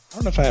I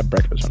don't know if I have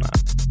breakfast or not.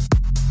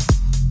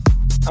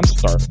 I'm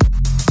starving.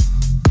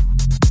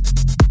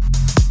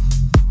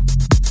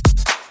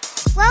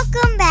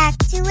 Welcome back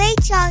to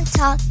HR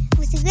Talk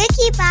with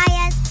Ricky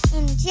Baez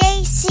and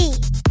JC.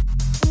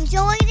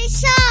 Enjoy the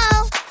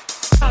show.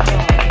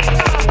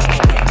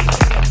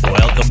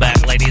 Welcome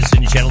back, ladies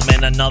and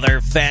gentlemen.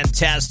 Another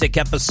fantastic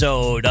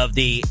episode of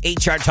the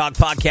HR Talk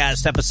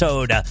podcast,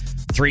 episode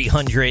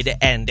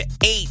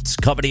 308,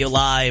 coming to you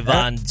live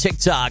on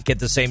TikTok at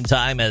the same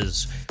time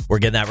as we're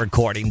getting that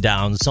recording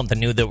down. Something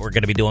new that we're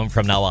going to be doing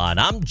from now on.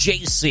 I'm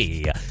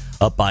JC,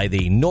 up by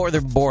the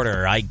northern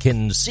border. I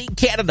can see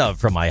Canada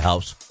from my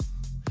house.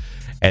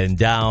 And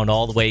down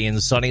all the way in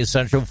sunny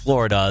Central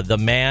Florida, the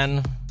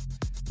man,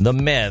 the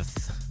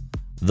myth,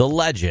 the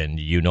legend.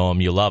 You know him,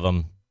 you love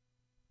him.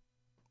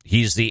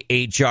 He's the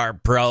HR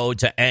pro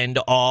to end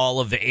all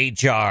of the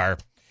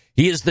HR.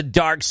 He is the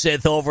dark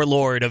Sith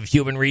overlord of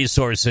human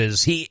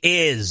resources. He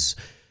is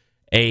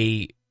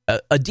a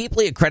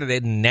deeply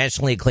accredited and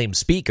nationally acclaimed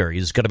speaker.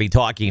 He's going to be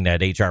talking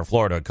at HR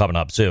Florida coming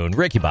up soon.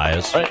 Ricky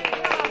Baez. Right.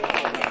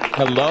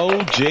 Hello,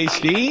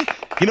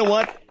 JC. You know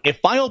what?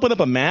 If I open up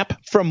a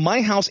map from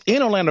my house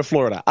in Orlando,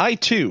 Florida, I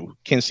too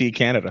can see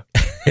Canada.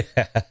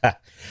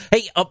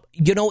 Hey,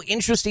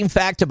 interesting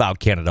fact about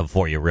Canada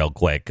for you real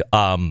quick.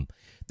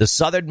 The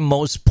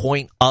southernmost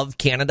point of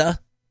Canada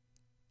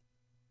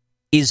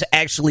is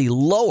actually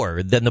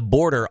lower than the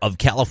border of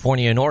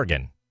California and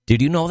Oregon.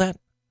 Did you know that?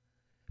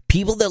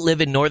 People that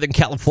live in Northern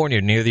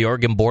California near the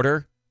Oregon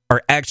border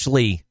are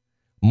actually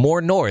more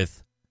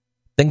north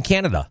than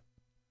Canada.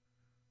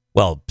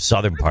 Well,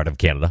 southern part of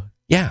Canada.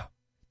 Yeah.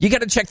 You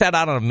got to check that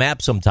out on a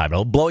map sometime.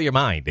 It'll blow your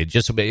mind.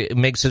 It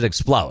makes it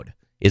explode.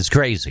 It's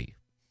crazy.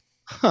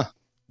 Huh.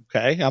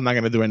 Okay, I'm not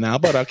going to do it now,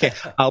 but okay.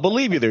 I'll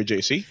believe you there,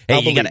 JC.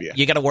 Hey,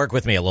 you got to work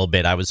with me a little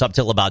bit. I was up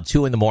till about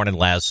 2 in the morning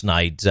last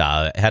night.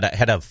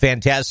 Had a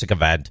fantastic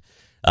event.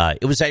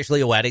 It was actually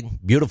a wedding.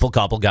 Beautiful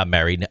couple got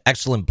married.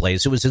 Excellent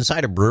place. It was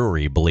inside a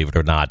brewery, believe it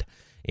or not.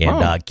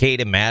 And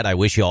Kate and Matt, I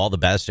wish you all the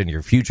best in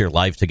your future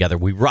life together.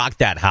 We rocked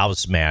that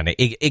house, man.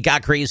 It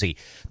got crazy.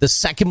 The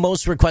second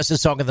most requested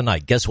song of the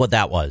night. Guess what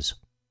that was?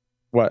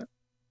 What?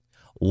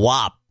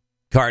 WAP.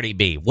 Cardi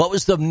B. What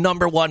was the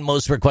number one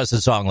most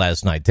requested song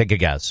last night? Take a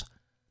guess.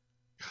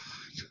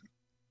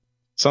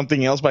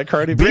 Something else by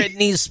Cardi B?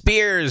 Britney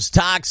Spears,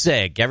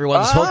 Toxic.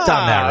 Everyone's hooked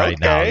on that right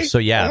now. So,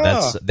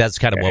 that's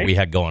kind of what we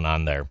had going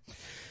on there.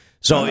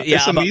 So,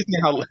 it's amazing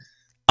how...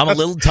 I'm a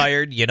little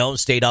tired,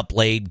 stayed up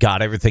late,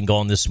 got everything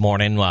going this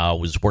morning.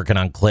 Was working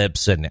on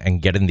clips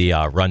and getting the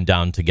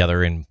rundown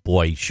together. And,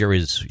 boy, sure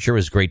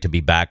is great to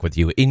be back with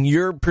you. In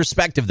your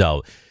perspective,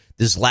 though,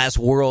 this last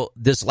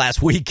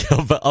week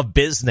of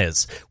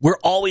business, we're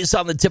always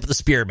on the tip of the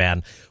spear,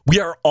 man.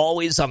 We are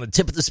always on the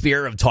tip of the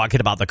spear of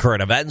talking about the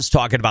current events,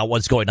 talking about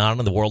what's going on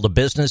in the world of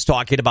business,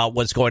 talking about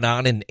what's going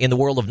on in the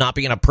world of not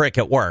being a prick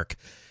at work.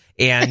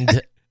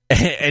 And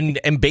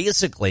and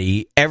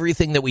basically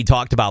everything that we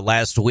talked about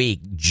last week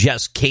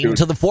just came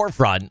to the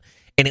forefront,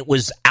 and it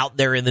was out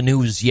there in the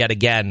news yet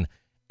again.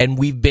 And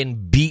we've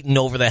been beaten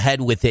over the head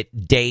with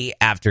it day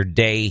after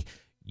day.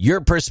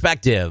 Your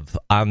perspective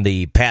on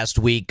the past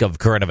week of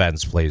current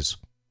events, please.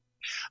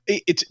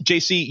 It's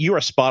JC, you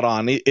are spot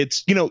on.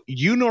 It's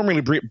you normally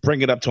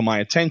bring it up to my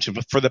attention,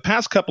 but for the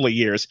past couple of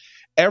years,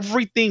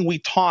 everything we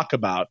talk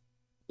about,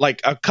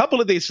 like a couple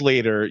of days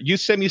later, you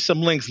send me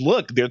some links.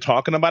 Look, they're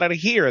talking about it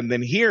here and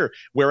then here,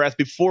 whereas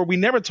before we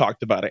never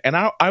talked about it. And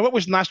I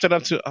always notched it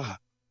up to,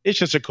 it's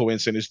just a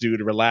coincidence,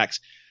 dude. Relax,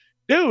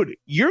 dude.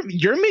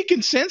 You're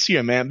making sense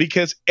here, man.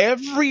 Because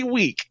every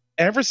week,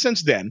 ever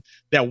since then,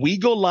 that we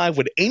go live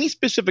with any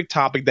specific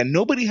topic that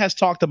nobody has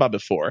talked about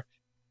before,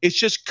 it's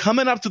just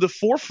coming up to the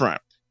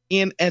forefront.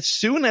 And as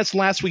soon as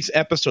last week's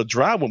episode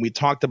dropped, when we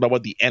talked about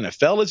what the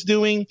NFL is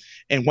doing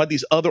and what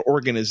these other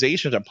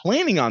organizations are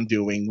planning on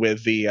doing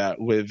with the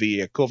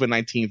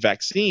COVID-19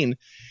 vaccine,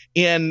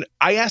 and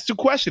I asked the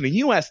question, and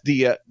you asked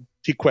the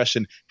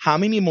question, how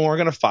many more are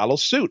going to follow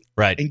suit?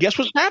 Right. And guess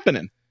what's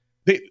happening?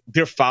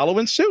 They're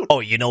following suit.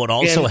 Oh, you know what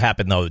also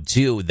happened, though,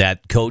 too?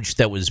 That coach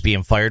that was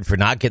being fired for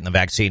not getting the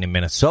vaccine in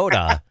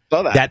Minnesota,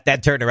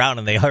 that turned around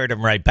and they hired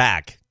him right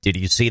back. Did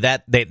you see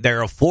that?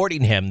 They're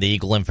affording him the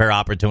equal and fair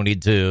opportunity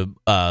to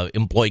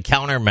employ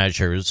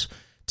countermeasures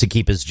to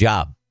keep his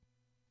job.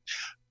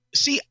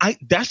 See,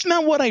 that's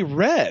not what I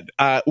read.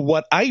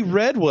 What I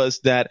read was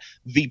that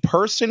the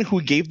person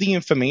who gave the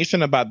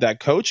information about that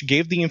coach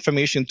gave the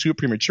information too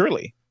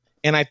prematurely.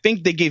 And I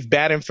think they gave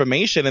bad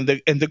information, and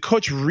the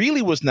coach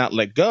really was not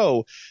let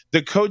go.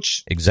 The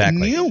coach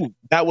knew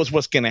that was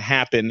what's going to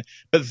happen,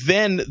 but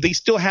then they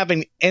still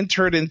haven't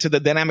entered into the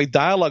dynamic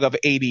dialogue of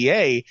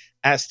ADA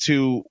as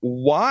to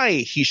why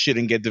he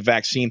shouldn't get the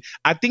vaccine.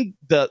 I think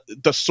the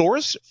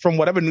source from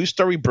whatever news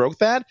story broke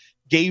that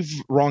gave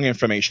wrong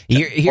information.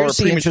 Here's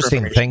the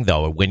interesting thing,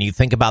 though. When you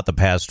think about the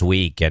past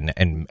week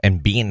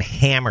and being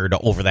hammered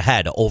over the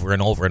head over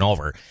and over and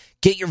over,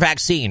 get your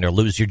vaccine or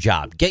lose your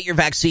job. Get your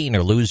vaccine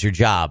or lose your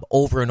job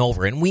over and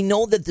over. And we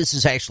know that this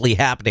is actually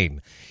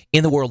happening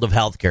in the world of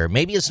healthcare.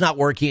 Maybe it's not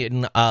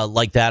working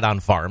like that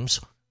on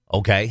farms,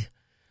 okay?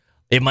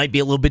 It might be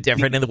a little bit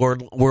different in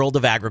the world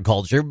of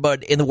agriculture,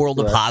 but in the world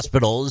of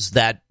hospitals,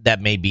 that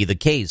may be the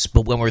case.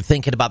 But when we're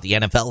thinking about the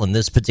NFL in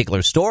this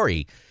particular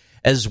story,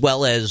 as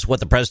well as what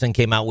the president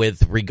came out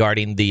with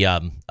regarding the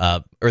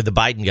or the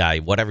Biden guy,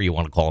 whatever you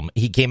want to call him,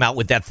 he came out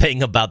with that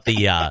thing about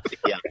the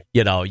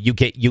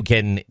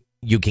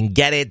you can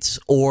get it,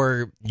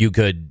 or you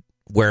could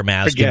wear a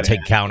mask and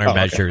take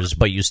countermeasures,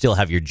 but you still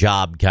have your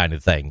job, kind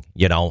of thing.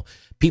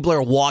 People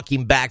are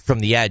walking back from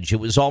the edge. It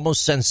was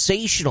almost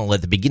sensational at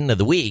the beginning of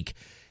the week.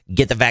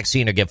 Get the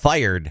vaccine or get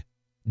fired,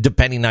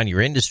 depending on your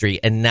industry.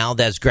 And now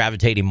that's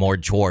gravitating more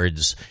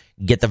towards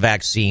get the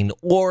vaccine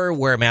or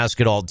wear a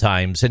mask at all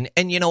times. And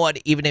you know what?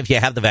 Even if you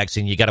have the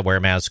vaccine, you got to wear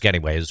a mask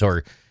anyways,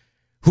 or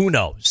who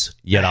knows?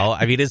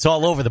 I mean, it's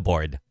all over the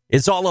board.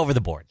 It's all over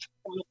the board.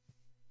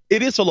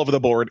 It is all over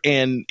the board.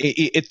 And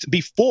it's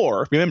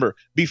before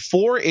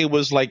it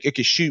was like,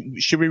 okay,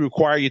 should we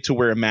require you to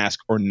wear a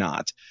mask or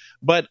not?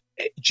 But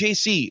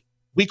JC,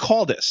 we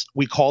called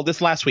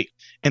this last week.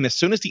 And as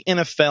soon as the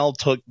NFL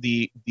took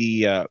the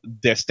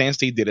stance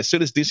they did, as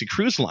soon as DC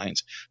Cruise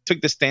Lines took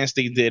the stance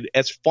they did,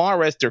 as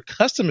far as their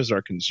customers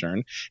are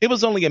concerned, it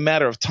was only a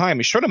matter of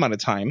time, a short amount of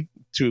time,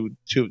 to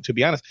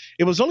be honest.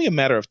 It was only a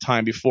matter of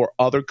time before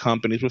other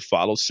companies would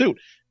follow suit.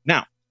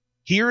 Now,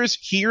 here's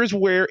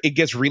where it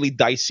gets really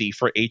dicey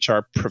for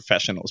HR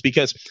professionals,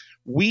 because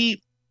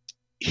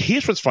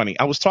here's what's funny.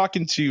 I was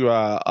talking to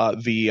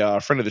the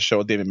friend of the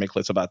show, David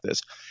Miklis, about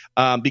this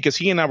because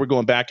he and I were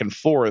going back and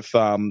forth,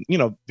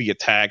 via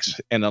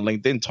text and on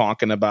LinkedIn,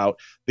 talking about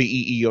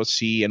the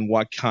EEOC and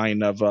what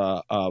kind of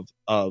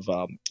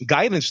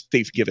guidance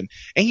they've given.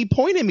 And he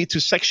pointed me to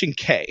Section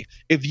K.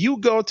 If you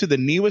go to the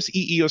newest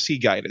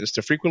EEOC guidance,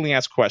 to frequently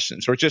asked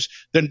questions, or just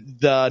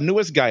the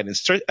newest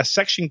guidance,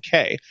 Section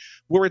K,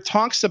 where it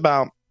talks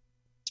about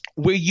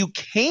where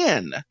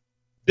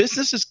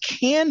businesses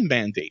can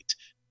mandate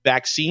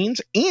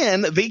vaccines,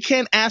 and they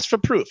can ask for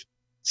proof.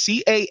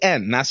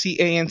 CAN, not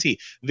CANT.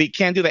 They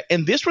can do that.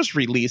 And this was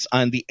released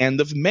on the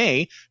end of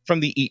May from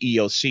the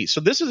EEOC.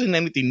 So this isn't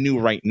anything new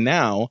right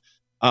now.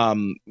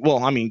 In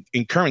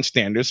current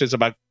standards, it's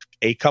about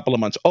a couple of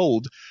months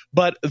old,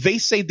 but they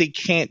say they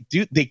can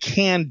do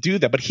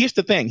that. But here's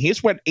the thing.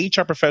 Here's what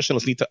HR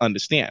professionals need to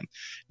understand.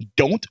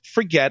 Don't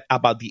forget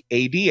about the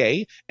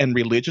ADA and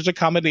religious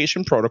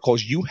accommodation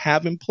protocols you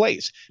have in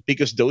place,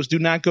 because those do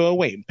not go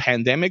away.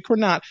 Pandemic or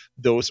not,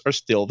 those are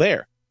still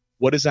there.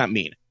 What does that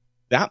mean?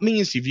 That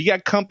means if you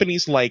got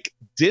companies like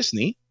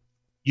Disney,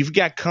 you've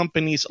got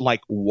companies like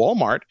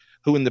Walmart,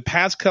 who in the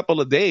past couple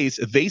of days,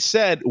 they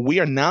said, we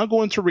are now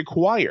going to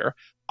require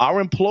our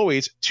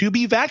employees to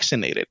be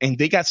vaccinated, and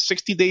they got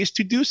 60 days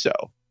to do so.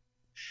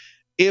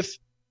 If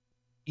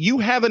you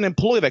have an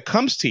employee that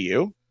comes to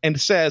you and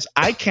says,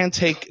 I can't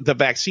take the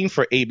vaccine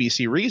for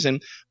ABC reason,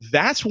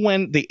 that's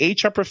when the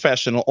HR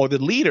professional or the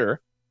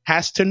leader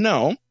has to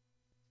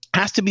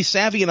be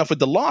savvy enough with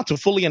the law to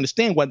fully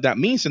understand what that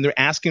means, and they're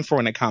asking for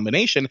an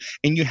accommodation,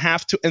 and you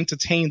have to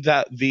entertain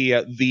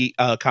the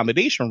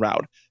accommodation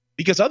route.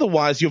 Because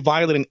otherwise, you're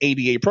violating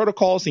ADA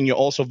protocols, and you're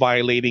also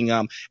violating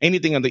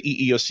anything on the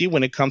EEOC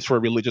when it comes for a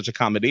religious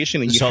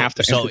accommodation, and you have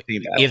to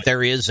entertain that. If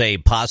there is a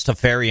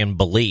Pastafarian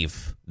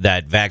belief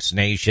that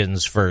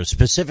vaccinations for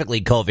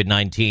specifically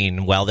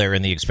COVID-19 while they're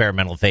in the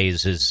experimental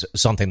phase is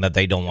something that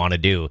they don't want to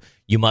do,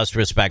 you must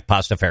respect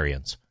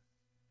Pastafarians.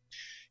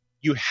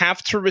 You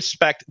have to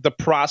respect the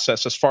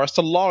process as far as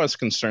the law is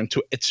concerned,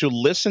 to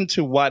listen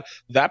to what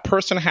that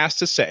person has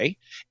to say,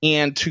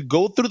 and to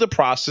go through the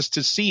process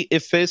to see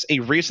if there's a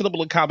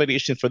reasonable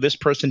accommodation for this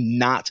person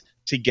not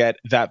to get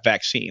that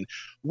vaccine.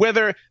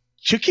 Whether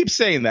you keep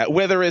saying that,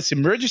 whether it's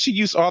emergency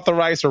use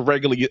authorized or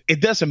regular use,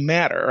 it doesn't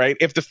matter, right?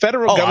 If the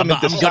federal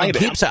government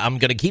decided, I'm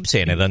going to keep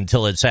saying it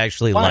until it's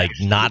actually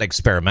not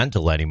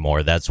experimental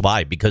anymore. That's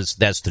why, because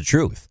that's the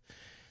truth.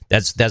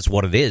 That's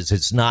what it is.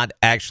 It's not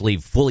actually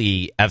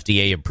fully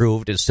FDA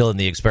approved. It's still in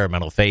the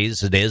experimental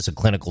phase. It is a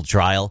clinical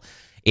trial.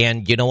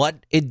 And you know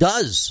what? It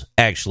does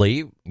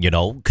actually,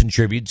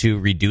 contribute to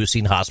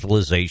reducing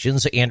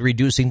hospitalizations and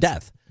reducing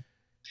death.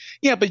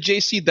 Yeah, but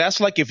JC,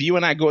 that's like if you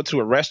and I go to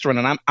a restaurant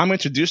and I'm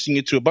introducing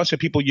you to a bunch of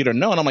people you don't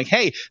know, and I'm like,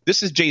 hey,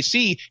 this is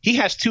JC. He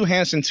has 2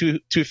 hands and 2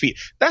 feet.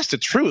 That's the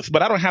truth,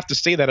 but I don't have to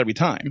say that every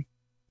time.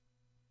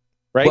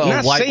 Right?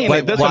 Well, why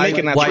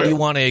do you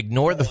want to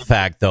ignore the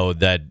fact, though,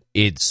 that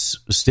it's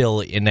still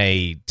in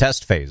a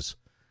test phase?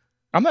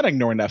 I'm not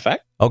ignoring that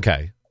fact.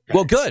 Okay.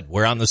 Well, good.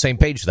 We're on the same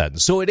page then.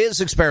 So it is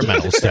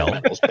experimental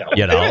still.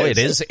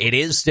 It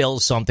is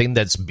still something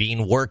that's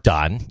being worked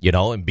on,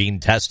 and being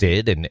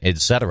tested and et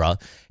cetera.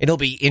 It'll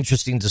be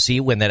interesting to see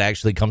when that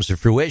actually comes to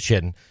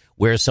fruition,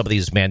 where some of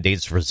these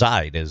mandates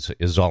reside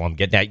is all I'm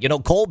getting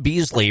at. Cole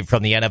Beasley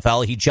from the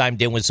NFL, he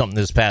chimed in with something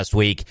this past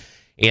week.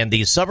 And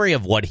the summary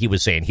of what he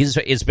was saying,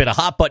 it's been a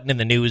hot button in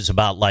the news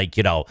about,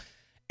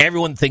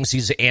 everyone thinks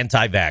he's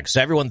anti-vax.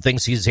 Everyone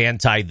thinks he's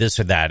anti-this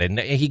or that. And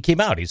he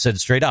came out. He said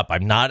straight up,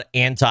 I'm not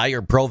anti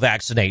or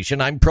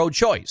pro-vaccination. I'm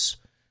pro-choice.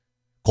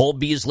 Cole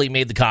Beasley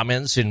made the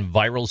comments in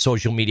viral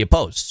social media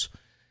posts.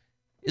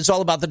 It's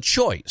all about the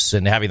choice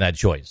and having that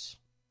choice.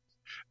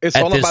 It's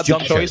all about the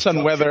choice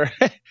on whether.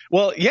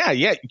 Well, yeah,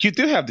 you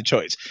do have the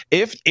choice.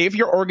 If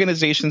your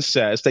organization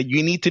says that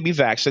you need to be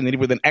vaccinated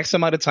within X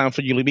amount of time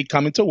for you to be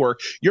coming to work,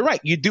 you're right.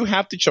 You do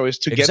have the choice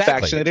to get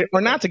vaccinated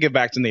or not to get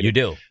vaccinated.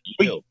 You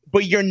do.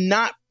 But you're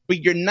not.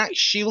 But you're not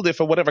shielded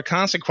for whatever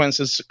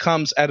consequences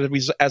comes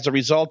as a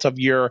result of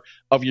your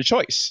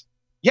choice.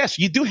 Yes,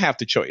 you do have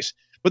the choice,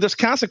 but there's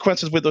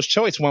consequences with those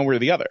choices one way or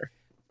the other.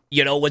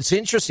 You know, what's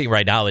interesting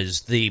right now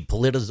is the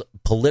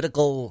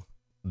political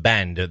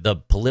bend, the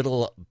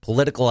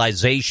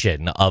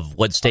politicalization of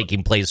what's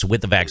taking place with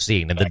the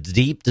vaccine and the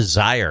deep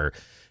desire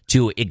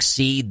to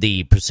exceed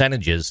the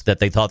percentages that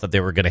they thought that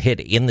they were going to hit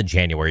in the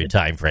January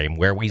timeframe,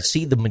 where we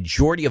see the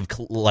majority of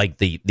like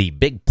the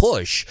big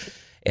push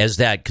as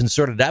that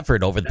concerted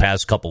effort over the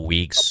past couple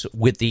weeks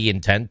with the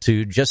intent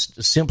to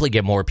just simply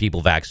get more people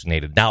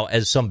vaccinated. Now,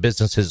 as some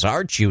businesses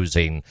are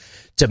choosing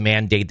to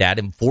mandate that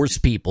and force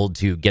people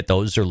to get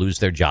those or lose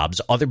their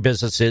jobs, other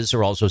businesses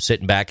are also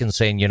sitting back and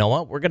saying, you know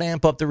what, we're going to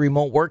amp up the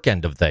remote work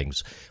end of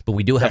things. But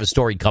we do have a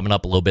story coming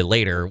up a little bit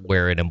later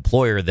where an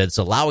employer that's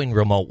allowing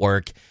remote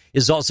work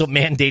is also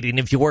mandating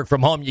if you work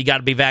from home, you got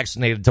to be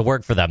vaccinated to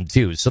work for them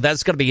too. So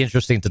that's going to be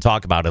interesting to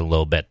talk about in a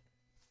little bit.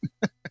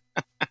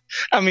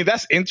 I mean,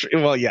 that's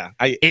interesting. Well, yeah.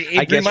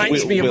 It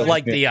reminds me of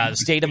like the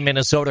state of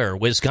Minnesota or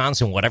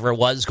Wisconsin, whatever it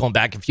was, going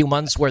back a few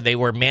months, where they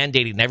were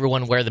mandating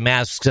everyone wear the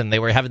masks and they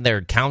were having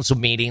their council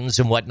meetings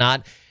and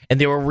whatnot,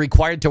 and they were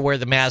required to wear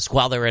the mask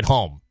while they're at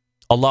home,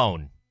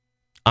 alone,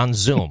 on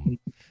Zoom.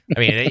 I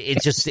mean,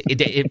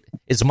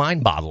 it's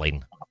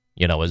mind-boggling,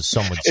 you know, as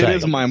some would say. It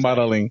is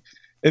mind-boggling.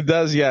 It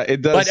does, yeah.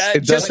 It does.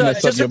 But just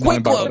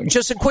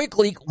a quick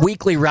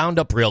weekly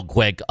roundup, real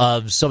quick,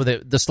 of some of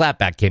the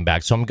slapback came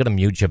back. So I'm going to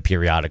mute you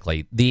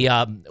periodically. The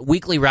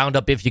weekly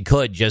roundup, if you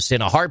could, just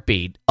in a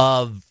heartbeat,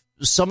 of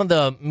some of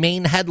the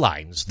main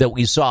headlines that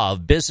we saw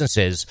of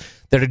businesses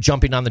that are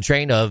jumping on the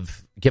train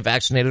of get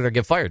vaccinated or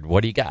get fired.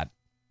 What do you got?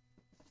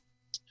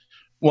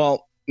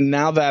 Well,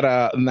 now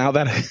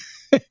that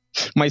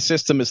my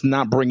system is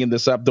not bringing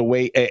this up the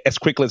way as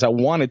quickly as I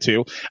wanted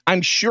to,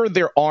 I'm sure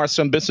there are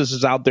some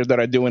businesses out there that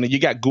are doing it. You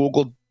got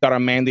Google that are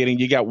mandating,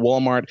 you got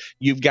Walmart,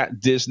 you've got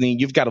Disney,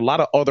 you've got a lot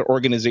of other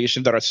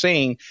organizations that are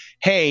saying,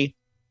 hey,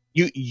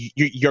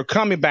 you're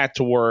coming back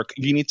to work,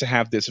 you need to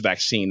have this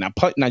vaccine.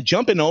 Now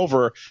jumping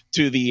over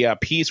to the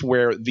piece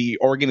where the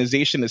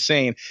organization is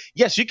saying,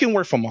 yes, you can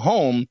work from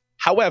home,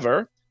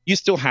 however, you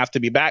still have to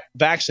be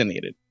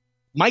vaccinated.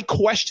 My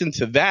question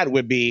to that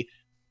would be,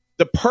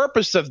 the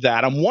purpose of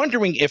that, I'm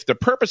wondering if the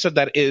purpose of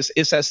that is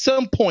at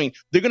some point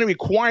they're going to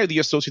require the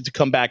associate to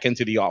come back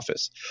into the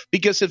office.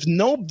 Because if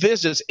no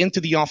visits into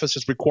the office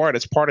is required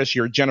as part of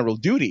your general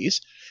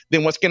duties,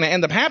 then what's going to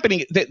end up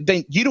happening,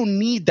 then you don't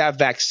need that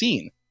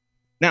vaccine.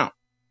 Now,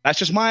 that's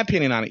just my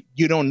opinion on it.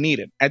 You don't need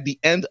it. At the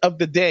end of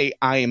the day,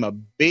 I am a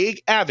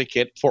big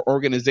advocate for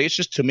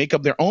organizations to make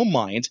up their own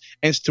minds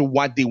as to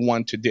what they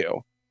want to do.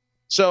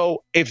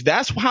 So if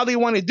that's how they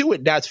want to do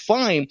it, that's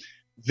fine.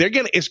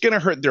 It's gonna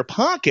hurt their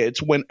pockets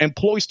when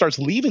employees starts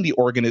leaving the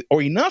organization,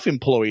 or enough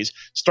employees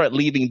start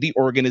leaving the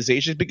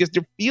organizations because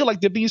they feel like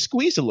they're being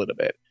squeezed a little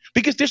bit.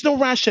 Because there's no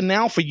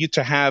rationale for you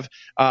to have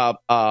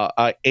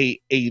a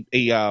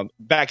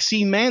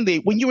vaccine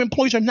mandate when your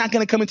employees are not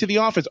going to come into the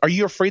office. Are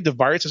you afraid the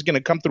virus is going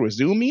to come through a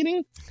Zoom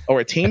meeting or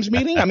a Teams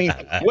meeting? I mean,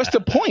 what's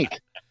the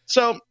point?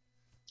 So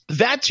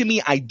that, to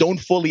me, I don't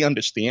fully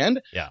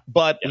understand. Yeah.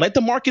 But let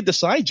the market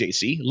decide,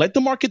 JC. Let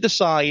the market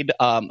decide,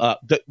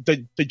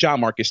 the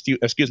job market,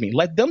 excuse me.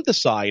 Let them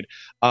decide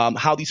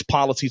how these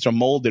policies are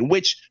molded,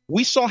 which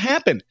we saw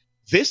happen.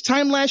 This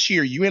time last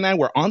year, you and I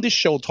were on this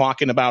show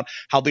talking about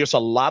how there's a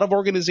lot of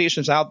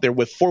organizations out there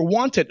with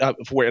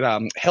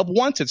help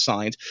wanted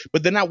signs,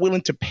 but they're not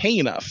willing to pay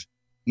enough.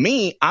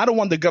 Me, I don't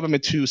want the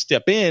government to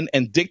step in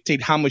and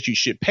dictate how much you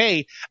should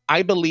pay.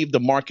 I believe the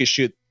market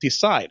should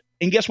decide.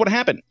 And guess what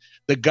happened?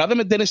 The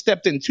government didn't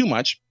step in too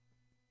much,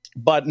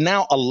 but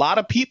now a lot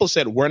of people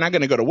said, we're not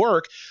going to go to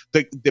work.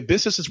 The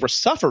businesses were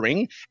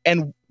suffering.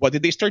 And what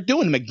did they start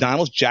doing?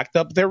 McDonald's jacked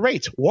up their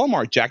rates.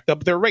 Walmart jacked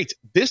up their rates.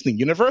 Disney,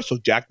 Universal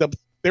jacked up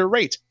their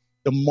rates.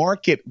 The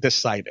market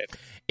decided.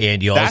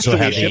 And you also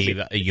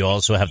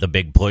have the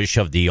big push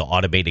of the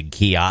automated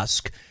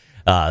kiosk,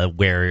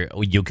 where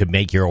you could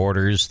make your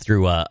orders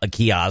through a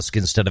kiosk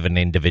instead of an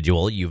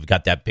individual. You've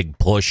got that big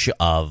push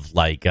of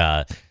like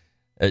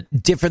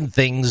different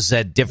things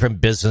at different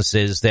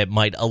businesses that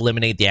might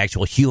eliminate the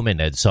actual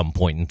human at some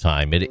point in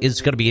time. It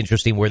is going to be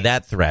interesting where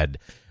that thread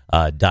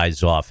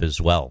dies off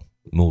as well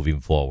moving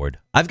forward.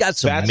 I've got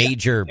some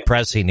major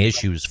pressing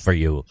issues for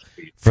you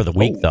for the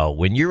week, though.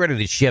 When you're ready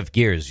to shift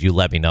gears, you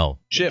let me know.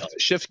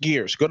 Shift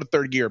gears. Go to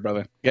third gear,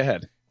 brother. Go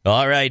ahead.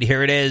 All right,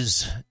 here it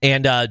is.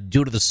 And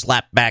due to the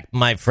slapback,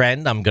 my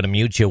friend, I'm going to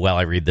mute you while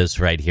I read this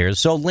right here.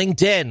 So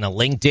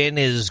LinkedIn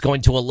is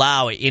going to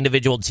allow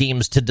individual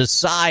teams to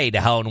decide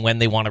how and when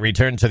they want to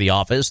return to the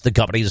office. The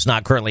company is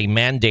not currently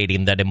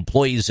mandating that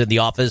employees in the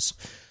office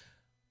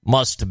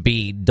must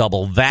be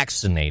double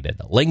vaccinated.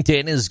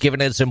 LinkedIn is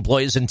giving its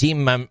employees and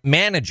team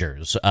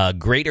managers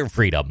greater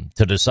freedom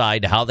to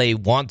decide how they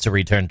want to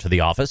return to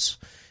the office,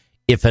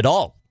 if at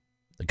all.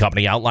 The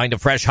company outlined a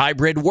fresh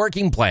hybrid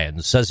working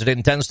plan, says it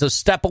intends to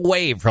step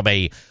away from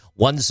a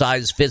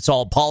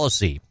one-size-fits-all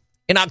policy.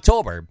 In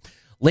October,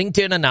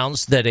 LinkedIn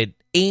announced that it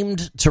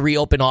aimed to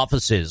reopen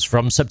offices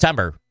from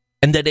September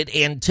and that it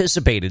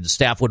anticipated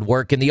staff would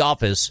work in the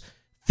office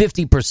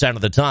 50%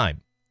 of the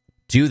time.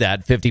 Do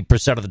that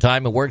 50% of the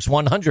time, it works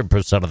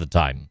 100% of the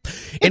time.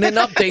 In an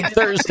update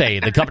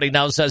Thursday, the company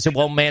now says it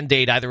won't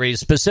mandate either a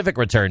specific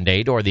return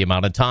date or the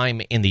amount of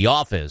time in the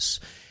office.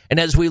 And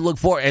as we look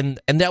for,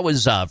 and that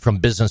was from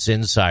Business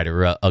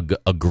Insider,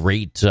 a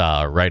great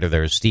writer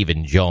there,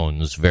 Stephen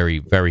Jones, very,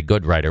 very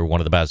good writer,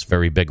 one of the best,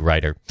 very big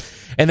writer.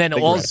 And then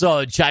big also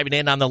writer. Chiming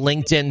in on the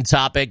LinkedIn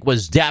topic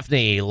was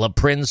Daphne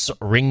LaPrince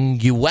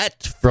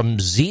Ringuet from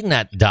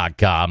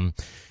ZNet.com.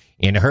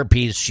 In her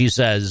piece, she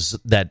says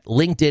that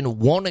LinkedIn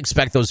won't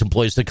expect those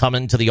employees to come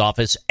into the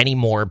office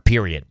anymore,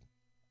 period.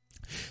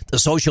 The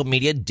social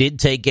media did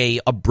take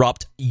a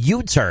abrupt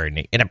U-turn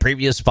in a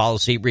previous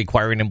policy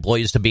requiring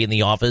employees to be in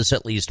the office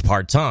at least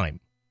part-time.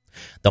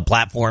 The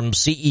platform's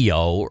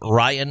CEO,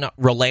 Ryan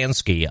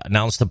Rolansky,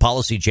 announced the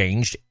policy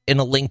change in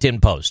a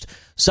LinkedIn post,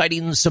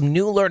 citing some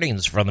new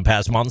learnings from the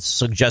past months,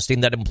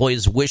 suggesting that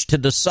employees wish to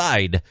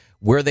decide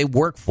where they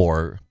work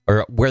for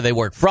or where they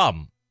work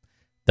from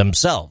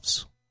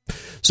themselves.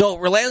 So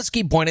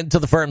Rolansky pointed to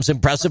the firm's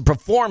impressive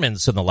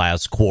performance in the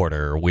last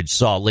quarter, which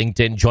saw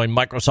LinkedIn join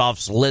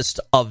Microsoft's list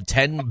of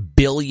 $10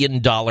 billion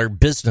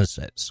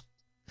businesses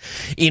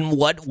in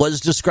what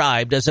was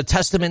described as a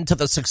testament to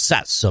the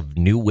success of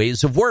new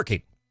ways of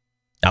working.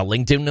 Now,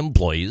 LinkedIn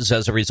employees,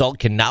 as a result,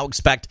 can now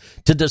expect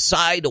to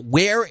decide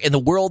where in the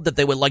world that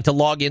they would like to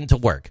log in to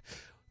work.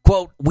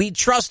 Quote, "We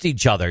trust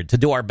each other to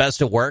do our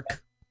best at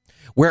work,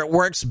 where it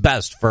works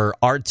best for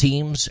our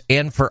teams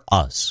and for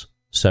us,"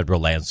 said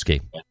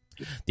Rolansky.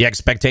 The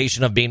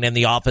expectation of being in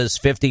the office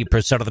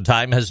 50% of the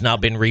time has now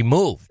been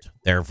removed.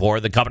 Therefore,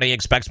 the company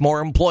expects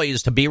more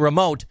employees to be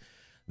remote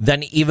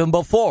than even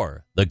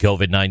before the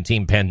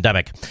COVID-19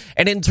 pandemic.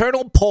 An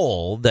internal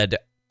poll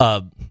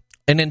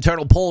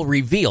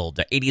revealed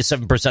that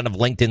 87% of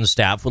LinkedIn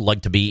staff would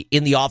like to be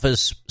in the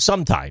office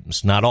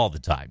sometimes, not all the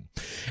time.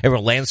 And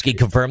Rolansky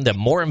confirmed that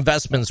more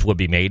investments would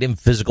be made in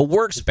physical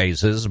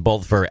workspaces,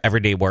 both for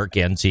everyday work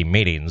and team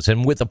meetings.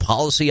 And with the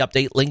policy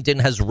update,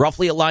 LinkedIn has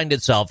roughly aligned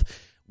itself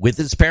with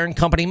its parent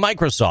company,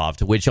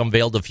 Microsoft, which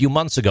unveiled a few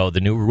months ago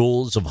the new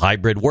rules of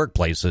hybrid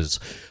workplaces,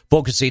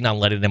 focusing on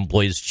letting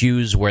employees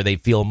choose where they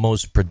feel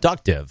most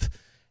productive.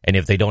 And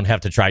if they don't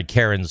have to try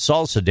Karen's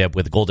salsa dip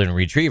with golden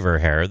retriever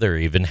hair, they're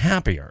even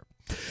happier.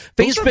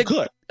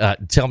 Facebook,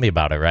 tell me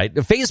about it, right?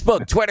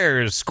 Facebook,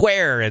 Twitter,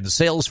 Square, and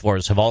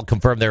Salesforce have all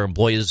confirmed their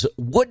employees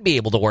would be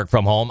able to work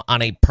from home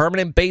on a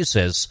permanent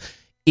basis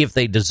if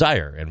they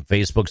desire. And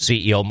Facebook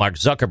CEO Mark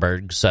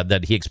Zuckerberg said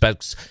that he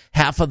expects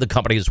half of the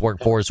company's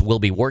workforce will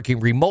be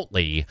working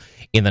remotely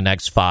in the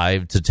next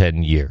 5 to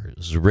 10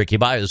 years. Ricky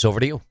Baez,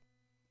 over to you.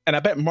 And I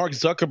bet Mark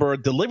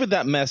Zuckerberg delivered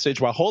that message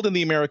while holding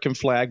the American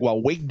flag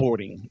while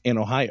wakeboarding in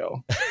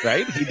Ohio,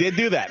 right? He did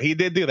do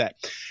that.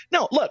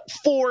 No, look,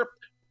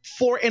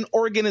 for an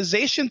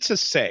organization to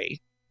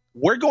say,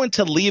 we're going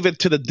to leave it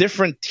to the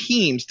different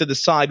teams to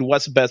decide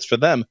what's best for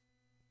them,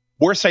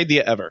 worst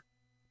idea ever.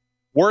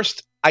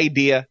 Worst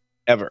idea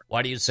ever.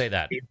 Why do you say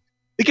that?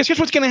 Because here's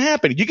what's going to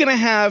happen. You're going to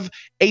have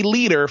a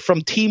leader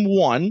from Team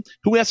 1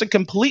 who has a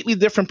completely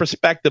different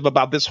perspective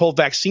about this whole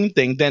vaccine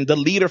thing than the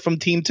leader from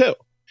Team 2.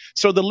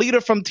 So the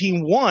leader from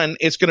Team 1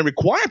 is going to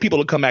require people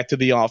to come back to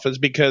the office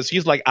because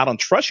he's like, I don't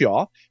trust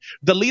y'all.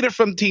 The leader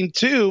from Team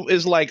 2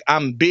 is like,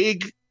 I'm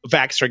big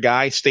vaxxer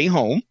guy, stay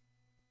home.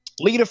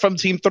 Leader from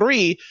Team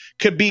 3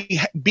 could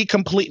be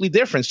completely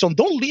different. So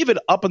don't leave it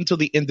up until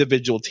the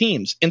individual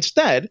teams.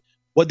 Instead,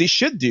 what they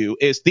should do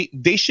is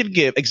they should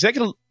give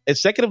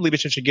executive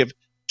leadership should give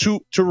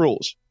two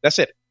rules. That's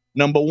it.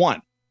 Number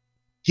 1,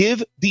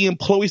 give the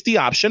employees the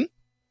option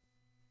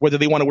whether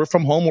they want to work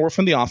from home or work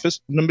from the office.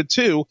 Number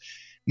 2,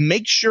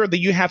 make sure that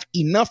you have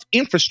enough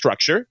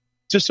infrastructure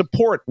to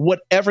support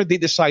whatever they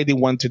decide they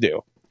want to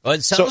do. Well,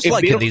 it sounds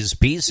like in these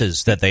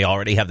pieces that they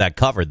already have that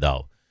covered,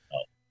 though.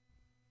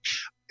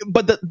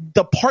 But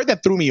the part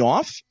that threw me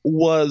off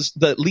was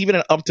the leaving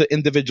it up to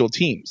individual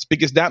teams,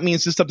 because that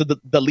means it's up to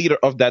the leader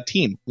of that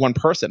team, one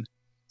person,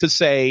 to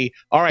say,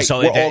 all right, so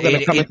we're all going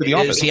to come into the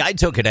office. See, I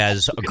took it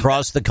as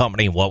across the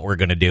company, what we're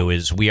going to do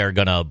is we are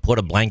going to put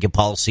a blanket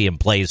policy in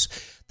place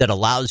that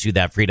allows you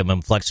that freedom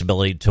and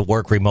flexibility to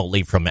work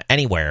remotely from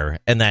anywhere.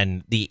 And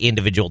then the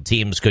individual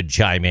teams could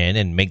chime in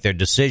and make their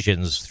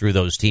decisions through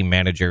those team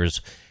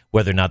managers,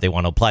 whether or not they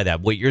want to apply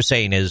that. What you're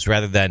saying is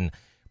rather than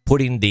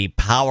putting the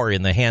power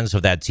in the hands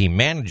of that team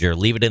manager,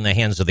 leave it in the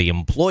hands of the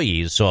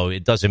employees. So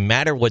it doesn't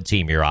matter what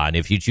team you're on.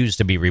 If you choose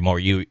to be remote,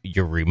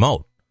 you're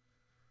remote.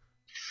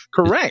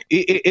 Correct.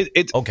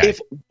 It's okay. If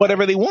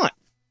whatever they want.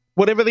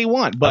 But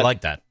I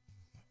like that.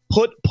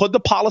 Put the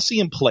policy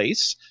in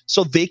place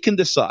so they can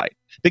decide.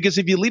 Because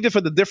if you leave it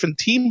for the different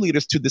team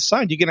leaders to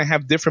decide, you're going to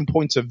have different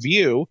points of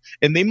view,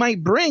 and they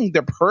might bring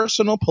their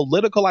personal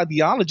political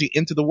ideology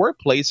into the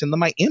workplace, and they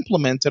might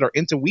implement it or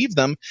interweave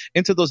them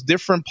into those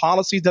different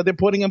policies that they're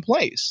putting in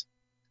place.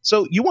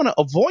 So you want to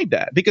avoid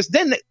that, because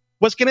then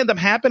what's going to end up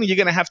happening, you're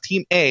going to have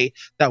team A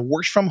that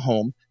works from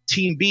home,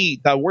 team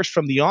B that works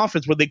from the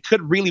office, where they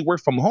could really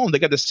work from home. They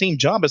got the same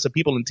job as the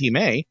people in team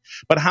A.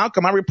 But how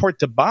come I report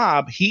to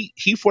Bob? He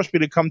forced me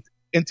to come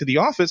into the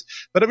office,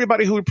 but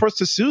everybody who reports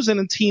to Susan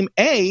in team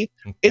A,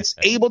 it's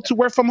able to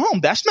work from home.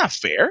 That's not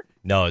fair.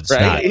 No, it's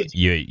right? not.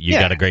 You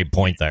got a great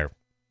point there.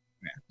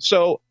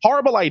 So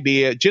horrible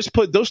idea. Just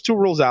put those two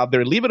rules out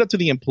there, leave it up to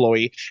the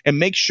employee, and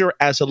make sure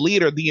as a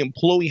leader, the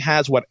employee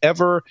has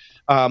whatever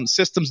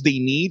systems they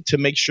need to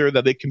make sure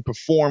that they can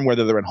perform,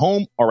 whether they're at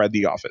home or at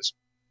the office.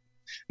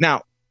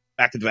 Now,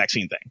 back to the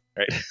vaccine thing,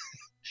 right?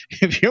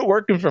 If you're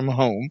working from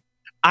home,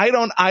 I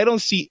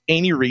don't see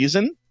any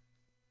reason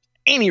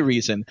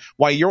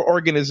why your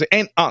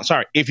organization,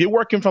 if you're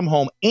working from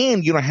home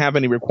and you don't have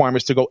any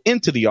requirements to go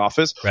into the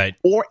office right,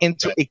 or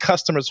into a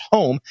customer's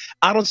home,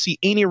 I don't see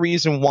any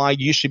reason why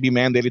you should be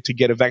mandated to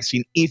get a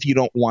vaccine if you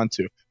don't want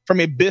to. From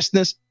a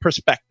business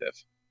perspective,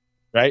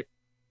 right?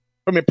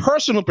 From a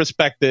personal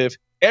perspective,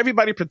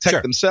 everybody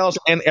protect themselves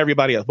and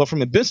everybody else. But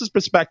from a business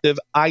perspective,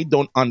 I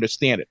don't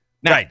understand it.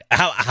 Now, right.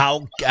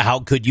 How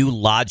could you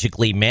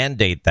logically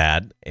mandate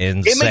that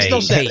and say, no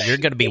sense. hey, you're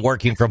going to be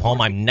working from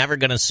home, I'm never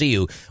going to see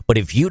you, but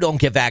if you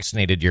don't get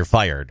vaccinated, you're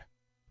fired.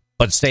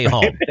 But stay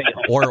home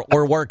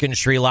or work in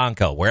Sri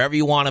Lanka, wherever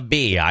you want to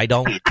be. I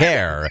don't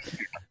care.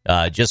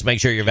 Just make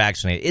sure you're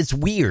vaccinated. It's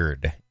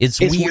weird. It's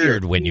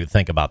weird when you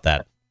think about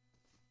that.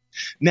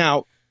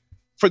 Now,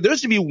 for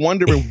those of you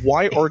wondering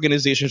why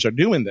organizations are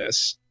doing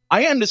this,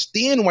 I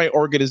understand why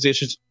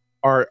organizations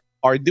are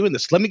doing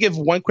this. Let me give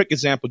one quick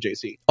example,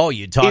 JC. Oh,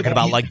 you're talking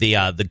about like the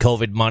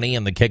COVID money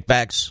and the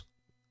kickbacks?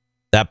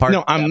 That part?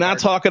 No, I'm not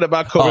talking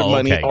about COVID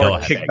money or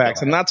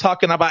kickbacks. I'm not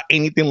talking about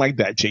anything like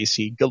that,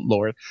 JC. Good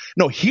Lord.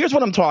 No, here's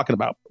what I'm talking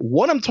about.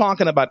 What I'm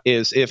talking about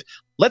is if,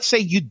 let's say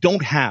you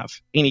don't have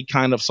any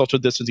kind of social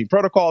distancing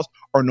protocols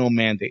or no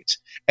mandates,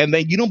 and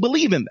then you don't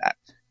believe in that,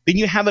 then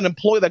you have an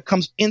employee that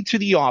comes into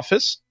the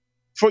office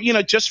for,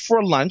 just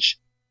for lunch.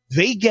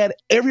 They get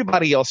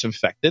everybody else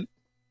infected.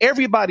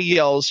 Everybody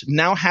else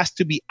now has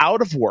to be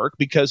out of work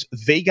because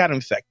they got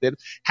infected.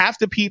 Half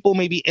the people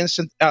may be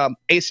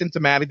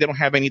asymptomatic. They don't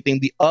have anything.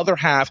 The other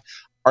half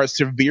are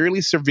severely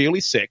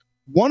sick.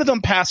 One of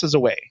them passes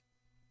away.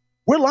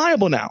 We're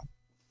liable now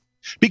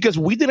because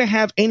we didn't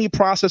have any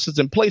processes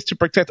in place to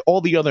protect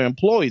all the other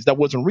employees. That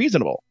wasn't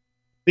reasonable.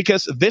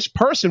 Because this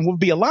person would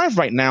be alive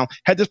right now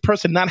had this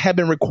person not have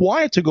been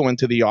required to go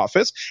into the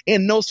office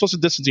and no social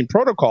distancing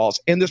protocols.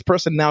 And this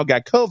person now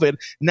got COVID.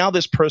 Now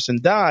this person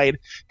died.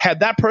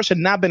 Had that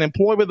person not been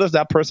employed with us,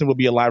 that person would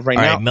be alive right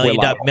now.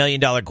 $1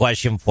 million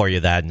question for you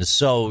then.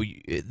 So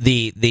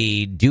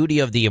the duty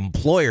of the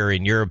employer,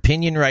 in your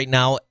opinion right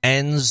now,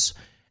 ends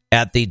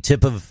at the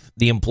tip of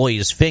the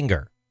employee's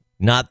finger,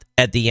 not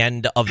at the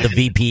end of the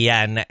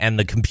VPN and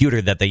the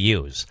computer that they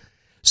use.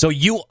 So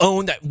you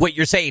own that. What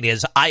you're saying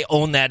is I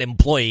own that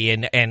employee,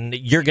 and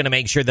you're going to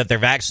make sure that they're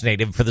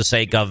vaccinated for the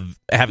sake of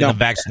having them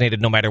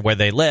vaccinated no matter where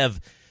they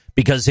live,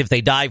 because if they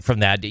die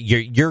from that,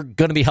 you're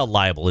going to be held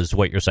liable, is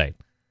what you're saying.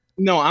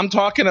 No, I'm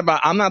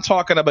not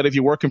talking about if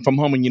you're working from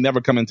home and you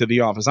never come into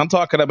the office. I'm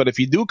talking about if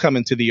you do come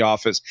into the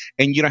office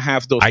and you don't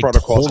have those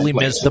protocols. I totally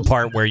missed the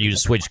part where you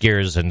switched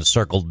gears and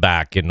circled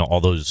back in all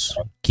those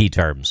key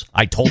terms.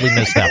 I totally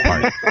missed that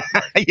part.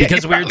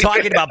 Because we were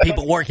talking about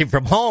people working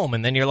from home,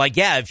 and then you're like,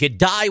 yeah, if you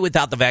die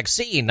without the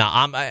vaccine,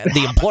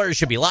 the employer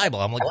should be liable.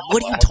 I'm like,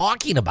 what are you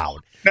talking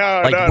about?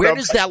 Where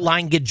does that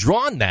line get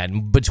drawn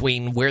then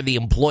between where the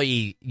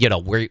employee,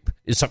 where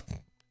is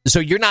so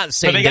you're not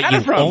saying that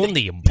you own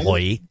the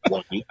employee?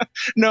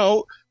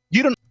 No,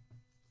 you don't.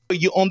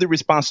 You own the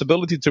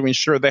responsibility to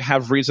ensure they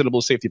have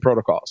reasonable safety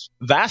protocols.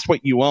 That's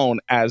what you own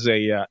as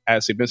a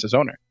business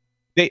owner.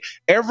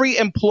 Every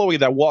employee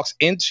that walks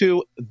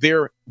into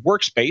their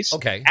workspace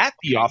at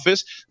the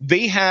office,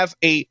 they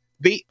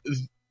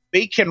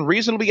can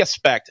reasonably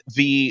expect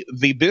the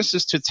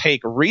business to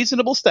take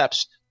reasonable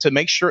steps to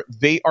make sure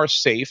they are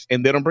safe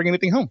and they don't bring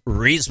anything home.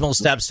 Reasonable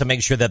steps to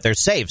make sure that they're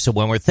safe. So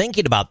when we're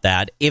thinking about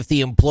that, if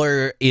the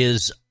employer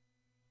is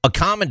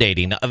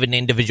accommodating of an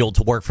individual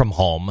to work from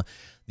home,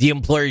 the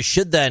employer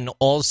should then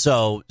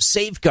also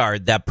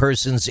safeguard that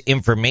person's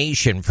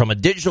information from a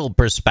digital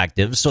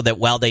perspective so that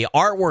while they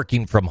are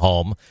working from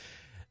home,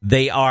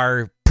 they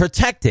are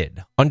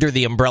protected under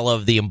the umbrella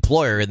of the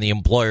employer and the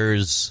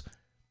employer's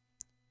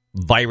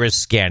virus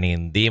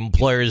scanning, the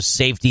employer's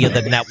safety of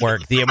the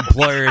network, the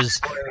employer's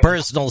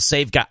personal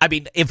safeguard. I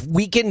mean, if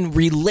we can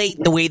relate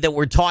the way that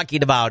we're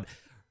talking about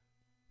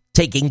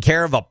taking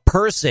care of a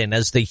person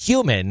as the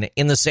human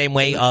in the same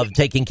way of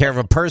taking care of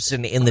a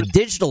person in the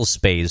digital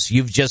space,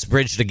 you've just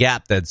bridged a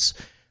gap that's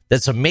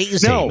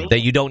amazing.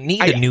 That you don't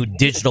need a new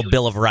digital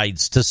bill of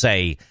rights to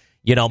say,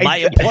 my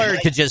employer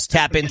could just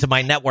tap into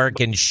my network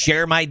and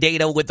share my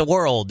data with the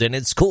world, and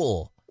it's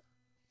cool.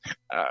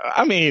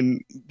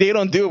 They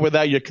don't do it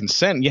without your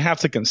consent. You have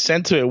to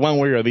consent to it one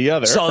way or the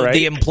other. So right?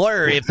 The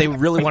employer, if they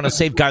really want to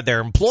safeguard their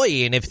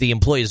employee, and if the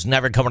employee is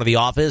never coming to the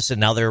office and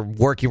now they're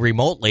working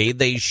remotely,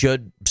 they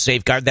should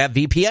safeguard that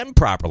VPN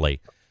properly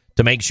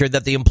to make sure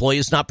that the employee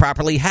is not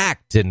properly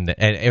hacked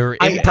or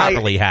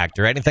improperly hacked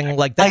or anything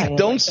like that. I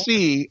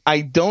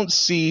don't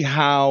see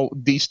how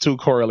these two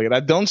correlate. I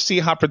don't see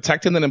how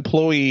protecting an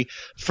employee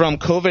from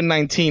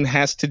COVID-19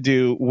 has to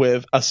do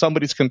with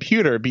somebody's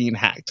computer being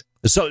hacked.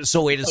 So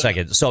wait a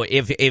second. So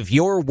if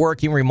you're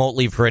working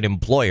remotely for an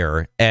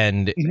employer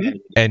and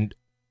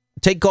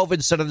take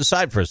COVID set it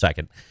aside for a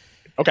second.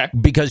 Okay.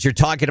 Because you're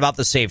talking about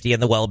the safety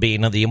and the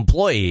well-being of the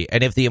employee.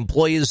 And if the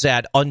employee is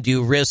at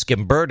undue risk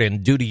and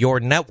burden due to your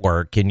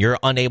network and you're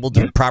unable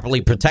to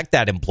properly protect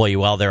that employee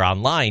while they're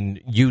online,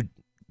 you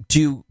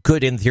too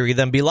could, in theory,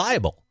 then be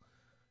liable,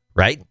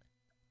 right?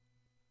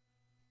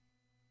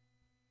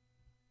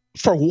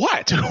 For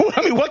what?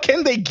 I mean, what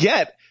can they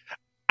get?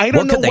 I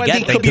don't know what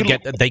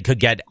they could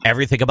get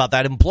everything about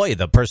that employee,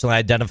 the personally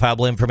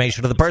identifiable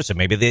information of the person.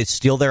 Maybe they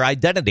steal their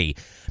identity.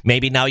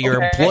 Maybe now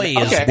your employee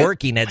is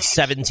working at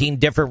 17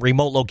 different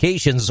remote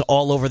locations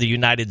all over the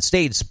United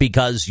States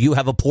because you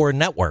have a poor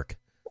network.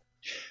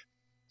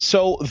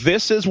 So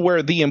this is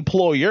where the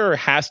employer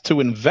has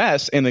to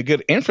invest in a good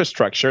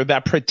infrastructure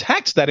that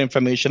protects that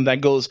information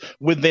that goes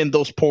within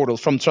those portals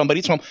from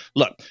somebody's home.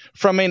 Look,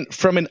 from an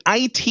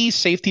IT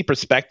safety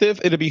perspective,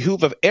 it'll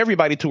behoove of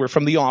everybody to work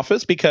from the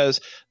office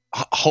because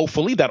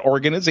hopefully that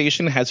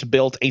organization has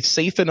built a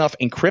safe enough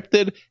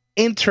encrypted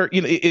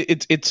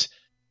it's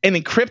an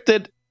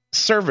encrypted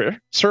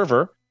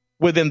server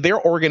within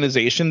their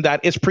organization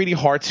that is pretty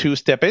hard to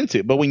step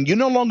into. But when you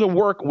no longer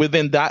work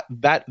within that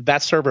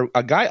server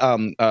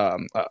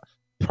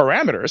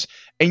parameters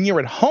and you're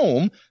at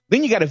home,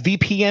 then you got a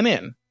VPN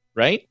in,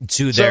 right?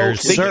 To their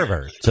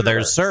server.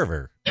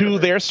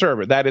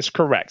 That is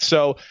correct.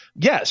 So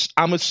yes,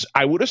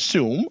 I would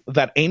assume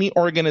that any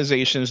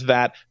organizations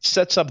that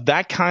sets up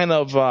that kind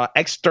of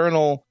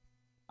external,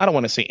 I don't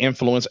want to say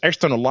influence,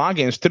 external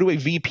logins through a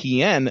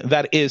VPN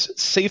that is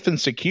safe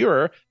and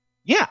secure.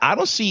 Yeah, I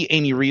don't see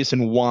any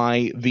reason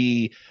why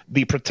the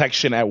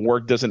protection at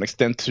work doesn't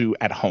extend to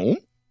at home.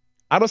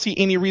 I don't see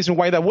any reason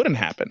why that wouldn't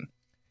happen.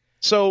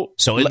 So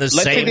in the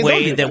same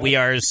way that we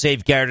are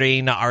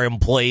safeguarding our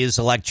employees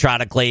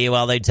electronically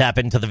while they tap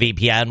into the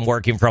VPN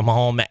working from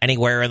home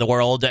anywhere in the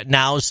world,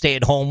 now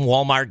stay-at-home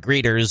Walmart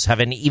greeters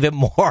have an even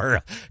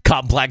more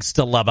complex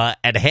dilemma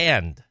at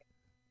hand.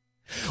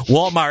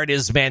 Walmart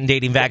is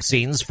mandating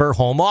vaccines for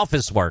home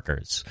office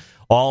workers.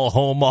 All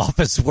home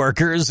office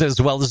workers,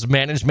 as well as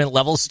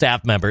management-level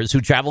staff members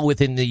who travel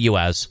within the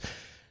U.S.,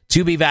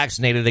 to be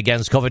vaccinated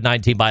against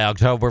COVID-19 by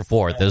October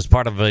 4th as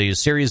part of a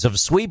series of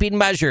sweeping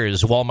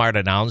measures Walmart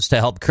announced to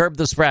help curb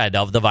the spread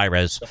of the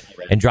virus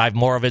and drive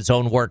more of its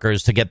own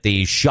workers to get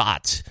the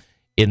shot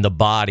in the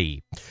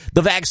body.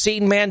 The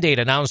vaccine mandate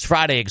announced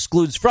Friday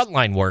excludes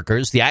frontline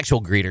workers, the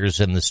actual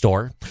greeters in the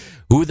store,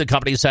 who the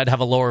company said have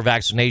a lower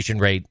vaccination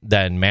rate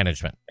than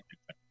management.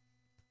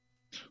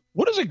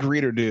 What does a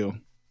greeter do?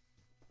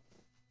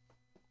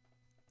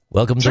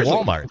 Welcome to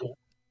Walmart.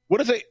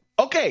 What is it?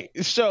 Okay,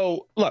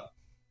 so look,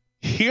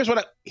 hear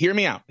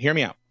me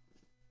out.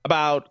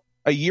 About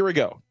a year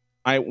ago,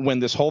 when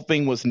this whole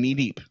thing was knee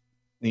deep,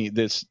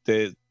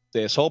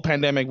 this whole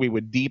pandemic, we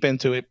were deep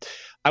into it.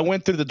 I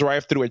went through the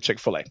drive-thru at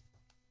Chick-fil-A,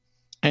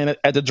 and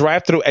at the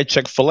drive-thru at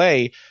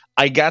Chick-fil-A,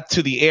 I got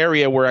to the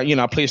area where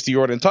I placed the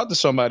order and talked to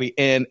somebody,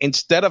 and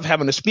instead of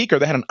having a speaker,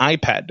 they had an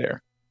iPad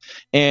there,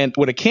 and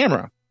with a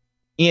camera.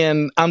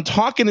 And I'm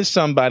talking to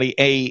somebody,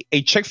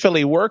 a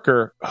Chick-fil-A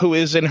worker who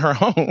is in her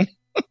home,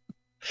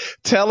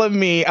 telling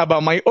me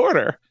about my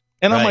order.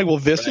 And I'm like, well,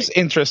 this is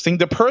interesting.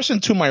 The person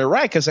to my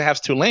right, because it has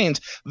two lanes,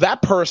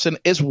 that person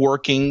is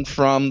working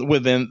from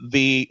within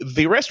the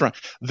restaurant.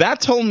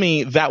 That told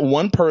me that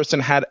one person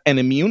had an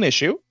immune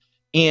issue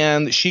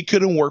and she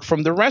couldn't work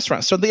from the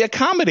restaurant. So they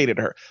accommodated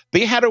her.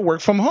 They had her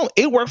work from home.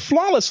 It worked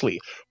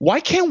flawlessly. Why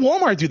can't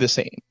Walmart do the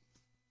same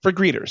for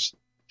greeters?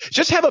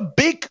 Just have a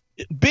big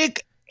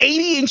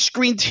 80-inch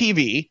screen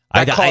TV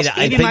that costs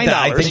 $89.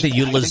 I think the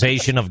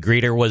utilization of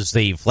greeter was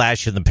the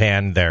flash in the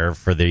pan there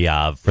for the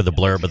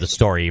blurb of the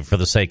story for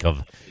the sake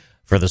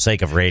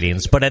of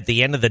ratings. But at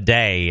the end of the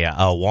day,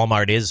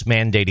 Walmart is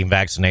mandating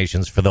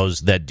vaccinations for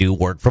those that do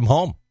work from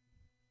home.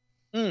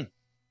 And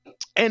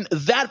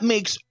that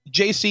makes,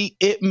 JC,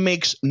 it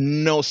makes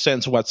no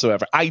sense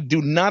whatsoever. I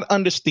do not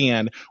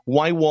understand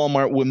why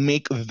Walmart would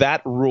make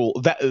that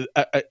rule,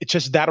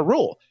 just that a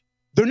rule.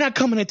 They're not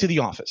coming into the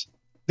office.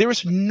 There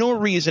is no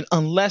reason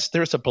unless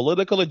there's a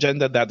political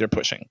agenda that they're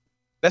pushing.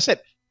 That's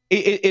it.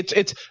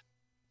 It's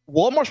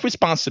Walmart's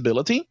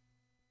responsibility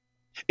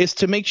is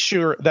to make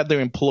sure that their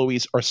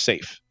employees are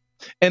safe.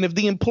 And if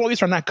the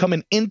employees are not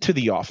coming into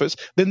the office,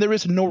 then there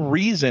is no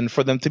reason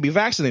for them to be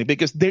vaccinated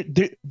because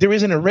there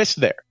isn't a risk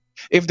there.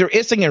 If there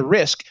isn't a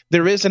risk,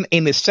 there isn't a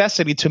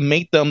necessity to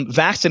make them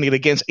vaccinate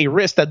against a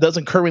risk that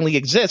doesn't currently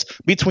exist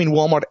between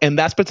Walmart and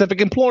that specific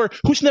employer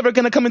who's never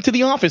going to come into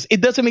the office.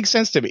 It doesn't make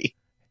sense to me.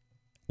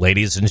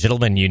 Ladies and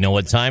gentlemen, you know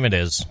what time it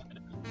is.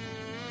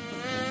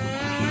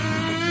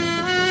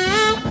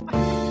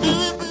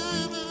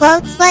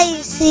 Quotes let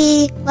you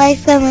see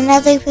life from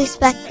another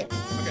perspective.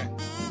 Okay.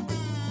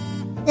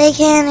 They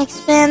can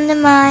expand the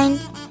mind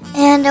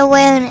and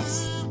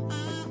awareness.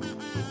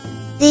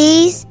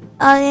 These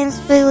are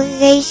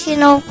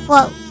inspirational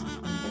quotes.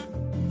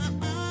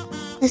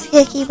 With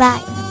Ricky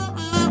Byers.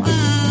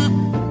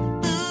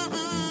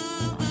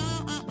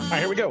 All right,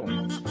 here we go.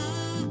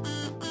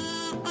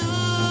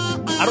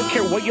 I don't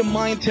care what your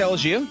mind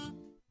tells you.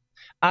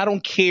 I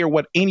don't care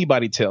what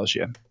anybody tells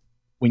you.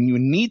 When you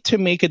need to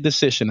make a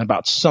decision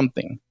about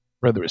something,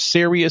 whether it's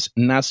serious,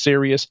 not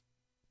serious,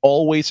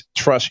 always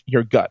trust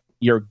your gut.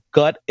 Your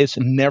gut is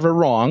never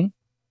wrong,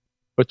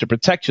 but to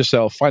protect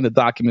yourself, find the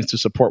documents to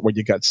support what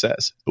your gut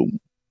says. Boom.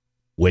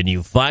 When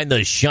you find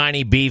the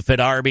shiny beef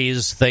at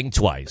Arby's, think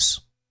twice.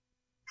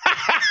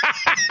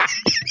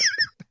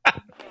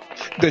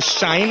 The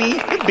shiny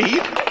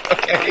beef?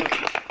 Okay.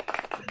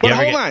 But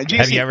hold on.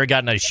 Have you ever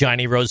gotten a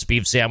shiny roast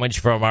beef sandwich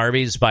from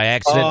Arby's by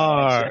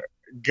accident?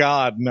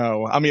 God,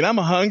 no. I mean, I'm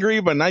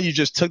hungry, but now you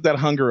just took that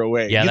hunger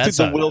away. Yeah, that's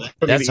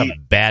a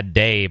bad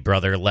day,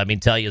 brother. Let me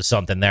tell you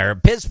something there.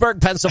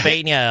 Pittsburgh,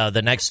 Pennsylvania,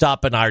 the next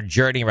stop in our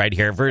journey right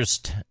here.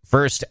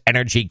 First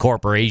Energy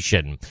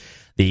Corporation.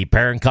 The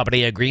parent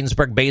company of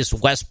Greensburg-based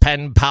West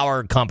Penn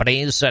Power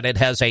Company said it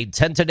has a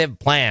tentative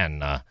plan.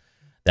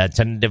 That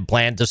tentative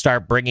plan to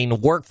start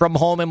bringing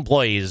work-from-home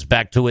employees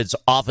back to its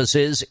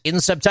offices in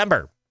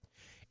September.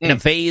 In a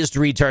phased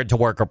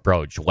return-to-work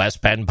approach,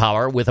 West Penn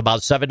Power, with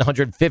about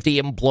 750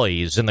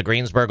 employees in the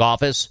Greensburg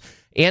office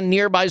and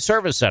nearby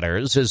service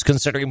centers, is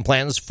considering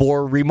plans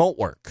for remote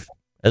work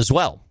as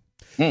well.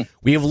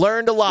 We have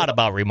learned a lot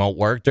about remote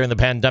work during the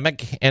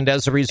pandemic, and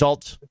as a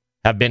result,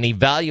 have been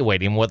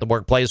evaluating what the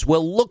workplace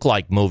will look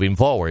like moving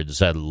forward,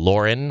 said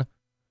Lauren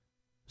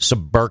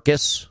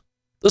Suberkis,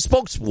 the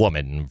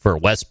spokeswoman for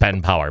West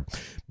Penn Power.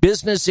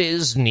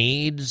 Businesses,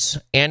 needs,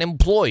 and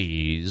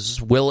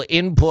employees will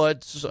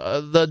input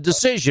the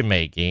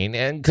decision-making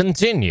and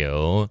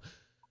continue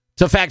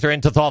to factor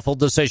into thoughtful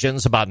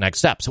decisions about next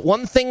steps.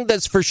 One thing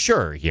that's for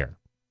sure here,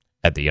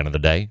 at the end of the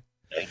day,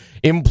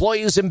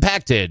 employees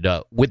impacted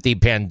with the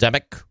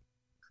pandemic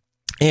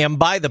and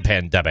by the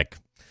pandemic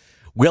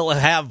will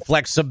have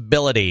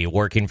flexibility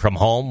working from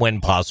home when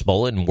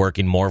possible and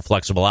working more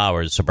flexible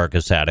hours,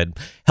 Suberkis added.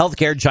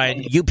 Healthcare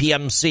giant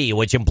UPMC,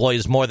 which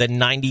employs more than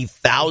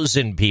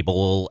 90,000 people,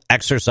 will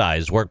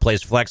exercise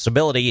workplace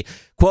flexibility,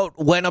 quote,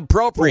 when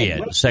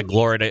appropriate, said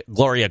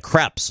Gloria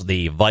Krebs,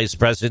 the vice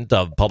president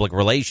of public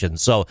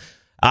relations. So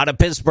out of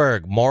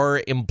Pittsburgh,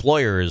 more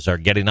employers are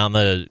getting on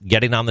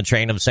the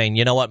train of saying,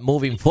 you know what,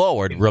 moving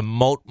forward,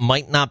 remote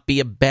might not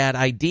be a bad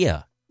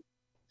idea.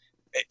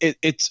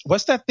 It's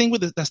what's that thing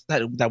with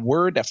that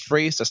word, that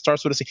phrase that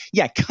starts with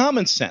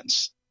common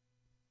sense.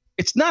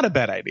 It's not a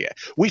bad idea.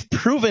 We've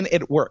proven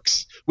it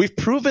works. We've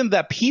proven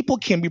that people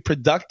can be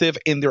productive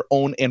in their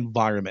own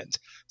environment.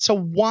 So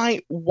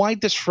why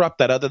disrupt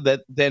that other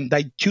than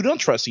that you don't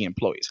trust the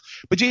employees?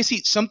 But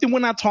JC, something we're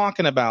not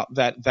talking about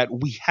that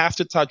we have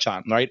to touch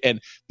on, right? And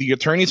the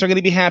attorneys are going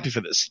to be happy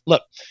for this.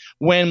 Look,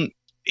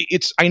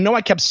 I know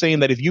I kept saying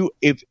that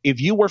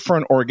if you work for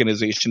an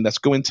organization that's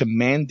going to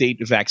mandate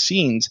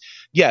vaccines,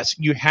 yes,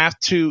 you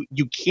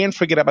can't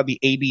forget about the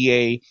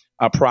ADA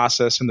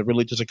process and the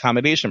religious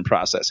accommodation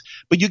process,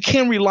 but you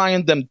can't rely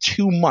on them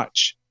too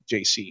much,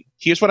 JC.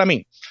 Here's what I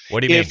mean.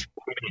 What do you mean?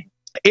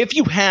 If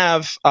you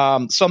have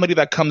somebody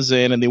that comes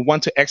in and they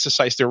want to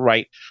exercise their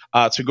right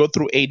to go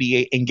through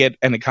ADA and get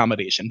an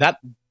accommodation, that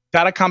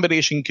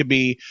accommodation could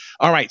be,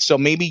 all right, so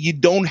maybe you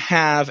don't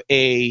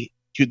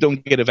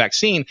get a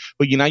vaccine,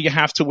 but now you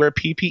have to wear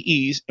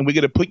PPEs, and we're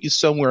going to put you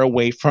somewhere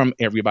away from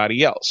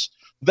everybody else.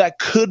 That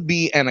could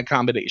be an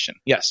accommodation.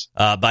 Yes.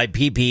 By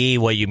PPE,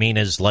 what you mean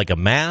is like a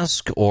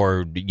mask,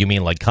 or you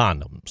mean like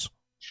condoms?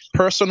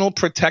 Personal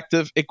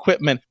protective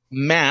equipment,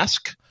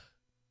 mask,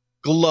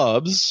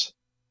 gloves.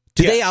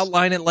 Do they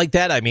outline it like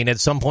that? I mean, at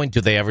some point,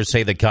 do they ever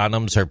say that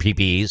condoms are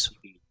PPEs?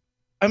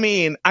 I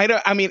mean,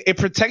 it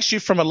protects you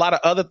from a lot of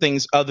other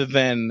things other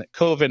than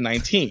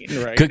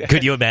COVID-19, right?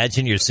 Could you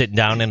imagine you're sitting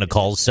down in a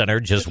call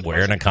center just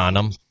wearing a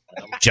condom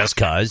just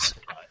because?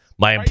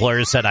 My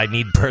employer said I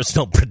need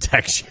personal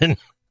protection.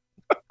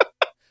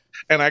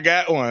 And I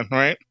got one,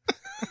 right?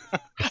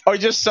 Or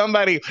just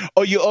somebody,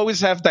 you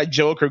always have that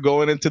joker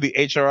going into the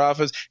HR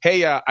office.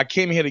 Hey, I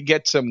came here to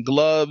get some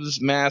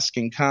gloves, mask,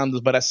 and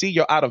condoms, but I see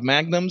you're out of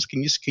magnums.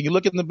 Can you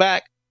look in the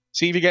back?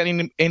 See if you got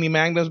any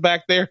magnums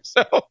back there.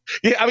 So,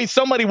 yeah, I mean,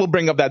 somebody will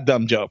bring up that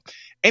dumb joke.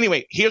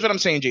 Anyway, here's what I'm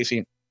saying,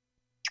 JC.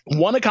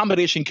 One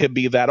accommodation could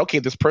be that, okay,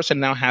 this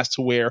person now has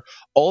to wear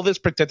all this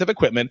protective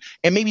equipment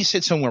and maybe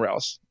sit somewhere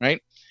else,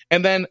 right?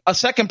 And then a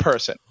second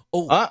person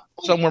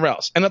somewhere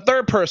else. And a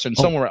third person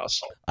somewhere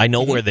else. I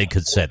know where they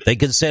could sit. They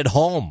could sit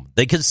home.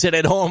 They could sit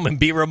at home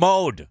and be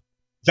remote.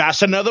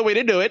 That's another way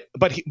to do it.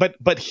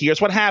 But here's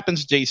what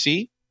happens,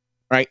 JC,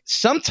 right?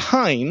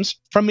 Sometimes,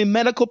 from a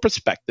medical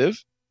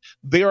perspective,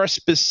 there are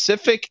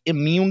specific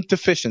immune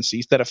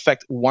deficiencies that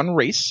affect one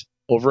race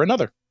over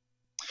another.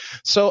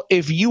 So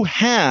if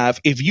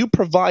you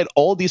provide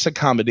all these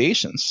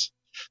accommodations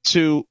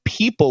to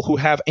people who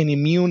have an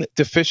immune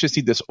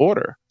deficiency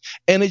disorder,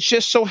 and it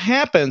just so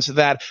happens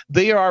that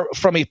they are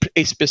from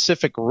a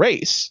specific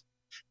race,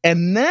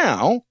 and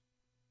now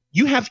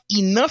you have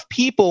enough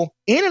people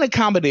in an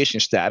accommodation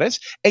status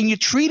and you're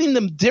treating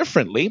them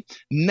differently.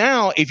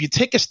 Now, if you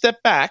take a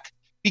step back,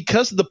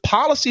 because of the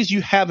policies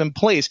you have in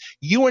place,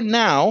 you are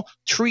now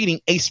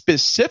treating a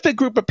specific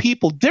group of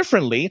people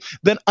differently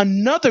than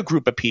another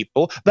group of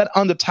people that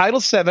under Title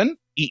VII,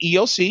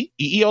 EEOC,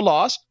 EEO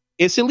laws,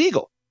 is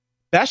illegal.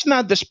 That's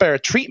not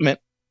disparate treatment.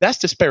 That's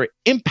disparate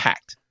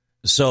impact.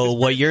 So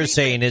what you're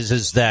saying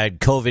is that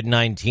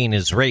COVID-19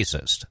 is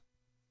racist.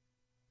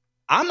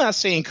 I'm not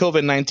saying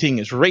COVID-19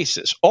 is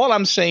racist. All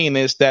I'm saying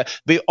is that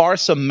there are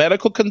some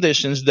medical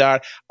conditions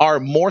that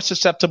are more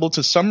susceptible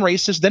to some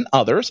races than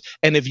others.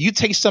 And if you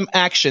take some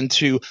action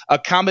to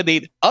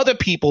accommodate other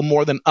people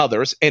more than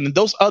others, and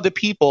those other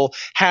people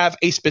have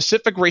a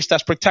specific race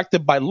that's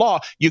protected by law,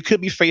 you could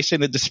be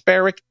facing a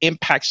disparate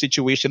impact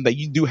situation that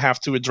you do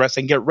have to address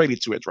and get ready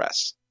to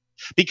address.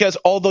 Because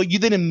although you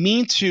didn't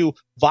mean to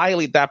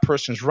violate that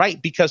person's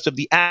right because of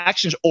the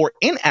actions or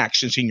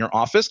inactions in your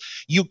office,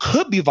 you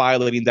could be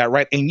violating that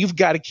right, and you've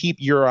got to keep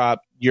your eye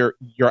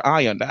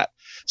on that.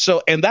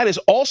 So, and that is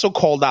also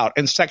called out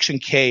in Section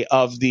K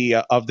of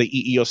the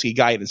EEOC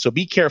guidance. So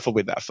be careful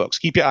with that, folks.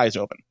 Keep your eyes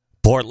open.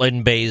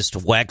 Portland-based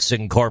WEX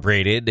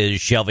Incorporated is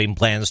shelving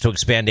plans to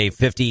expand a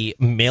 $50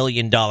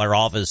 million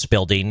office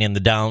building in the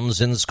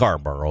Downs in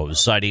Scarborough,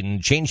 citing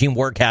changing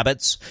work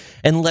habits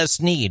and less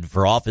need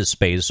for office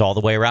space all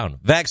the way around.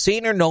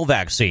 Vaccine or no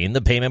vaccine,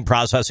 the payment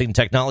processing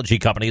technology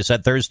company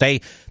said Thursday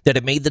that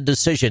it made the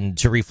decision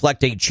to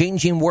reflect a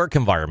changing work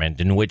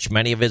environment in which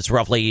many of its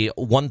roughly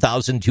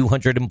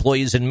 1,200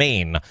 employees in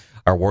Maine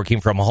are working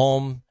from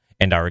home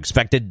and are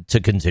expected to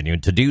continue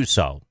to do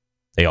so.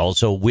 They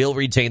also will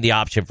retain the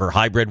option for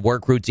hybrid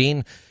work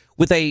routine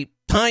with a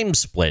time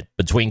split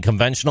between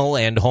conventional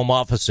and home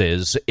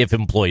offices if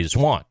employees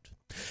want.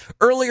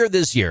 Earlier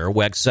this year,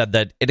 WEX said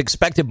that it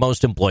expected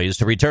most employees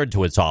to return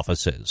to its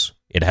offices.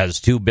 It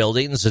has 2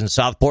 buildings in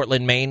South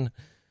Portland, Maine,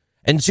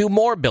 and 2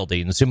 more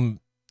buildings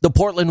in the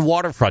Portland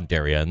waterfront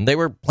area, and they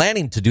were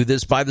planning to do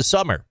this by the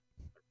summer.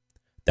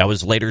 That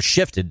was later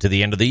shifted to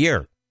the end of the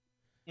year.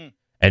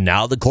 And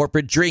now the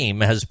corporate dream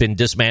has been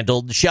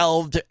dismantled,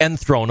 shelved, and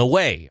thrown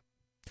away.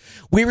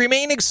 We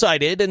remain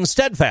excited and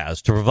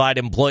steadfast to provide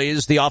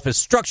employees the office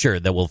structure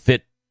that will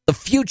fit the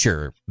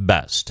future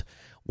best,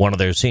 one of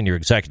their senior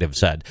executives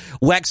said.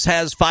 WEX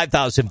has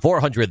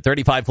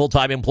 5,435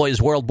 full-time employees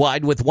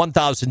worldwide, with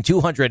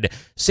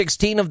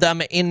 1,216 of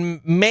them in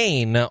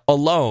Maine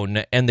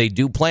alone, and they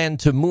do plan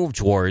to move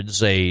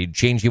towards a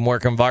changing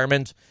work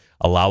environment,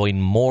 allowing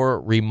more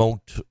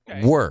remote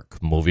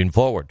work moving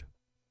forward.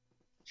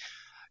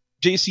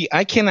 JC,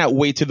 I cannot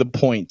wait to the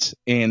point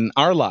in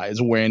our lives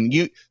when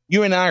you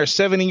and I are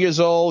 70 years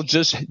old,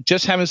 just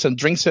having some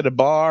drinks at a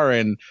bar,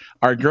 and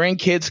our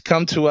grandkids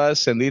come to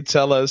us and they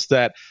tell us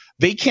that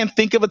they can't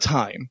think of a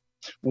time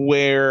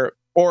where,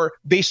 or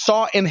they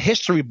saw in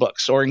history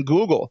books or in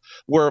Google,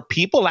 where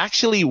people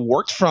actually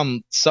worked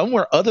from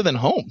somewhere other than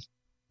home.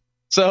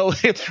 So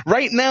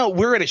right now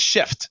we're at a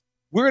shift.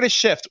 We're at a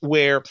shift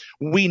where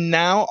we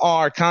now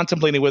are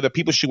contemplating whether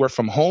people should work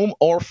from home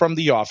or from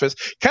the office,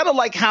 kind of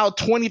like how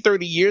 20,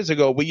 30 years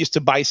ago we used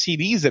to buy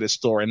CDs at a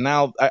store. And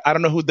now I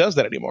don't know who does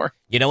that anymore.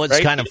 You know what's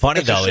kind of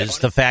funny, though, is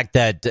the fact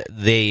that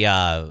the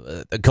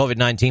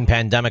COVID-19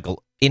 pandemic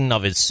in and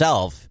of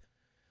itself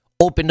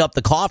opened up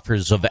the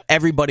coffers of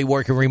everybody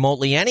working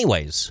remotely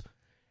anyways.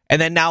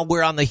 And then now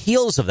we're on the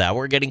heels of that.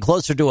 We're getting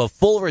closer to a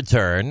full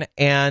return,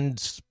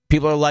 and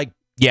people are like,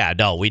 yeah,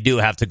 no, we do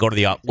have to go to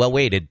the – well,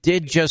 wait, it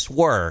did just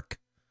work.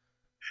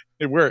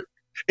 It worked.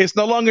 It's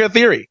no longer a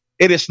theory.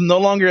 It is no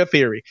longer a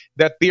theory.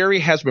 That theory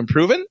has been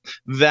proven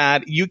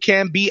that you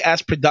can be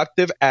as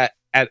productive at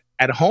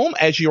home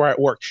as you are at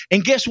work.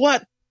 And guess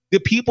what? The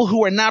people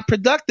who are not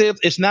productive,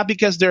 it's not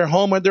because they're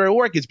home or they're at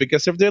work. It's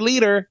because of their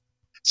leader.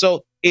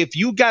 So if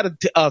you got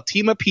a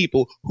team of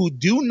people who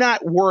do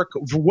not work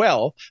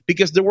well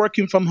because they're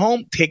working from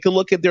home, take a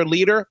look at their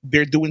leader.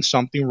 They're doing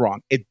something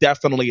wrong. It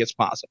definitely is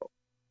possible.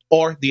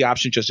 Or the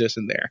option just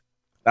isn't there.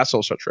 That's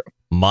also true.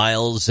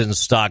 Miles in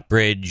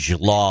Stockbridge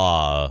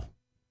Law,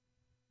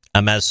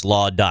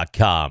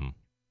 mslaw.com.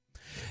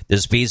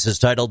 This piece is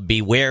titled,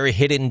 Beware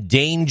Hidden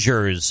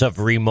Dangers of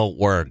Remote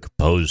Work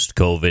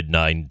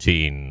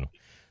Post-COVID-19.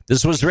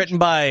 This was written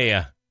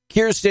by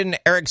Kirsten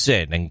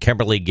Erickson and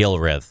Kimberly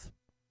Gilreth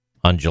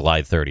on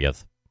July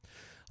 30th.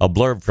 A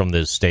blurb from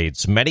this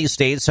states, many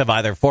states have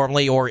either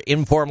formally or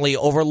informally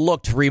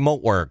overlooked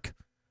remote work.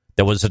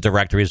 That was a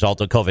direct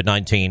result of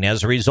COVID-19.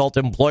 As a result,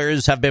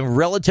 employers have been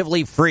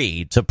relatively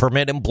free to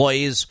permit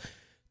employees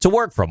to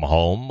work from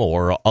home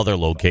or other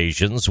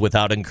locations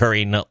without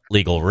incurring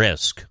legal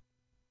risk.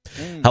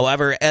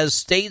 However, as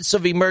states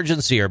of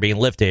emergency are being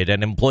lifted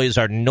and employees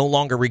are no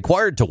longer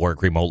required to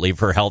work remotely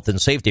for health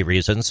and safety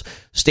reasons,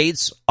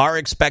 states are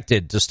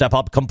expected to step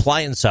up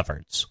compliance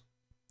efforts.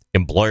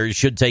 Employers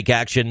should take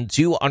action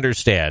to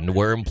understand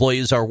where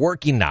employees are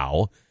working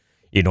now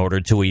in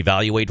order to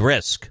evaluate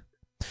risk,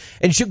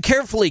 and should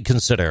carefully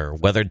consider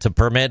whether to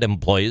permit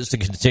employees to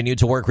continue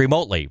to work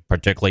remotely,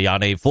 particularly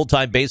on a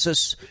full-time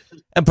basis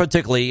and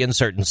particularly in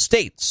certain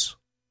states.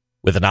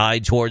 with an eye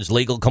towards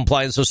legal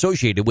compliance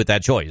associated with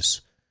that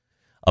choice.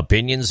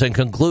 Opinions and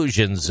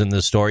conclusions in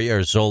this story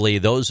are solely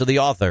those of the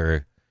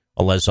author,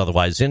 unless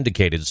otherwise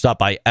indicated. Stop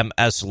by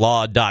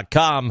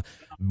mslaw.com.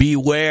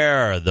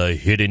 Beware the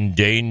hidden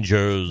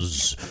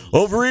dangers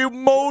of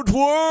remote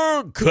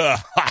work.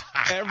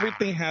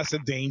 Everything has a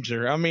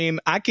danger. I mean,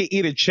 I could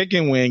eat a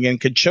chicken wing and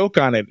could choke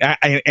on it,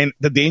 and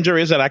the danger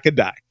is that I could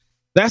die.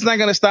 That's not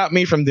going to stop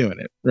me from doing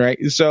it, right?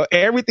 So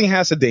everything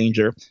has a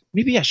danger.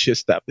 Maybe I should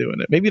stop doing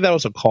it. Maybe that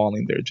was a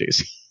calling there,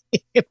 JC.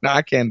 No,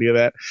 I can't do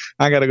that.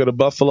 I got to go to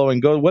Buffalo and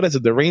go. What is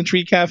it? The Rain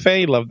Tree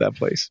Cafe? Love that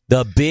place.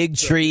 The Big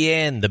Tree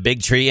Inn. The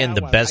Big Tree Inn.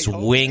 The best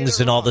wings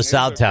in all the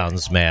South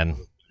Towns, man.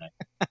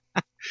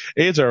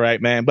 It's all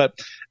right, man. But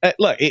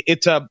look,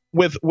 it's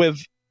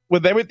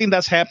with everything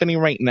that's happening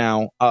right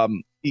now,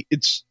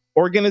 it's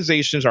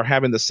organizations are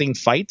having the same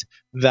fight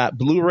that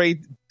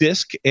Blu-ray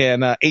disc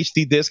and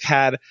HD disc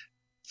had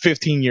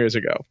 15 years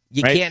ago.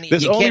 You right? can't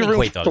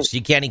equate those.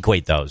 You can't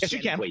equate those. Yes, you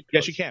can.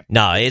 Yes, you can.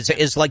 No,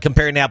 it's like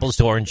comparing apples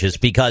to oranges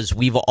because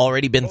we've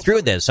already been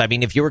through this. I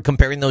mean, if you were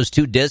comparing those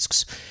two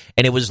discs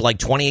and it was like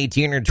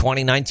 2018 or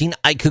 2019,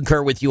 I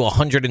concur with you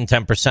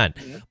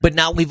 110%. But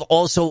now we've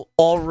also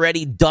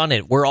already done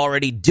it. We're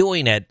already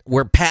doing it.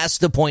 We're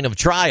past the point of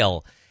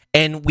trial,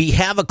 and we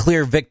have a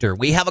clear victor.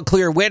 We have a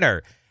clear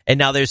winner. And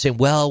now they're saying,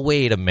 well,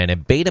 wait a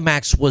minute.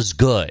 Betamax was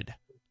good.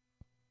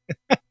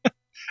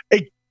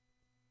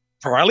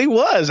 Probably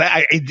was.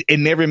 It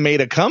never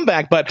made a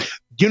comeback, but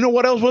you know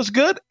what else was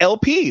good?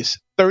 LPs,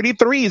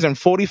 33s and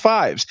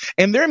 45s,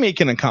 and they're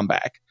making a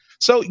comeback.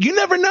 So you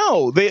never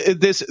know.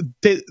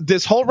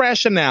 This whole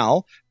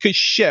rationale could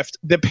shift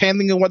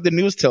depending on what the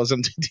news tells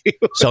them to do.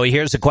 So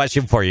here's a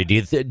question for you.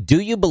 Do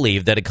you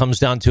believe that it comes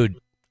down to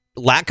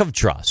lack of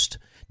trust?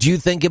 Do you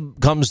think it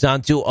comes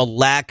down to a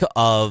lack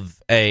of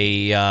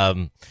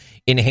a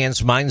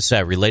enhanced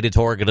mindset related to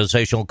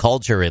organizational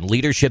culture and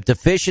leadership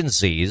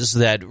deficiencies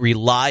that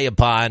rely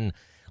upon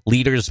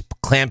leaders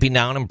clamping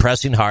down and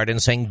pressing hard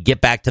and saying, get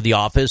back to the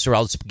office or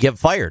else get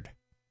fired?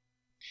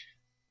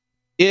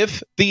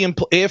 If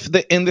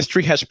the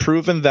industry has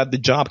proven that the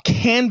job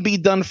can be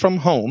done from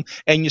home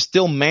and you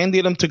still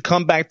mandate them to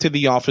come back to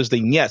the office,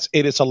 then yes,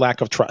 it is a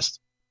lack of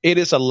trust. It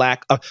is a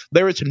lack of,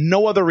 there is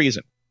no other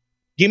reason.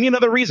 Give me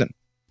another reason,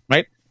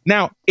 right?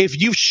 Now, if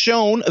you've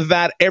shown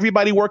that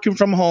everybody working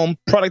from home,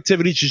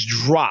 productivity just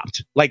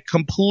dropped, like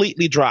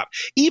completely dropped.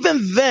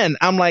 Even then,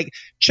 I'm like,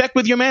 check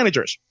with your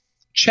managers.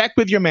 Check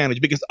with your manager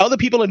because other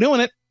people are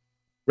doing it,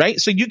 right?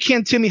 So you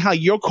can't tell me how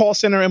your call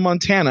center in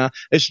Montana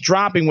is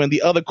dropping when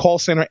the other call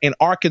center in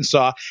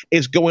Arkansas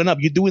is going up.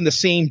 You're doing the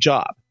same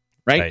job,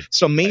 right?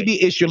 So maybe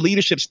it's your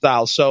leadership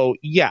style. So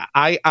yeah,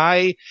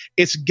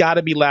 it's got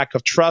to be lack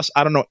of trust.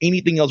 I don't know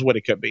anything else what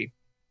it could be.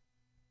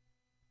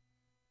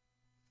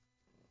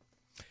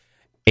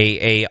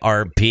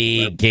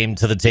 AARP came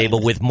to the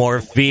table with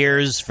more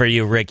fears for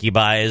you, Ricky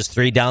Baez.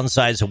 3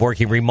 downsides of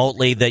working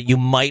remotely that you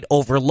might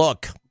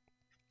overlook.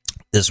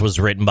 This was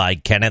written by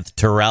Kenneth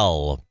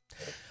Terrell.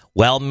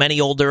 While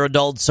many older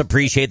adults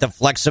appreciate the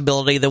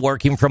flexibility that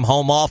working from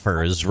home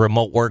offers,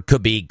 remote work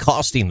could be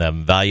costing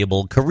them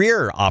valuable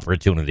career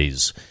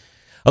opportunities.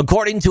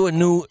 According to a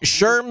new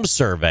SHRM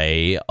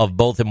survey of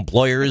both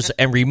employers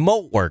and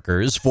remote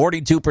workers,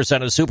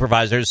 42% of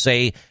supervisors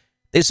say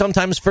they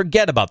sometimes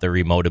forget about their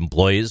remote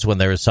employees when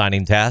they're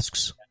assigning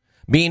tasks.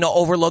 Being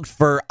overlooked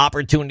for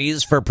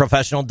opportunities for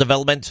professional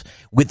development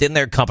within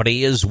their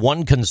company is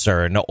one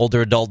concern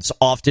older adults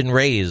often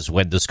raise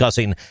when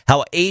discussing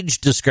how age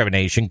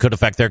discrimination could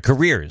affect their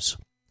careers.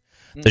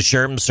 The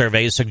SHRM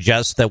survey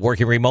suggests that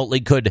working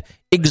remotely could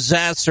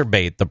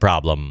exacerbate the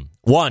problem.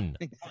 1,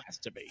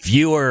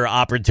 fewer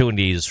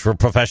opportunities for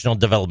professional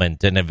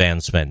development and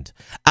advancement,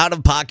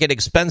 out-of-pocket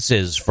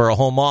expenses for a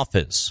home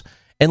office,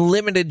 and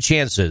limited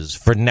chances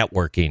for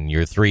networking,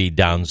 your 3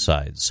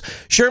 downsides.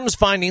 SHRM's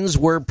findings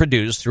were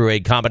produced through a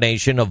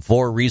combination of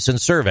 4 recent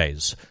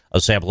surveys.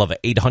 A sample of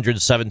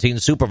 817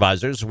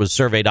 supervisors was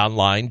surveyed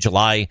online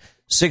July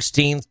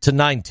 16th to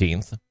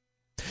 19th.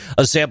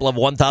 A sample of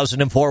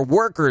 1,004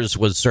 workers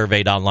was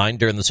surveyed online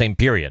during the same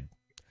period.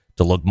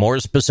 To look more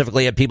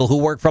specifically at people who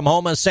work from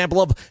home, a sample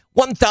of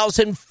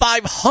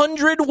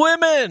 1,500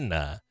 women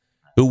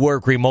who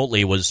work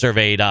remotely was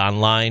surveyed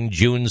online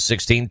June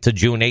 16th to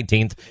June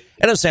 18th,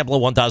 and a sample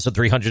of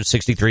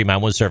 1,363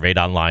 men was surveyed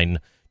online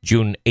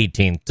June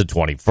 18th to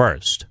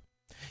 21st.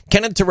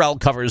 Kenneth Terrell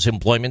covers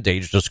employment,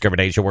 age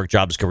discrimination, work,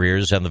 jobs,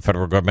 careers, and the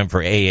federal government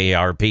for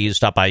AARP.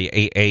 Stop by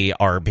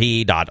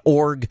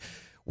aarp.org.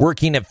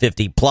 Working at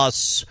 50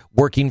 plus,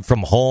 working from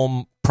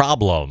home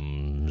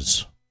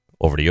problems.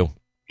 Over to you.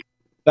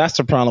 That's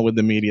the problem with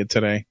the media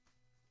today.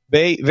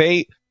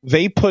 They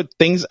put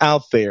things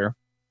out there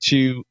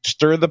to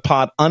stir the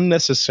pot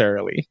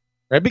unnecessarily,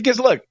 right? Because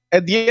look,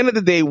 at the end of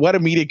the day, what do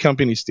media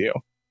companies do?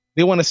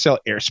 They want to sell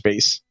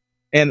airspace.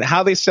 And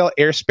how they sell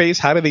airspace,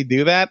 how do they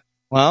do that?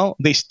 Well,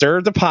 they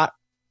stir the pot.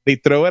 They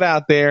throw it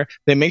out there.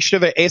 They make sure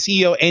the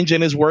SEO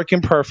engine is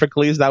working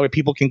perfectly so that way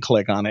people can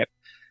click on it.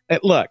 And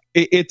look,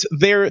 it's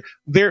they're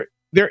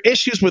there are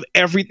issues with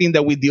everything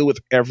that we deal with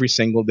every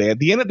single day. At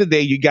the end of the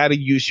day, you got to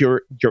use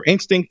your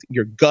instinct,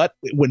 your gut.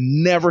 It would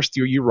never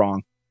steer you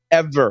wrong,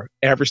 ever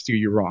steer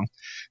you wrong.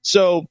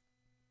 So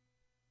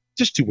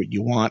just do what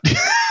you want.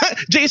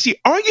 JC,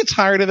 aren't you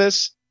tired of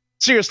this?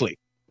 Seriously,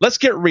 let's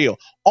get real.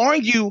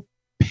 Aren't you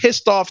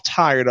pissed off,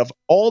 tired of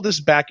all this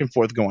back and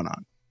forth going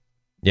on?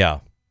 Yeah.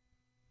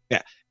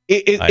 Yeah.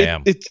 I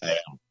am.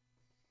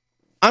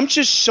 I'm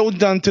just so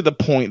done to the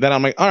point that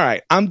I'm like, all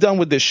right, I'm done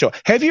with this show.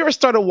 Have you ever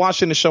started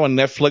watching the show on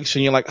Netflix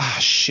and you're like, oh,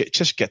 shit,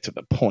 just get to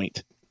the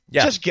point.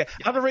 Yeah.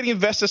 I've already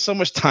invested so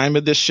much time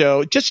in this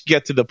show. Just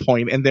get to the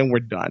point and then we're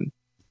done.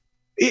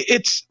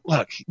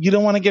 Look, you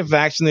don't want to get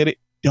vaccinated?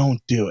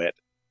 Don't do it.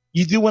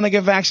 You do want to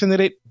get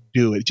vaccinated?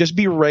 Do it. Just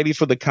be ready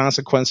for the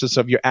consequences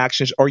of your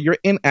actions or your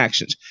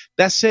inactions.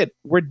 That's it.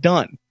 We're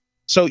done.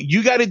 So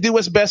you got to do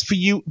what's best for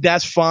you.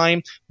 That's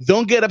fine.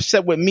 Don't get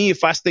upset with me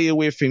if I stay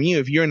away from you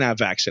if you're not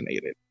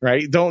vaccinated,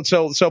 right? Don't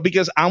so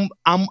because I'm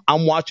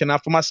watching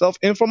out for myself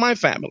and for my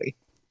family.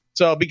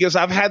 So because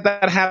I've had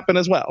that happen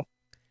as well.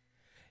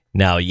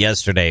 Now,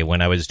 yesterday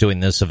when I was doing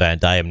this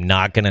event, I am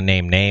not going to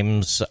name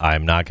names.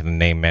 I'm not going to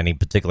name any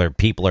particular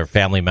people or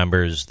family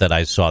members that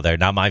I saw there.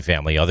 Not my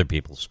family, other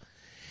people's.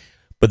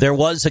 But there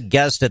was a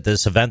guest at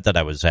this event that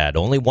I was at.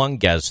 Only one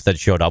guest that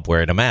showed up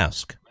wearing a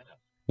mask.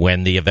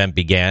 When the event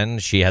began,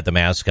 she had the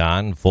mask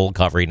on, full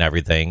covering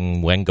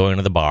everything, when going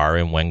to the bar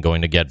and when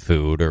going to get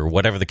food or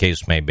whatever the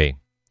case may be.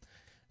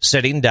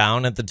 Sitting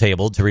down at the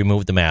table to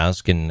remove the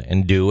mask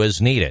and do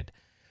as needed.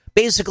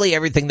 Basically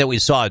everything that we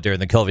saw during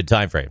the COVID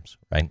timeframes,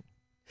 right?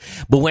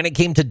 But when it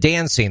came to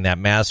dancing, that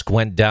mask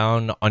went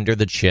down under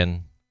the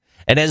chin.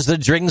 And as the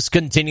drinks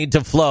continued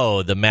to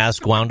flow, the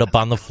mask wound up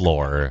on the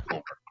floor.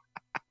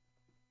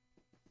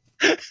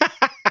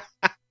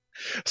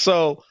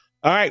 So,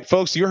 all right,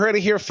 folks, you heard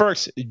it here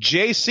first.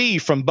 JC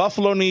from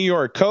Buffalo, New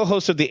York,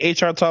 co-host of the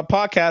HR Talk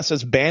podcast,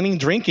 is banning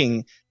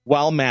drinking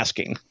while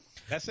masking.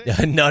 That's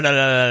it? No.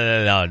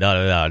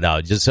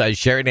 Just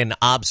sharing an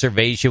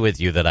observation with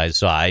you that I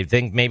saw. I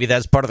think maybe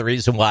that's part of the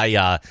reason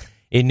why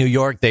in New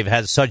York they've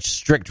had such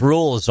strict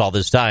rules all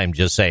this time.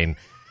 Just saying,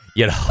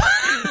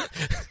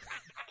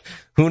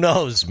 who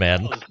knows,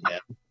 man?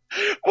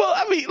 Well,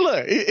 I mean,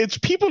 look, it's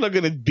people are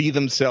going to be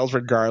themselves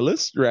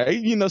regardless,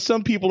 right?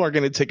 Some people are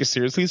going to take it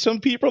seriously. Some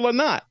people are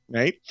not,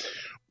 right?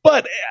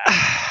 But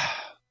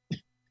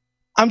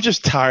I'm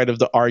just tired of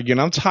the arguing.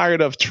 I'm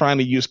tired of trying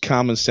to use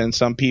common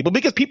sense on people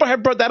because people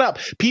have brought that up.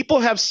 People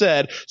have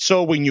said,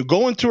 so when you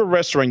go into a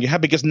restaurant,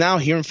 because now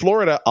here in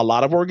Florida, a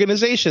lot of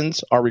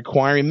organizations are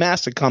requiring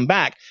masks to come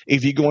back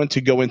if you're going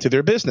to go into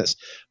their business.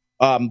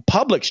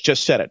 Publix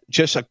just said it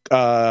just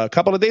a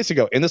couple of days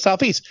ago in the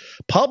Southeast.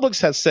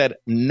 Publix has said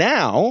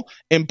now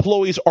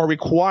employees are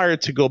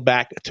required to go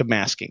back to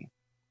masking.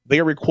 They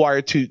are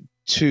required to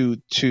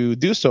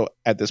do so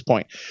at this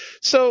point.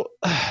 So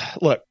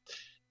look,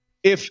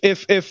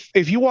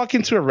 if you walk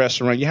into a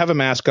restaurant, you have a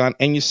mask on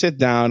and you sit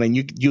down and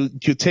you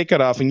take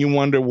it off and you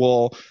wonder,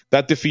 well,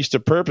 that defeats the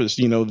purpose.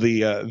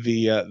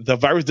 The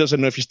virus doesn't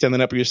know if you're standing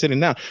up or you're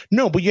sitting down.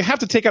 No, but you have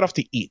to take it off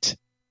to eat.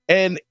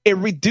 And it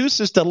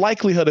reduces the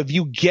likelihood of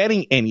you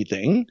getting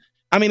anything.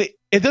 I mean,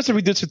 it doesn't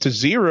reduce it to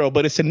zero,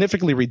 but it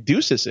significantly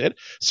reduces it.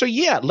 So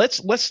yeah, let's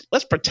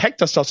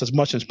protect ourselves as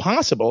much as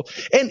possible.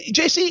 And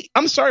JC,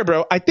 I'm sorry,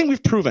 bro. I think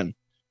we've proven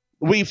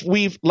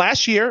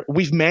last year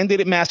we've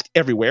mandated masks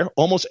everywhere,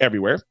 almost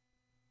everywhere.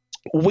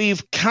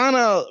 We've kind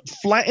of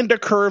flattened the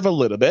curve a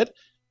little bit.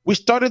 We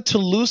started to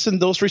loosen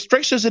those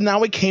restrictions, and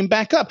now it came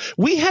back up.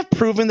 We have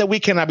proven that we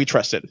cannot be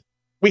trusted.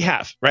 We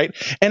have, right?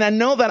 And I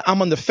know that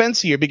I'm on the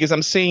fence here because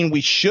I'm saying we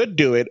should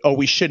do it or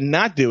we should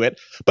not do it.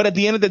 But at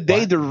the end of the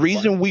day, the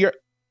reason we are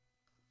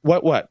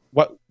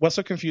what's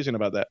so confusing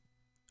about that?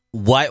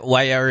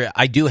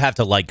 I do have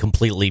to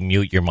completely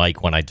mute your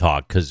mic when I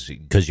talk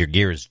because your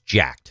gear is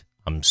jacked.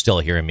 I'm still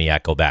hearing me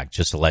echo back,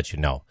 just to let you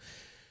know.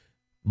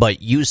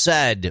 But you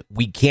said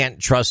we can't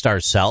trust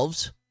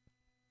ourselves?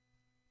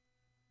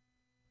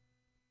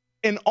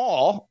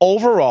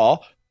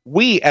 Overall,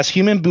 we as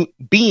human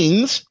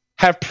beings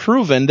have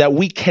proven that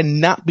we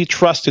cannot be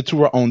trusted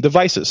to our own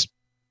devices.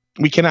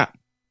 We cannot.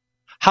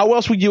 How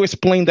else would you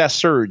explain that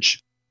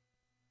surge?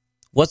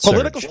 What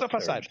Political surge? Stuff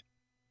aside.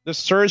 The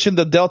surge in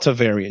the Delta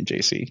variant,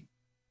 JC.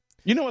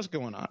 You know what's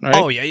going on, right?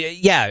 Oh,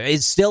 yeah.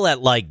 It's still at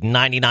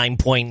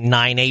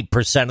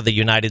 99.98% of the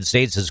United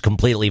States is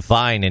completely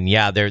fine. And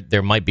yeah,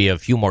 there might be a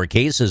few more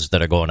cases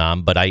that are going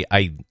on, but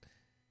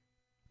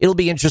it'll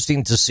be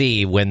interesting to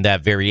see when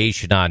that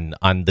variation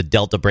on the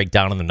Delta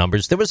breakdown in the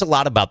numbers. There was a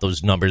lot about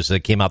those numbers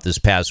that came out this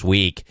past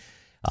week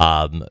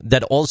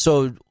that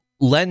also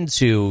lend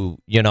to,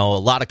 a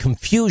lot of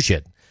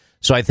confusion.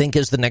 So I think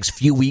as the next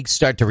few weeks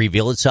start to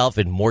reveal itself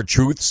and more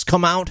truths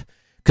come out,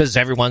 because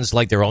everyone's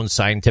like their own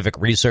scientific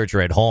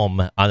researcher at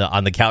home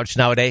on the couch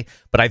nowadays.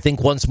 But I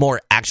think once more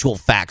actual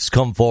facts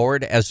come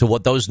forward as to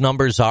what those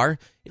numbers are,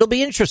 it'll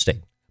be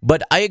interesting.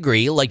 But I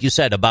agree, like you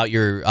said, about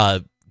your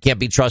can't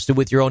be trusted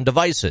with your own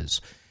devices.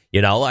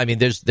 I mean,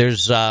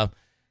 there's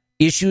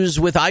issues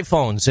with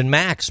iPhones and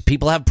Macs.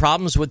 People have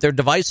problems with their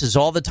devices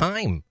all the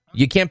time.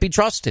 You can't be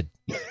trusted.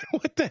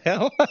 What the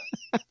hell?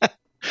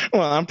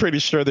 Well, I'm pretty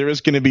sure there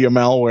is going to be a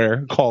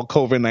malware called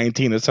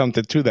COVID-19 or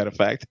something to that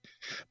effect.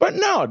 But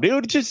no,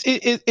 dude,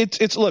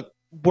 it's look,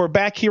 we're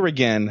back here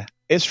again.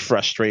 It's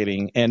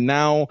frustrating. And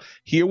now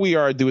here we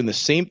are doing the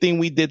same thing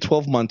we did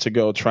 12 months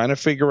ago, trying to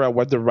figure out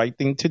what the right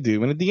thing to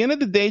do. And at the end of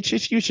the day,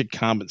 just use your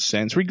common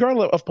sense,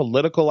 regardless of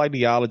political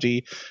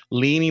ideology,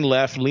 leaning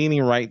left,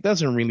 leaning right,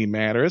 doesn't really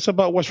matter. It's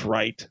about what's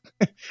right.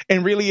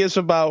 And really is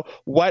about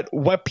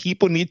what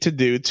people need to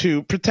do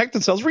to protect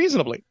themselves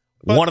reasonably.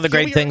 But one of the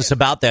great things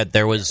about that,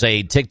 there was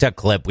a TikTok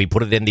clip. We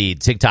put it in the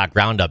TikTok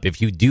roundup.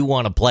 If you do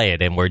want to play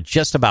it, and we're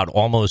just about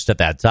almost at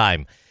that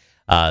time,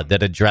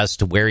 that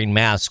addressed wearing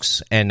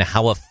masks and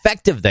how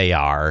effective they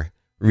are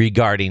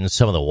regarding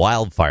some of the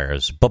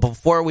wildfires. But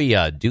before we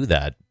do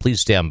that,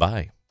 please stand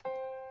by.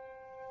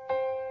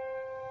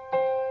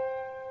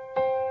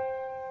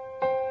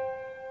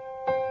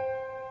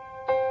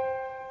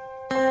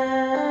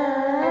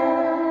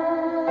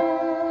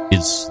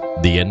 It's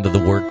the end of the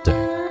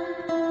workday.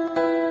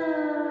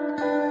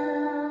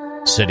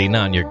 Sitting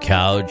on your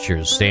couch,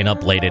 you're staying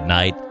up late at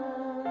night,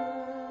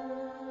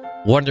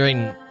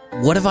 wondering,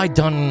 what have I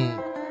done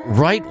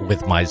right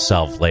with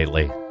myself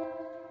lately?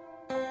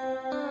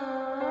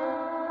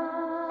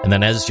 And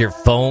then as your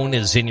phone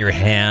is in your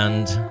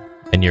hand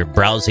and you're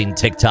browsing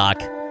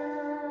TikTok,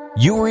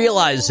 you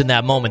realize in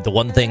that moment the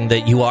one thing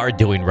that you are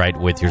doing right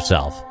with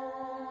yourself.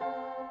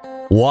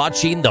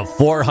 Watching the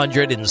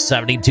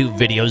 472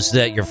 videos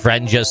that your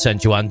friend just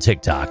sent you on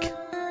TikTok.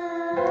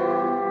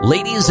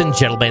 Ladies and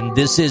gentlemen,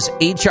 this is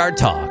HR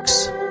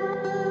Talks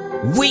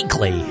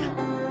Weekly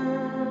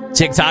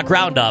TikTok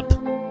Roundup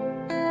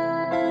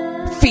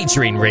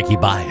featuring Ricky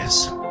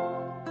Baez.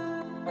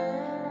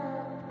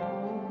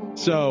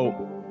 So,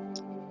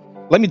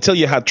 let me tell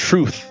you the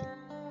truth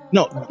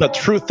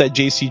that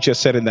JC just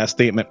said in that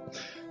statement.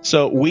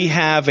 So we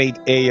have a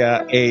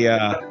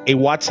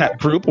WhatsApp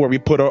group where we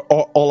put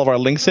all of our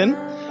links in.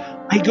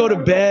 I go to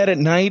bed at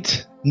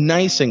night,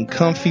 nice and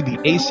comfy. The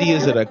AC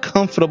is at a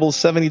comfortable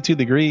 72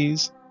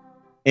 degrees.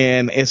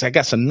 And I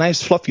got some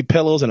nice fluffy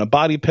pillows and a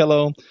body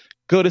pillow.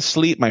 Go to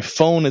sleep. My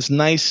phone is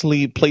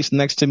nicely placed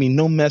next to me.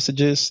 No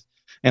messages.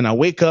 And I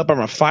wake up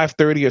around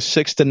 5:30 or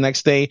 6 the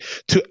next day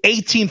to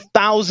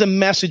 18,000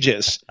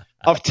 messages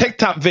of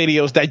TikTok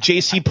videos that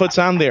JC puts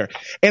on there.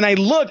 And I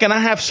look and I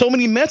have so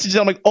many messages.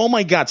 I'm like, oh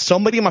my God,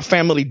 somebody in my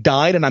family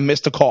died and I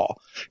missed a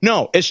call.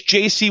 No, it's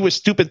JC with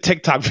stupid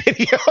TikTok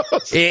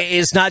videos.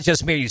 It's not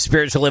just me.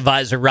 Spiritual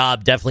advisor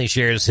Rob definitely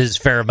shares his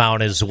fair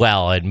amount as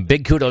well. And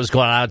big kudos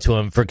going out to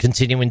him for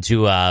continuing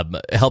to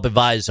help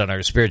advise on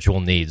our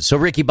spiritual needs. So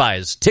Ricky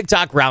Baez,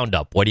 TikTok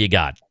Roundup, what do you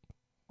got?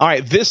 All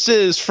right, this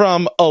is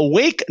from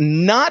Awake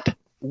Not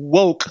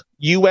Woke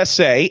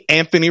USA,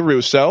 Anthony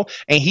Russo,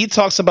 and he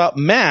talks about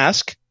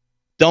mask.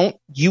 Don't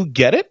you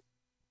get it?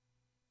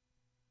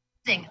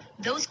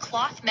 Those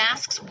cloth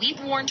masks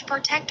we've worn to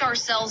protect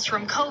ourselves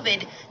from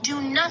COVID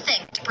do nothing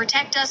to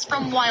protect us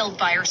from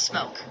wildfire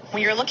smoke.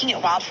 When you're looking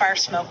at wildfire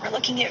smoke, we're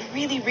looking at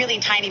really, really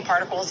tiny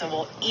particles that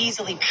will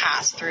easily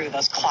pass through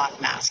those cloth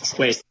masks.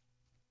 Wait.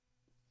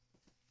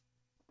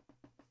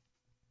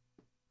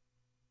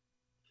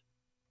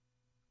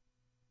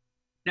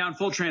 Now, in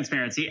full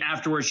transparency,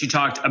 afterwards she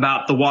talked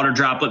about the water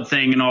droplet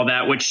thing and all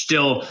that, which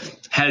still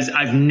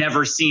I've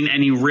never seen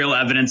any real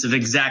evidence of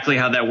exactly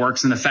how that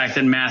works and the fact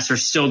that masks are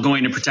still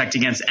going to protect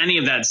against any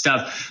of that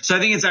stuff. So I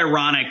think it's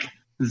ironic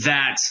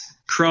that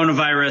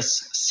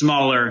coronavirus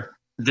smaller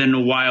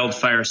than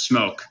wildfire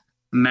smoke,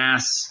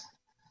 mass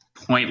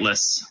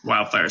pointless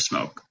wildfire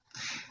smoke.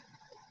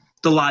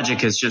 The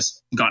logic has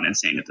just gone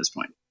insane at this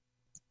point.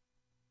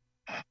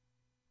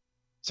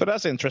 So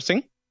that's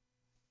interesting.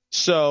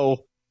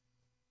 So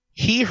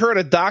he heard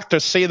a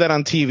doctor say that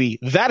on TV.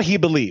 That he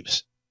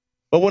believes.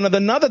 But when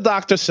another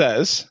doctor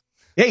says,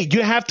 hey,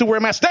 you have to wear a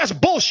mask, that's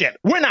bullshit.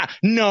 We're not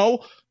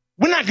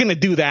going to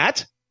do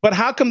that. But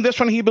how come this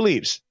one he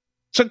believes?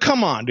 So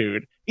come on,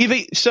 dude.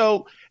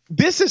 So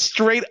this is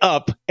straight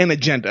up an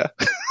agenda.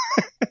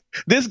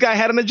 This guy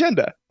had an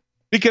agenda.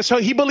 Because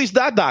he believes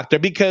that doctor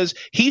because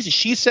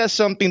she says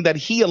something that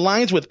he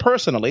aligns with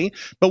personally,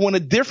 but when a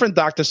different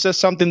doctor says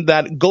something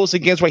that goes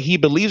against what he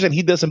believes and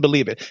he doesn't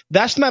believe it,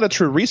 that's not a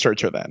true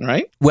researcher then,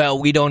 right? Well,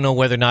 we don't know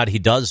whether or not he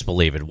does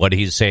believe it. What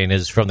he's saying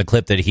is from the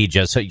clip that he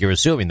just – you're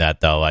assuming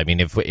that, though. I mean,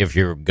 if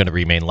you're going to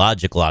remain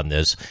logical on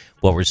this,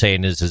 what we're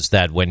saying is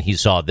that when he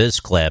saw this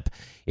clip,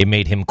 it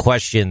made him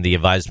question the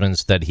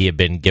advisements that he had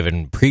been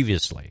given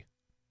previously.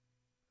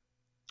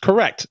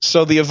 Correct.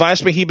 So the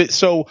advisement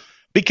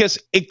because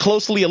it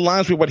closely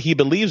aligns with what he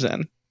believes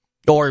in.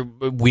 Or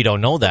we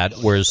don't know that.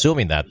 We're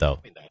assuming that,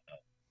 though.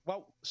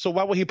 Well, so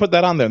why would he put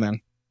that on there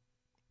then?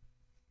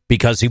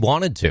 Because he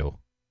wanted to.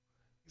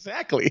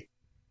 Exactly.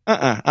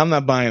 I'm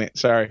not buying it.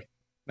 Sorry.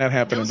 Not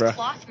happening, bro. Those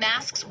cloth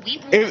masks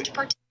we've worn to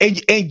protect.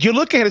 And you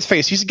look at his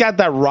face. He's got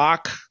that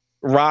rock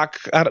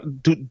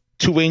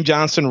Dwayne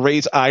Johnson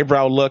raised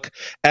eyebrow look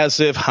as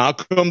if, how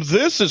come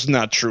this is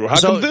not true? How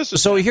come this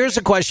is So here's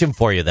a question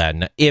for you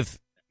then. If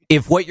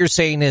If what you're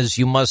saying is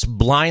you must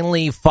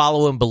blindly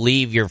follow and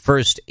believe your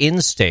first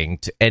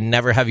instinct and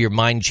never have your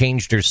mind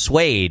changed or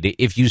swayed,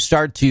 if you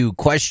start to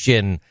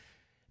question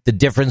the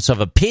difference of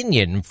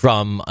opinion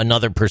from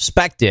another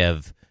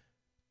perspective,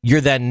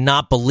 you're then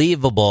not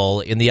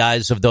believable in the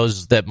eyes of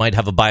those that might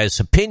have a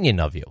biased opinion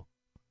of you.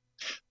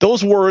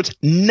 Those words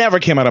never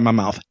came out of my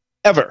mouth,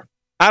 ever.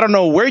 I don't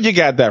know where you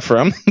got that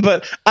from,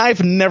 but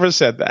I've never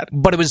said that.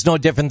 But it was no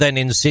different than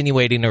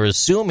insinuating or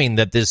assuming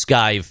that this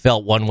guy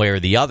felt one way or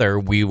the other.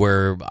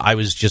 I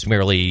was just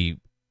merely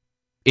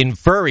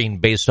inferring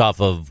based off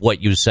of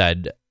what you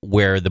said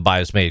where the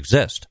bias may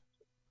exist.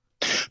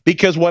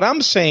 Because what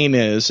I'm saying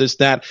is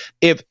that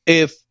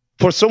if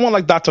for someone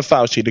like Dr.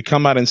 Fauci to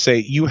come out and say,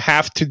 you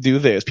have to do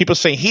this, people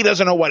saying he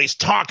doesn't know what he's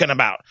talking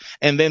about,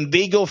 and then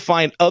they go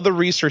find other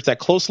research that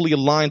closely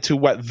align to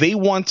what they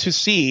want to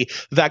see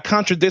that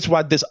contradicts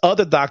what this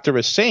other doctor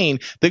is saying,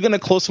 they're going to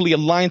closely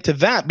align to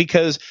that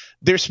because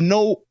there's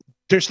no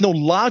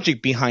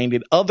logic behind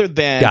it other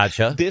than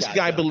this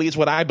guy believes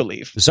what I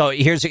believe. So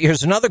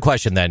here's another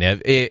question then.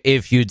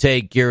 If you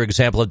take your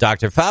example of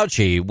Dr.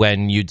 Fauci,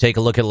 when you take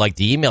a look at like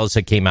the emails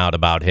that came out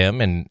about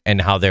him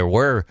and how there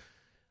were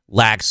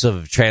lacks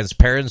of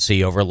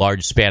transparency over a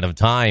large span of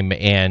time,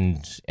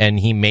 and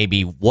he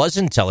maybe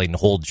wasn't telling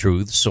whole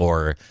truths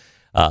or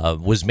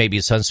was maybe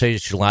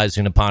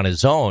sensationalizing upon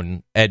his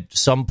own, at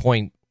some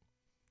point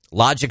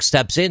logic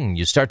steps in.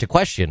 You start to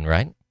question,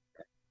 right?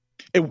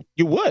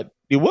 You would.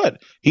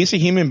 He's a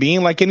human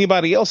being like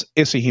anybody else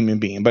is a human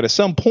being. But at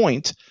some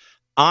point,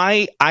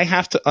 I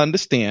have to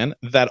understand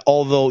that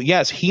although,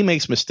 yes, he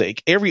makes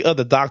mistake, every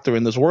other doctor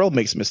in this world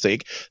makes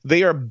mistake,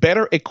 they are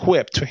better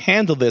equipped to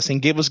handle this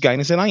and give us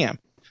guidance than I am.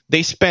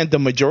 They spend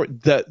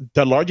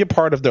the larger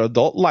part of their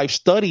adult life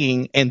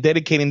studying and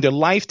dedicating their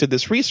life to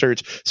this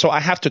research. So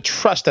I have to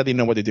trust that they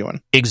know what they're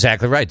doing.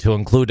 Exactly right. To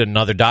include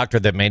another doctor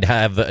that may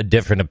have a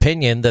different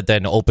opinion that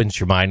then opens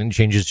your mind and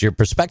changes your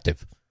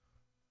perspective.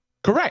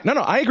 Correct. No,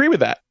 I agree with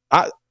that.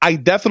 I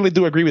definitely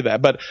do agree with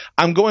that. But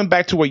I'm going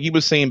back to what you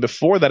were saying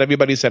before, that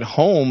everybody's at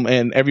home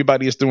and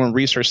everybody is doing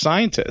research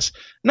scientists.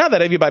 Not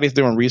that everybody's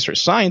doing research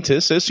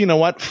scientists. It's, you know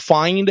what,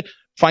 find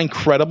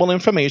credible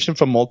information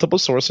from multiple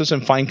sources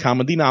and find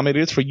common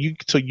denominators for you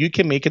so you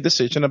can make a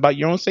decision about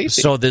your own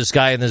safety. So this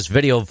guy in this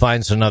video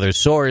finds another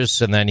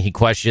source and then he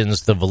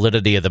questions the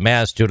validity of the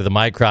mask due to the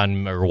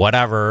Micron or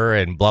whatever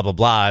and blah, blah,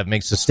 blah. It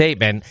makes a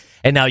statement.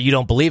 And now you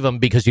don't believe him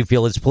because you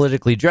feel it's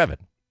politically driven.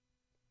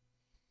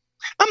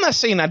 I'm not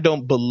saying I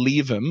don't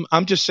believe him.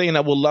 I'm just saying I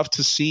would love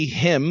to see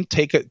him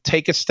take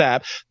a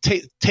stab,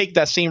 take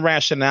that same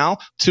rationale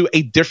to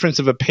a difference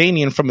of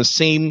opinion from the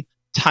same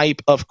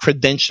type of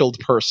credentialed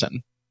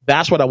person.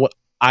 That's what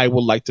I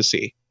would like to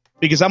see,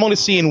 because I'm only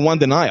seeing one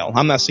denial.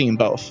 I'm not seeing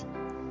both.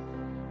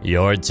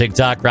 Your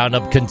TikTok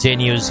roundup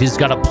continues. He's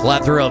got a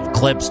plethora of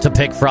clips to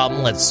pick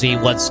from. Let's see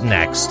what's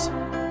next.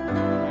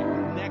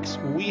 Next,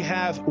 we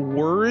have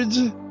words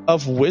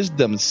of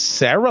wisdom.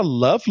 Sarah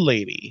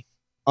Lovelady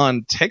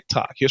on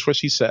TikTok. Here's what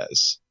she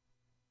says.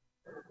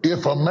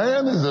 If a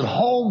man is at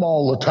home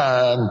all the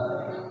time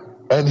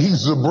and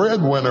he's the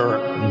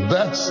breadwinner,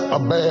 that's a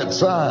bad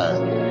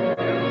sign.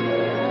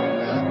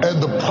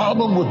 And the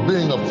problem with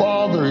being a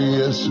father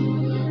is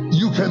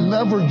you can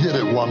never get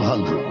it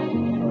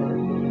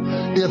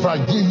 100. If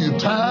I give you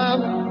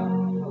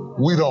time,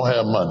 we don't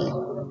have money.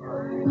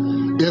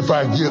 If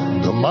I get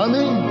the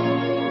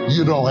money,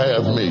 you don't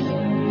have me.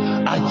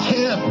 I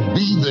can't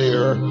be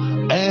there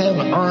and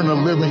earn a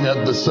living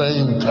at the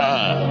same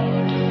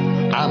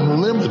time.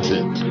 I'm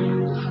limited,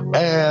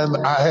 and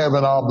I have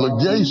an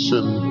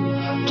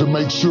obligation to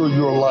make sure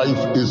your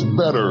life is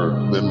better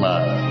than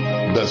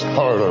mine. That's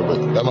part of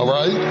it. Am I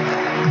right?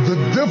 The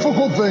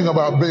difficult thing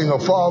about being a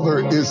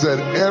father is that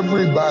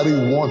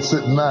everybody wants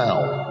it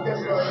now.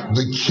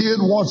 The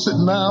kid wants it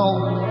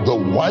now. The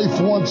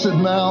wife wants it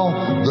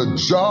now. The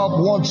job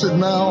wants it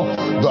now.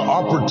 The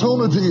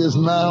opportunity is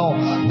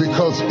now,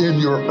 because in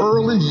your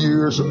early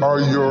years are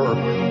your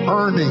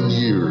earning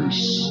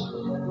years.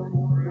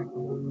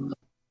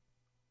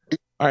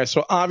 All right,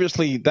 so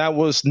obviously that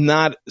was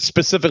not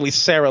specifically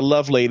Sarah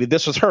Lovelady.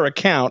 This was her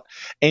account,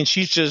 and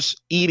she's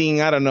just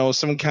eating, I don't know,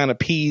 some kind of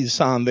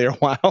peas on there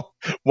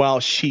while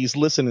she's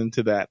listening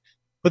to that.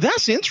 But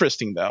that's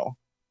interesting, though.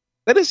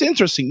 That is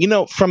interesting. You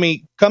know,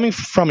 coming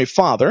from a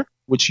father,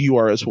 which you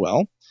are as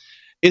well,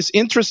 it's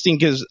interesting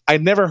because I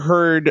never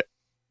heard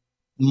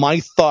my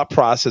thought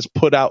process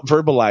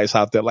verbalized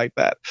out there like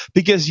that.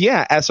 Because,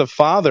 yeah, as a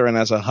father and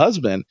as a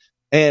husband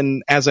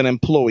and as an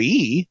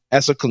employee,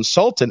 as a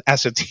consultant,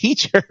 as a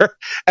teacher,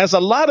 as a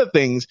lot of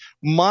things,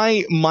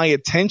 my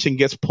attention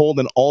gets pulled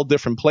in all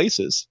different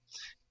places.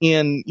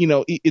 And, you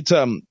know, it's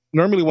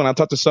normally when I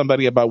talk to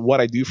somebody about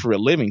what I do for a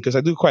living, because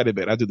I do quite a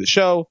bit. I do the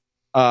show.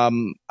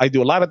 I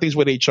do a lot of things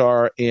with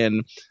HR,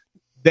 and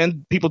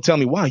then people tell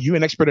me, wow, you're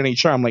an expert in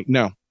HR. I'm like,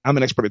 no, I'm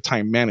an expert at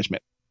time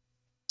management.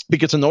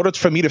 Because in order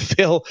for me to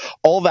fill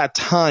all that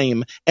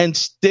time and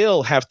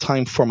still have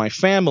time for my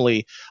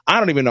family, I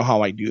don't even know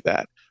how I do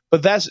that.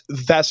 But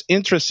that's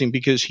interesting,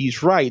 because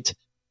he's right.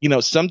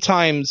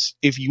 sometimes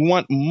if you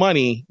want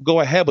money, go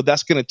ahead, but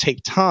that's going to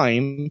take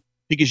time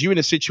because you're in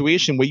a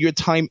situation where your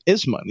time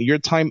is money. Your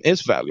time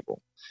is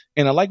valuable.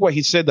 And I like what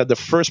he said, that the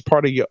first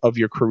part of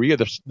your career,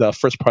 the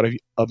first part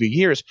of your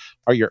years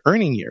are your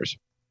earning years.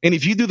 And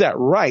if you do that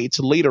right,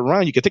 later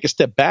on, you can take a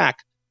step back,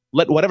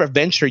 let whatever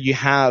venture you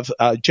have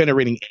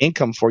generating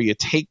income for you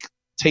take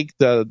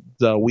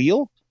the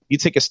wheel. You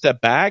take a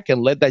step back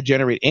and let that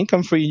generate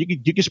income for you.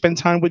 You can spend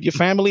time with your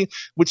family,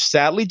 which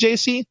sadly,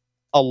 JC,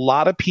 a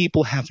lot of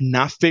people have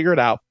not figured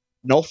out.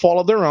 No fault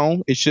of their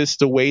own. It's just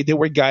the way they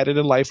were guided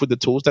in life with the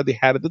tools that they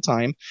had at the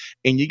time.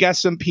 And you got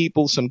some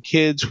people, some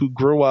kids who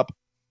grew up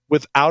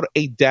without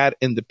a dad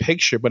in the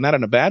picture, but not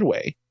in a bad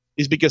way,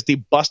 is because they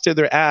busted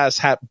their ass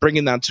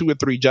bringing down 2 or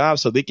 3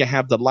 jobs so they can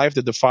have the life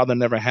that the father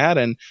never had.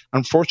 And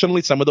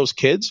unfortunately, some of those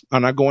kids are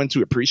not going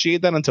to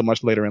appreciate that until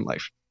much later in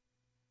life.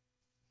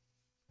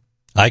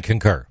 I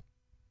concur.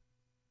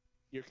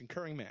 You're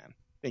concurring, man.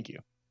 Thank you.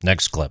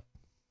 Next clip.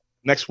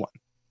 Next one.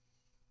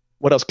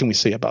 What else can we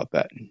say about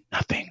that?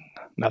 Nothing.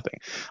 All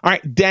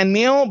right.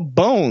 Danielle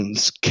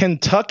Bones,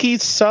 Kentucky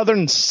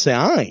Southern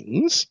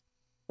Signs.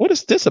 What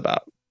is this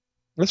about?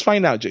 Let's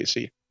find out,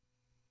 JC.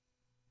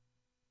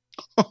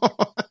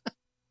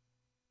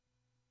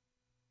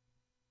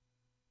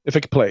 If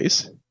it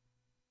plays.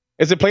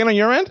 Is it playing on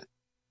your end?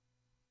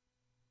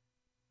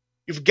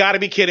 You've got to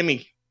be kidding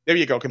me. There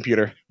you go,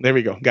 computer. There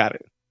we go. Got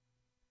it.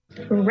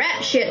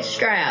 Rat shit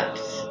straps,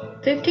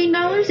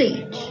 $15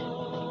 each.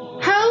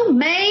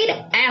 Homemade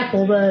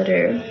apple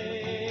butter.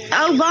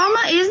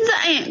 Obama is the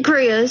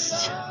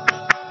Antichrist.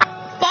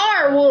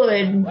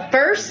 Firewood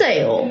for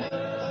sale.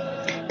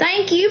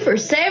 Thank you for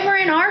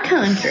severing our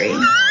country.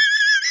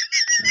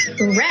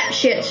 Rat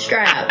shit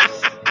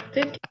straps.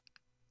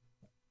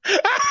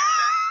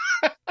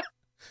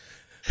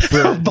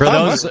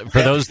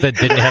 For those that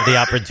didn't have the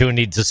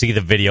opportunity to see the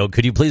video,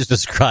 could you please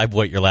describe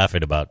what you're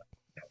laughing about?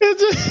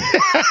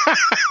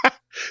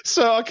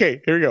 So,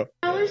 okay, here we go.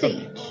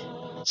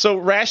 So,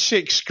 rat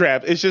shit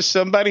strap is just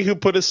somebody who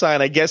put a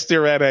sign. I guess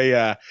they're at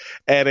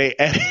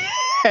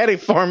a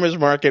farmer's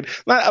market,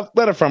 not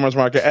a farmer's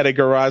market, at a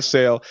garage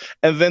sale.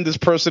 And then this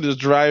person is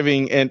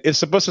driving and it's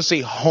supposed to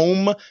say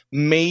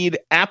homemade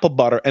apple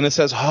butter. And it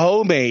says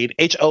homemade,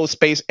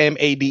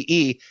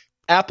 HO_MADE,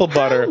 apple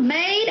butter.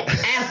 Homemade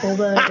apple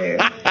butter.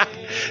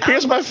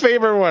 Here's my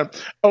favorite one.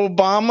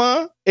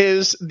 Obama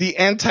is the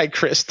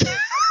Antichrist.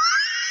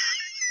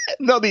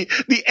 No, the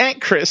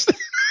Antichrist.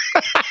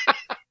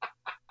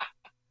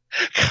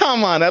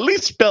 Come on, at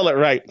least spell it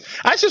right.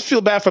 I just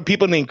feel bad for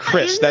people named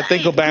Chris that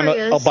think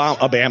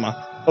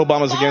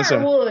Obama's against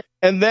him.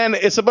 And then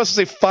it's supposed to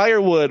say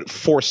firewood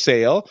for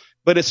sale,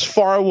 but it's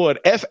Farwood,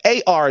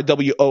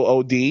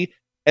 FARWOOD,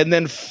 and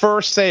then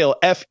for sale,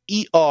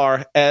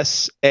 FERSALE.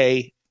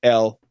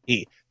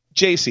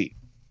 JC,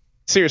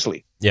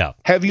 seriously. Yeah.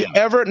 Have you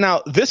ever,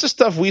 now this is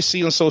stuff we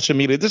see on social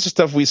media, this is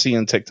stuff we see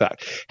on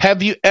TikTok.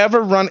 Have you ever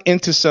run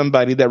into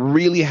somebody that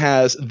really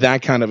has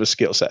that kind of a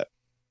skill set?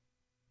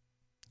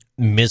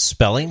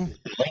 Misspelling?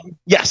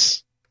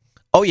 Yes.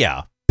 Oh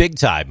yeah, big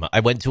time. I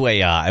went to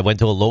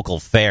a local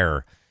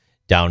fair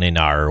down in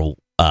our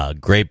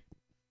Grape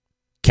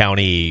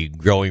County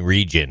growing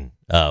region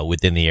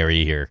within the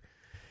area here,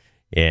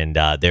 and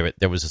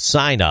there was a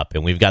sign up,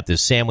 and we've got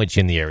this sandwich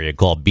in the area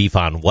called beef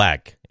on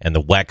weck, and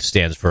the weck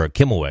stands for a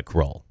Kimmelwick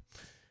roll,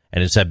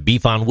 and it said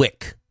beef on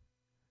wick,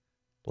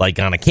 like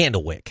on a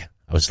candle wick.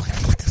 I was like,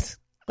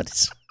 what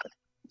is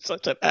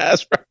such an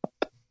ass, bro.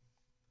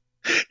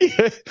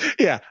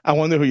 Yeah, I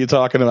wonder who you're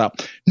talking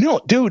about. No,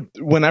 dude,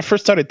 when I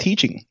first started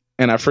teaching,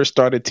 and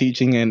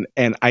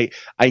I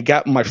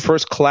got my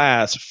first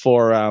class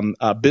for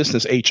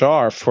business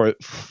HR for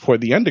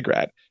the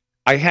undergrad,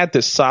 I had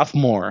this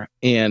sophomore,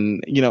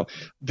 and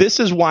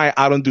this is why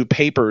I don't do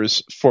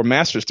papers for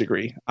master's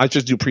degree. I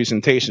just do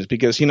presentations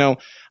because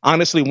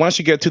honestly, once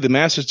you get to the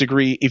master's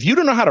degree, if you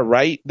don't know how to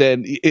write,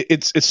 then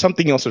it's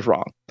something else is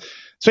wrong.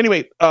 So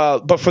anyway,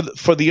 but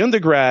for the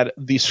undergrad,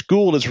 the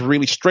school is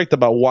really strict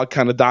about what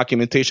kind of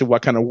documentation,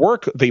 what kind of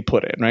work they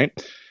put in, right?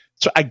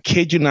 So I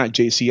kid you not,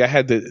 JC, I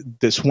had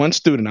this one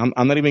student.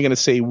 I'm not even going to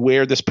say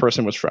where this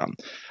person was from.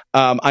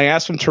 I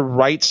asked him to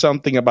write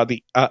something about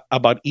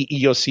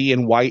EEOC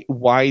and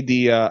why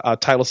the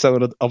Title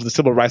VII of the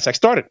Civil Rights Act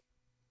started.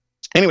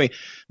 Anyway,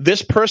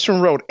 this person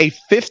wrote a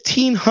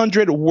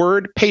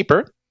 1,500-word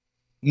paper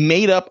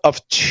made up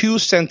of 2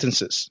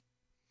 sentences.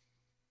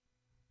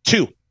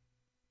 2.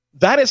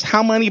 That is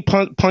how many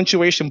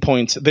punctuation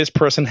points this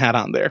person had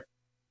on there.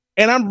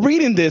 And I'm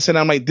reading this and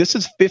I'm like, this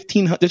is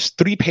 1,500, this is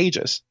 3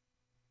 pages.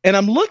 And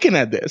I'm looking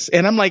at this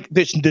and I'm like,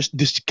 this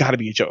got to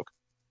be a joke.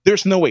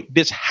 There's no way.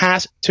 There's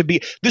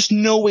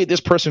no way this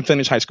person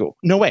finished high school.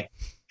 No way.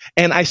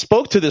 And I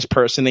spoke to this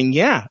person and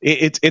yeah,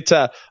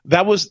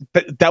 that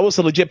was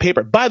a legit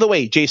paper. By the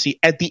way, JC,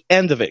 at the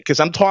end of it, because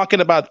I'm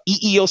talking about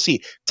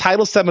EEOC,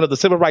 Title VII of the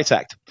Civil Rights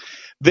Act.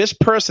 This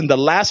person, the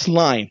last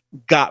line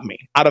got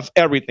me out of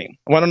everything.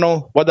 I want to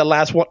know what the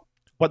last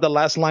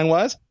line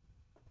was?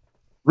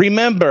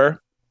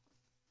 Remember,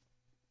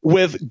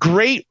 with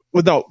great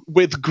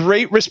with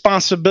great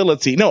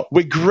responsibility. No,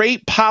 with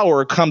great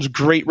power comes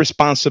great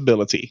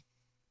responsibility.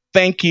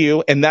 Thank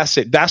you. And that's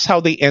it. That's how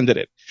they ended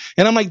it.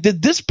 And I'm like,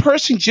 did this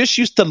person just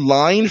use the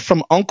line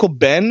from Uncle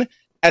Ben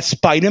at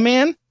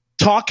Spider-Man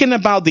talking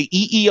about the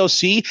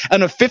EEOC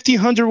and a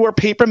 1,500 word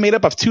paper made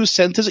up of 2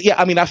 sentences? Yeah,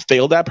 I mean, I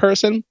failed that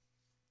person.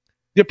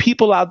 There are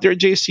people out there,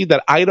 JC,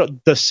 that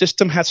the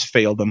system has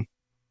failed them.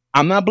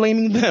 I'm not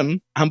blaming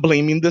them. I'm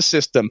blaming the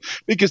system,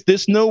 because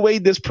there's no way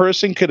this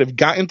person could have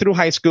gotten through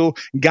high school,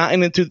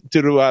 gotten into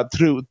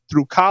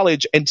through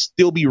college, and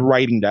still be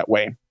writing that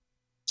way.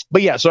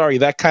 But yeah, sorry,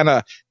 that kind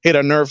of hit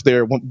a nerve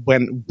there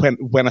when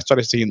I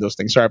started seeing those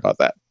things. Sorry about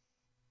that.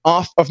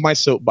 Off of my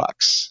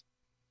soapbox.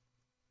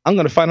 I'm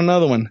gonna find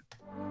another one.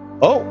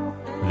 Oh,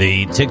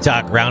 the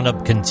TikTok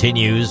roundup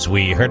continues.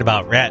 We heard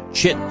about rat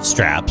shit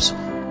straps.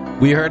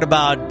 We heard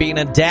about being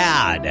a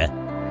dad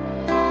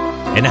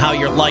and how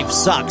your life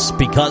sucks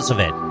because of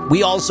it.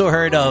 We also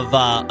heard of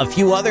a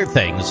few other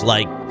things,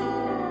 like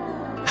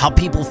how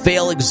people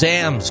fail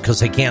exams because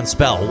they can't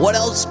spell. What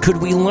else could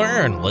we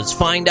learn? Let's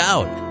find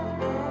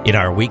out in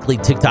our weekly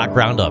TikTok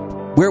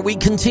roundup, where we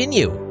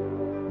continue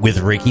with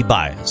Ricky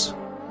Baez.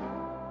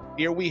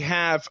 Here we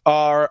have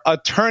our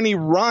attorney,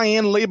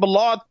 Ryan, labor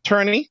law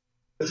attorney.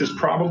 This is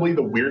probably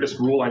the weirdest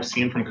rule I've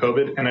seen from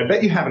COVID, and I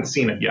bet you haven't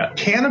seen it yet.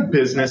 Can a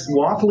business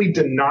lawfully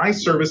deny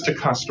service to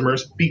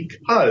customers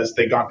because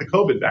they got the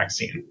COVID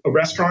vaccine? A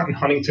restaurant in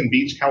Huntington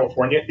Beach,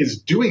 California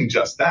is doing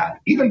just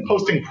that, even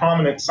posting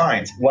prominent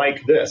signs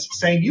like this,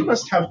 saying you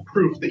must have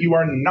proof that you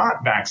are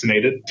not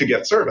vaccinated to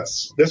get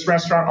service. This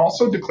restaurant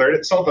also declared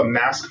itself a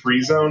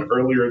mask-free zone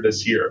earlier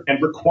this year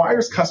and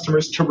requires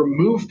customers to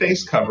remove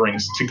face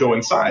coverings to go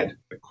inside.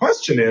 The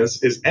question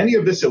is any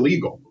of this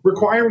illegal?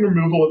 Requiring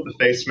removal of the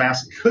face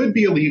mask could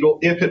be illegal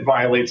if it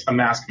violates a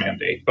mask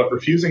mandate, but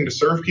refusing to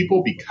serve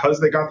people because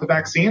they got the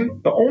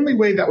vaccine? The only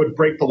way that would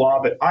break the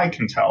law that I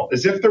can tell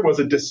is if there was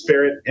a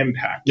disparate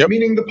impact,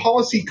 meaning the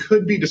policy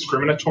could be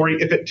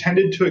discriminatory if it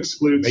tended to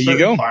exclude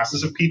certain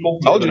classes of people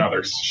more than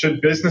others. Should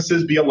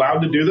businesses be allowed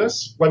to do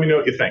this? Let me know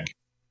what you think.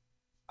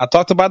 I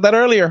talked about that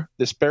earlier,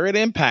 disparate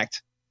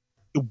impact.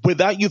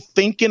 Without you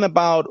thinking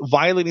about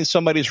violating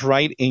somebody's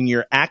right in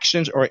your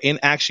actions or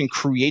inaction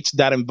creates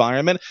that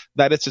environment,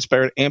 that is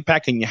disparate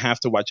impact, and you have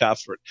to watch out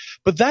for it.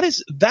 But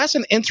that's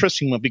an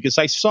interesting one, because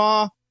I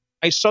saw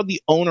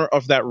the owner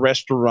of that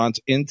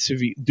restaurant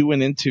do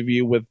an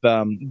interview with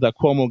the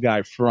Cuomo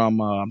guy from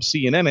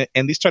CNN,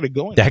 and they started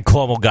going. That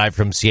Cuomo guy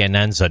from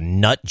CNN's a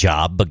nut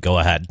job, but go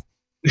ahead.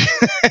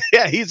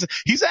 Yeah,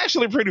 he's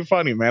actually pretty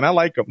funny, man. I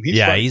like him.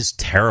 He's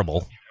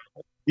terrible.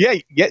 Yeah.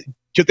 Do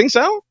you think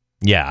so?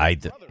 Yeah,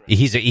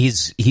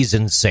 he's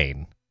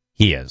insane.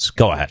 He is.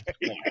 Go ahead.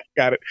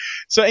 Got it.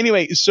 So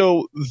anyway,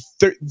 so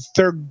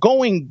they're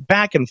going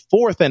back and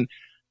forth, and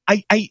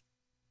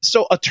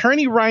so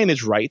Attorney Ryan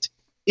is right.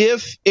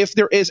 If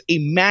there is a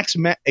mask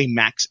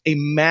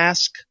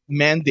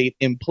mandate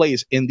in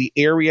place in the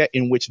area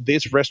in which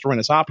this restaurant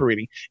is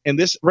operating, and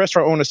this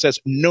restaurant owner says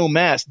no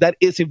mask, that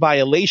is a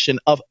violation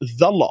of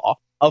the law,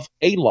 of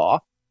a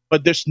law.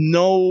 But there's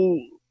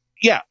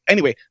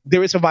anyway,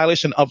 there is a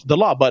violation of the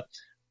law, but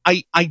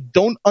I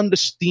don't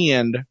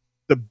understand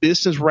the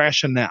business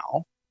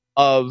rationale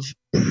of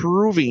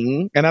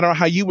proving, and I don't know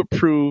how you would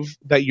prove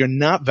that you're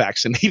not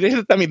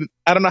vaccinated. I mean,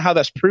 I don't know how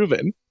that's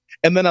proven,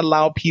 and then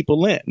allow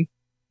people in.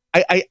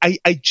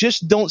 I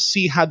just don't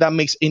see how that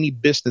makes any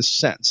business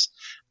sense.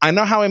 I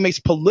know how it makes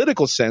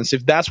political sense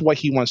if that's what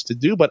he wants to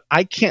do, but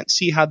I can't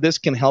see how this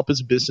can help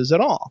his business at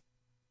all.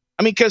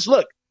 I mean, because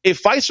look,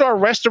 if I saw a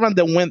restaurant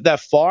that went that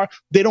far,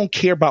 they don't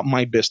care about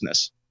my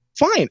business.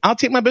 Fine, I'll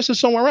take my business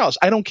somewhere else.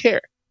 I don't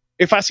care.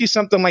 If I see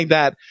something like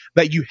that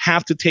you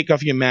have to take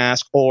off your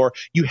mask or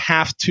you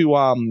have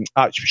to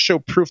show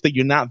proof that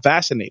you're not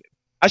vaccinated,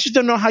 I just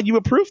don't know how you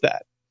would prove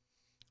that.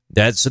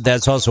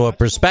 That's also a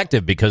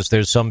perspective, because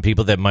there's some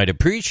people that might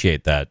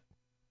appreciate that.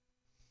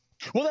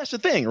 Well, that's the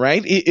thing,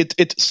 right?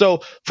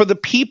 So for the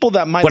people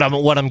that might,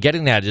 what I'm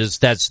getting at is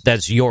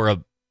that's your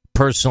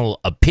personal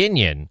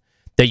opinion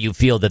that you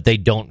feel that they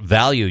don't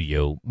value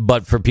you,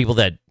 but for people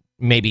that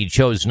maybe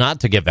chose not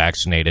to get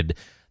vaccinated,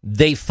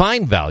 they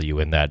find value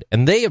in that,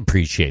 and they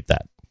appreciate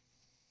that.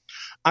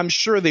 I'm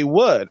sure they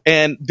would.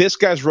 And this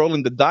guy's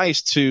rolling the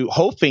dice to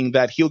hoping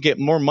that he'll get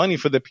more money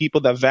for the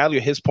people that value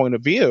his point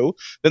of view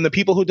than the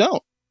people who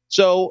don't.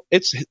 So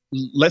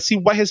let's see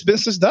what his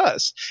business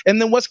does.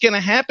 And then what's going to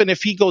happen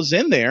if he goes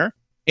in there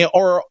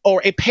or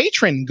a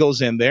patron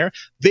goes in there,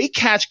 they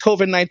catch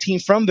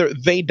COVID-19 from there,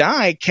 they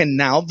die. Can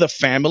now the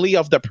family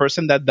of the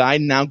person that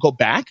died now go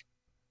back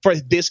for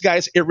this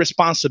guy's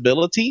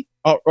irresponsibility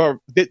or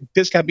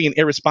this guy being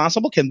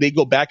irresponsible? Can they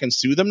go back and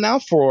sue them now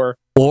for?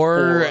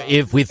 Or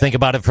if we think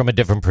about it from a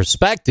different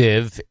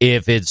perspective,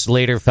 if it's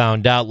later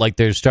found out, like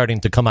they're starting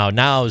to come out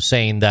now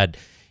saying that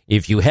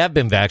if you have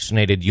been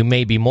vaccinated, you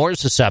may be more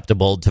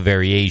susceptible to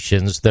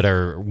variations that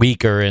are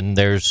weaker and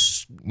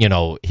there's,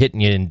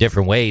 hitting you in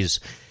different ways.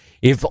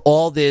 If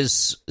all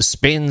this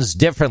spins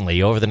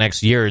differently over the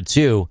next year or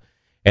two,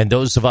 And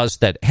those of us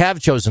that have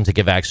chosen to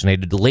get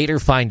vaccinated later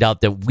find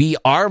out that we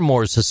are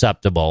more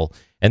susceptible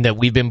and that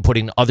we've been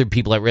putting other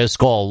people at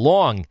risk all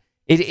along.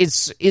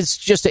 It's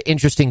just an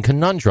interesting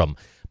conundrum.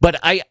 But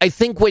I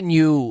think when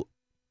you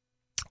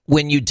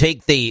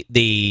take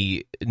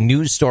the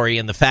news story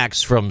and the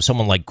facts from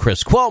someone like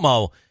Chris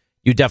Cuomo,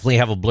 you definitely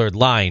have a blurred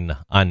line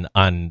on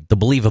the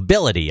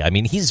believability. I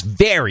mean, he's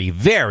very,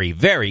 very,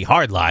 very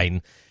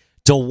hardline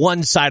to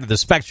one side of the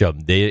spectrum.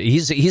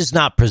 He's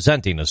not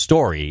presenting a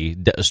story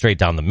straight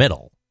down the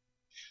middle.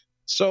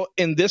 So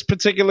in this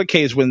particular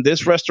case, when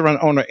this restaurant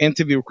owner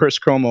interviewed Chris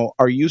Cuomo,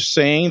 are you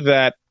saying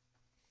that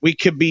we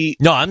could be...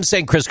 No, I'm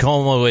saying Chris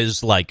Cuomo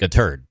is like a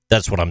turd.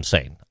 That's what I'm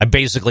saying. I'm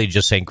basically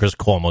just saying Chris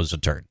Cuomo is a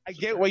turd. I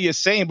get what you're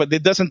saying, but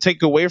it doesn't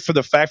take away from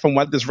the fact from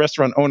what this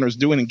restaurant owner is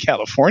doing in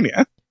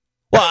California.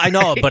 Well, I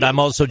know, but I'm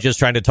also just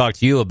trying to talk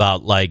to you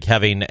about like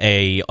having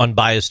a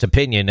unbiased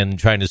opinion and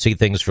trying to see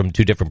things from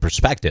two different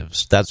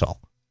perspectives. That's all.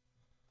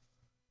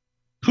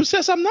 Who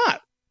says I'm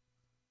not?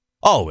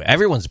 Oh,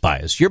 everyone's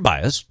biased. You're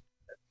biased.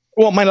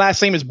 Well, my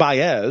last name is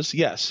Baez,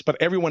 yes, but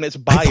everyone is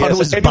biased. I thought it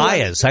was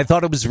Baez. I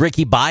thought it was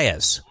Ricky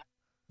Baez.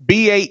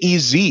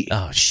 B-A-E-Z.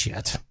 Oh,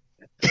 shit.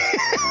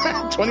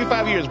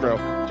 25 years, bro.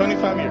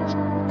 25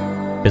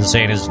 years. Been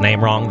saying his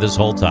name wrong this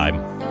whole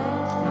time.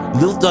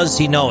 Little does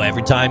he know,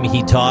 every time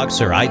he talks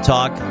or I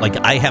talk, like,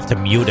 I have to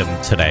mute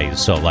him today.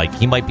 So, like,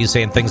 he might be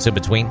saying things in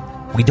between.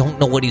 We don't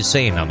know what he's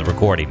saying on the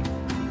recording.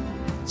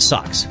 It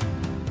sucks.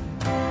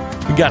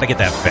 We got to get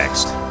that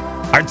fixed.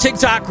 Our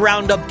TikTok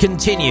roundup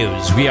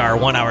continues. We are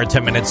 1 hour,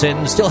 10 minutes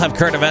in. Still have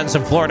current events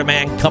and Florida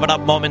Man coming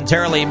up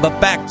momentarily.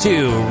 But back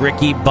to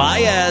Ricky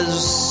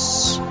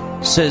Baez.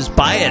 Says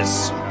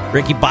Baez.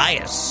 Ricky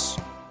Baez.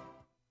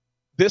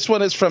 This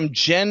one is from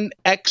Gen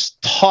X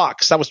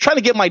Talks. I was trying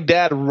to get my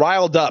dad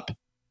riled up,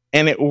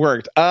 and it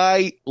worked.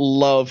 I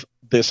love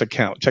this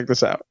account. Check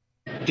this out.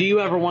 Do you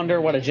ever wonder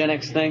what a Gen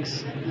X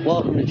thinks?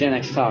 Welcome to Gen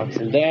X Talks.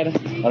 And Dad?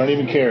 I don't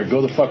even care.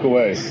 Go the fuck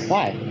away.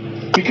 Why?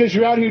 Because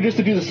you're out here just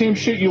to do the same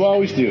shit you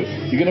always do.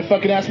 You're going to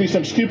fucking ask me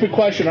some stupid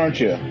question, aren't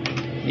you?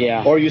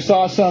 Yeah. Or you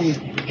saw some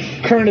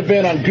current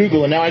event on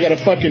Google, and now I got to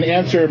fucking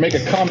answer or make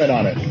a comment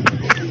on it.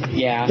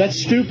 Yeah. That's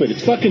stupid.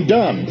 It's fucking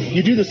dumb.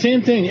 You do the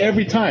same thing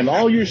every time.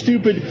 All your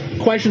stupid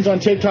questions on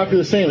TikTok are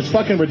the same. It's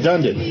fucking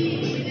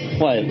redundant.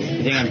 What?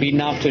 You think I'm beating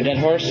off to a dead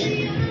horse?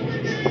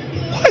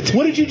 What?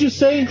 What did you just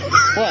say?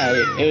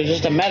 Well, it was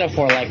just a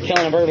metaphor, like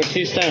killing a bird with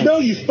two stones. No,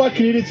 you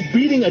fucking idiot. It's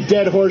beating a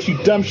dead horse, you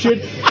dumb shit.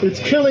 It's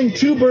killing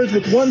two birds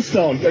with one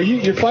stone.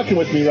 You're fucking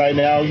with me right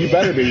now. You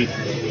better be.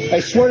 I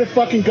swear to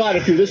fucking God,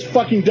 if you're this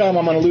fucking dumb,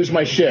 I'm gonna lose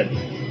my shit.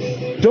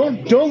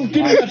 Don't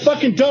give me that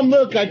fucking dumb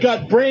look. I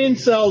got brain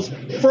cells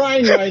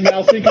frying right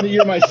now thinking that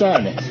you're my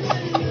son.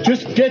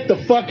 Just get the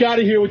fuck out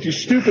of here with your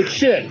stupid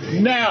shit.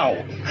 Now.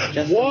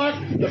 Walk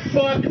the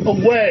fuck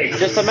away.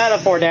 Just a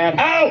metaphor, Dad.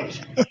 Out!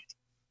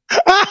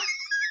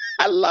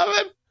 I love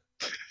it.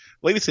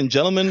 Ladies and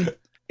gentlemen,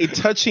 a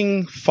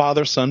touching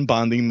father-son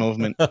bonding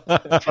movement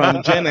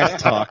from Gen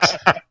X Talks.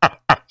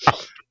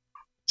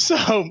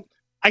 So,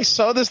 I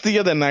saw this the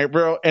other night,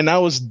 bro, and I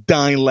was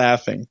dying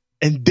laughing.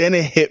 And then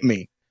it hit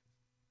me.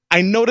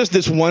 I noticed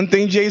this one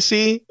thing,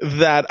 JC,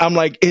 that I'm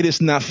like, it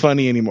is not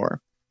funny anymore.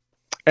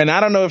 And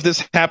I don't know if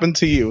this happened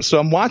to you. So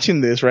I'm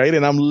watching this, right?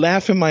 And I'm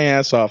laughing my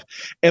ass off.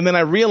 And then I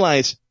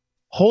realize,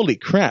 holy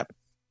crap,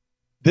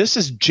 this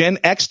is Gen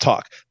X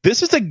talk.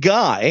 This is a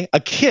guy,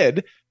 a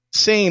kid,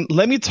 saying,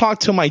 let me talk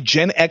to my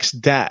Gen X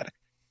dad.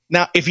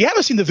 Now, if you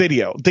haven't seen the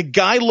video, the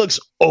guy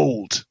looks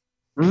old,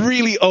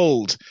 really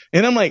old.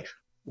 And I'm like,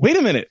 wait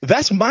a minute,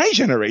 that's my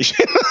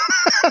generation.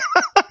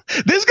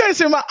 This guy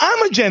said,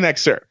 I'm a Gen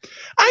Xer.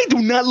 I do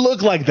not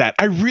look like that.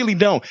 I really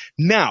don't.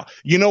 Now,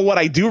 you know what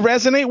I do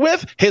resonate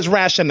with? His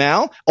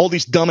rationale, all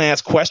these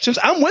dumbass questions.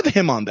 I'm with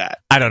him on that.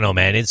 I don't know,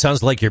 man. It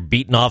sounds like you're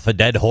beating off a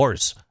dead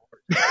horse.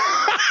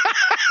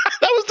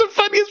 That was the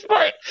funniest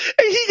part.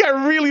 And he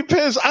got really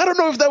pissed. I don't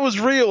know if that was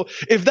real.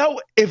 If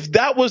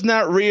that was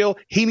not real,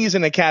 he needs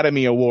an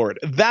Academy Award.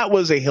 That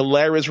was a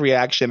hilarious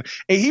reaction.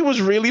 And he was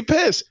really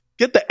pissed.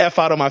 Get the F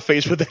out of my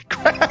face with that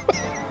crap.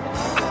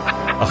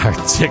 Our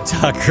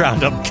TikTok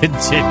roundup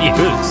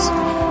continues.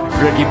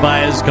 Ricky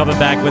Baez coming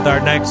back with our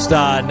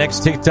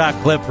next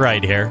TikTok clip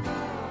right here.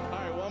 All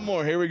right, one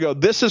more. Here we go.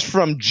 This is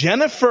from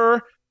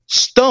Jennifer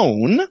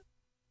Stone,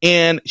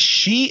 and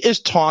she is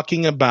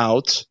talking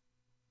about,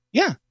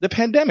 the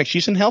pandemic.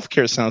 She's in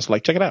healthcare, sounds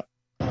like. Check it out.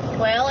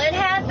 Well, it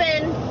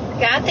happened.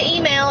 Got the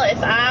email.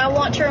 If I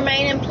want to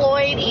remain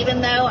employed,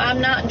 even though I'm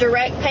not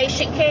direct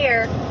patient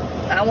care,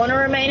 I want to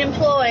remain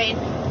employed,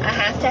 I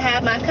have to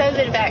have my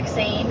COVID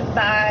vaccine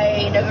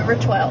by November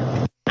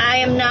 12th. I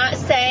am not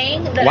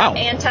saying that I'm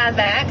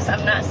anti-vax.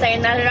 I'm not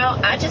saying that at all.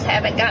 I just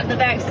haven't gotten the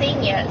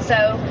vaccine yet. So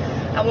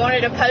I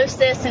wanted to post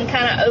this and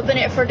kind of open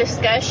it for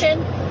discussion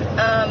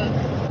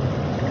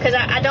because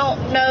I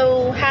don't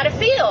know how to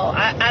feel.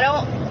 I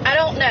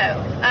don't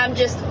know. I'm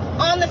just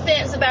on the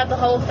fence about the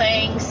whole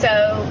thing. So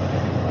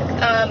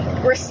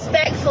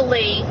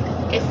respectfully,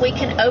 if we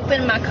can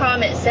open my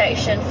comment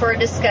section for a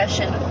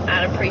discussion,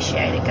 I'd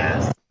appreciate it,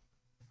 guys.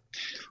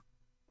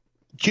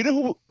 You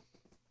know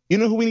You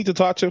know who we need to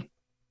talk to?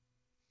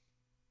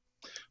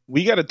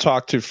 We got to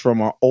talk to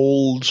from our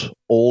old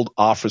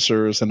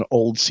officers and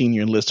old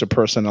senior enlisted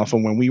personnel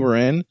from when we were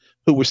in,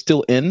 who were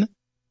still in.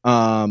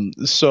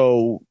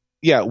 So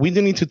yeah, we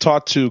need to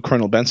talk to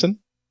Colonel Benson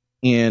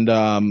and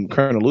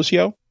Colonel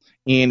Lucio,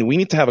 and we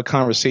need to have a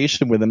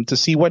conversation with them to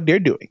see what they're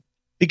doing.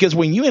 Because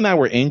when you and I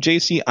were in,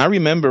 JC, I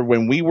remember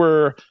when we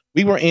were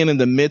in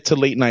the mid to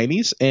late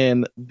 90s,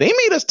 and they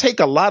made us take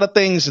a lot of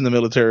things in the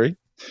military.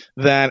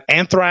 That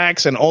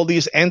anthrax and all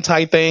these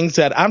anti things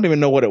that I don't even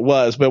know what it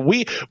was, but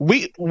we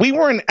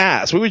weren't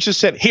asked. We were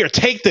just said, here,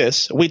 take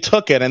this. We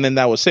took it, and then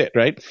that was it,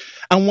 right?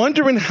 I'm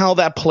wondering how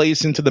that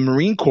plays into the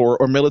Marine Corps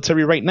or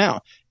military right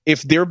now.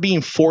 If they're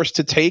being forced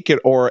to take it,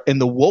 or in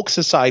the woke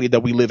society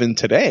that we live in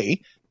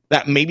today,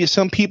 that maybe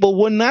some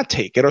people would not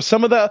take it, or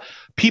some of the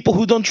people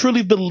who don't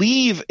truly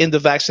believe in the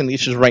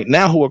vaccinations right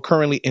now who are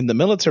currently in the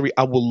military,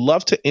 I would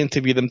love to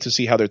interview them to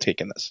see how they're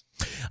taking this.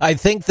 I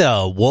think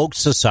the woke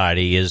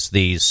society is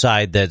the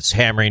side that's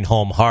hammering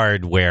home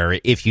hard, where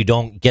if you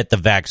don't get the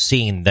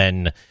vaccine,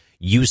 then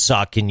you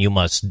suck and you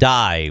must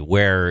die,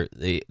 where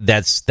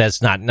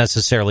that's not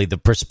necessarily the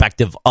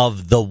perspective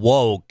of the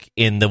woke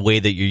in the way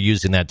that you're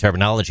using that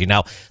terminology.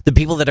 Now, the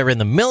people that are in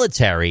the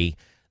military,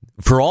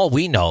 for all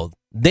we know,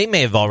 they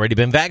may have already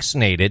been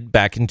vaccinated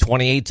back in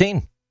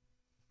 2018.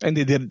 And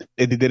they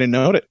didn't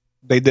know it.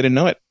 They didn't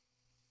know it.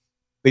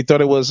 They thought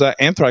it was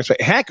anthrax.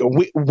 Heck,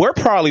 we're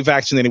probably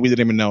vaccinated. We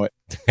didn't even know it.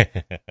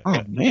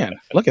 Oh, man.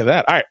 Look at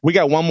that. All right. We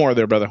got one more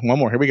there, brother. One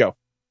more. Here we go.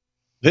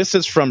 This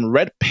is from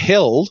Red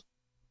Pill.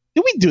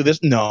 Did we do this?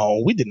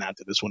 No, we did not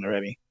do this one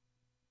already.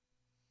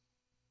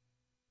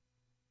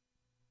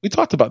 We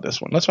talked about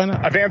this one. Let's find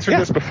out. I've answered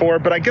this before,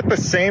 but I get the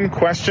same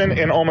question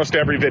in almost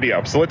every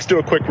video. So let's do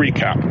a quick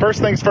recap.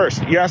 First things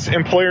first. Yes,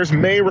 employers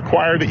may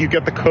require that you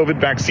get the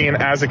COVID vaccine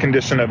as a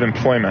condition of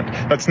employment.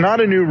 That's not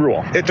a new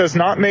rule. It does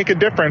not make a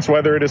difference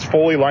whether it is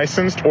fully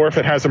licensed or if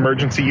it has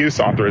emergency use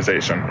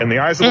authorization. In the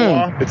eyes of the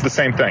law, it's the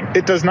same thing.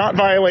 It does not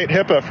violate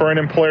HIPAA for an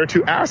employer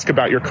to ask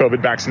about your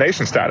COVID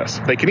vaccination status.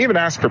 They can even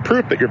ask for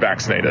proof that you're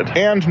vaccinated.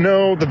 And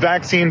no, the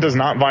vaccine does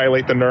not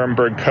violate the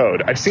Nuremberg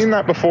Code. I've seen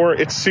that before.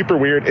 It's super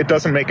weird. It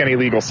doesn't make any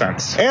legal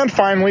sense. And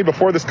finally,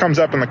 before this comes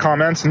up in the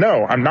comments,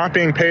 no, I'm not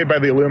being paid by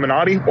the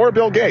Illuminati or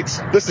Bill Gates.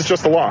 This is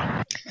just the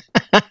law.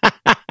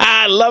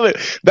 I love it.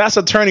 That's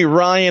Attorney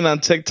Ryan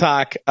on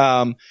TikTok.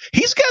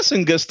 He's got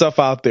some good stuff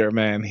out there,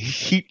 man.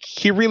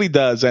 He really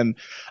does. And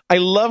I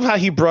love how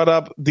he brought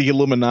up the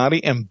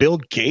Illuminati and Bill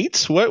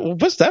Gates.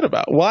 What's that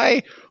about?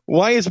 Why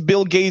is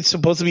Bill Gates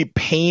supposed to be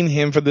paying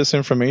him for this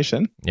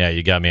information? Yeah,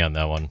 you got me on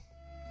that one.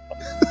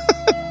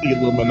 The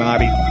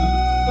Illuminati.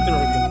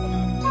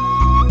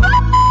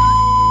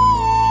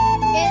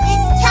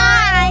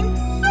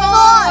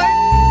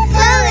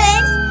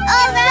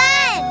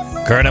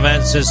 Current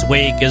events this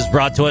week is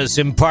brought to us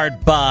in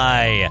part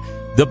by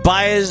the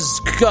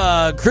Baez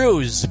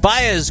Cruise.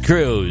 Baez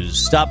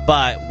Cruise. Stop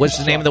by. What's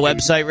the name of the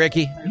website,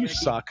 Ricky? You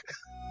suck.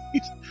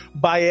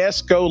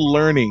 Baezco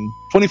Learning.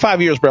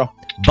 25 years, bro.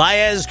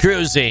 Baez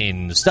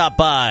Cruising. Stop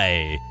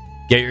by.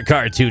 Get your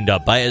car tuned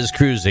up.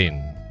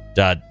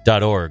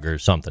 BaezCruising.org or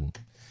something.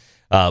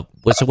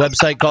 What's the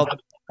website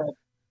called?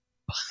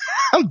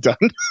 I'm done.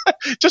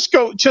 Just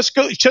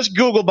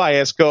Google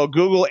Baezco.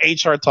 Google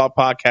HR Talk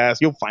Podcast.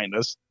 You'll find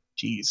us.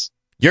 Jeez.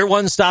 Your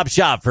one-stop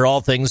shop for all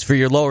things for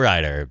your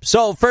lowrider.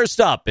 So first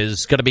up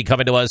is going to be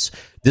coming to us.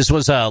 This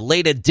was a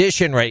late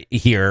edition right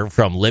here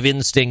from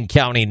Livingston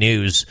County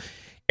News.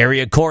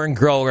 Area corn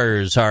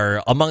growers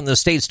are among the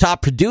state's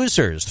top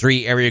producers.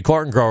 3 area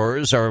corn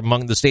growers are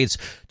among the state's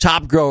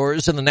top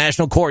growers in the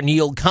National Corn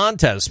Yield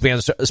Contest,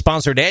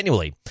 sponsored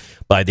annually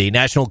by the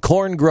National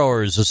Corn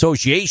Growers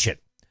Association.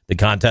 The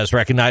contest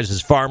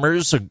recognizes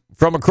farmers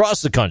from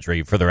across the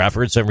country for their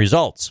efforts and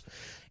results.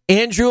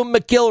 Andrew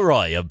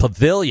McIlroy of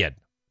Pavilion,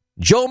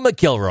 Joe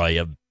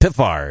McIlroy of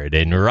Piffard,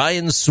 and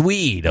Ryan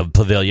Swede of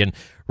Pavilion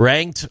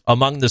ranked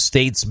among the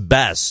state's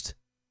best.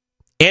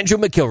 Andrew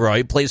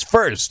McIlroy placed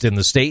first in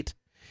the state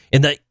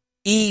in the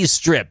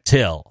E-strip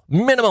till,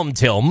 minimum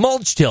till,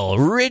 mulch till,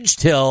 ridge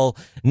till,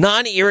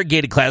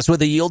 non-irrigated class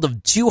with a yield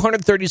of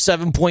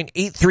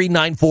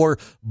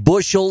 237.8394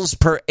 bushels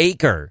per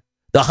acre.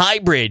 The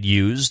hybrid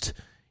used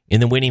in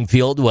the winning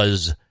field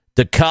was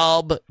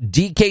DeKalb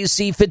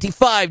DKC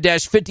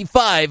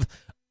 55-55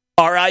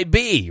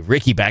 RIB.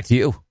 Ricky, back to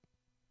you.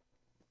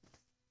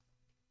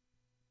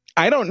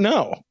 I don't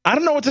know. I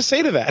don't know what to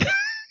say to that.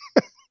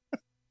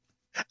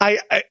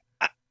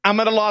 I'm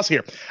at a loss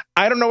here.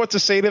 I don't know what to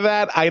say to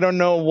that. I don't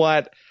know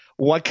what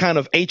kind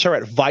of HR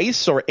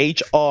advice or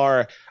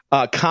HR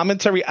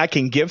commentary I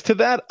can give to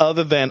that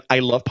other than I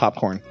love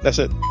popcorn. That's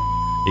it.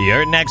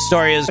 Your next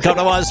story is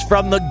coming to us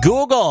from the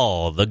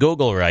Google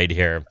right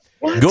here.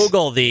 What?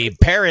 Google, the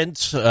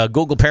parent,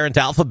 Google parent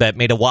Alphabet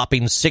made a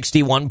whopping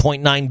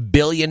 $61.9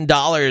 billion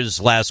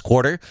last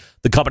quarter.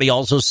 The company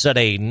also set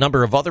a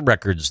number of other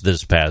records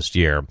this past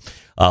year.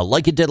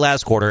 Like it did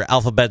last quarter,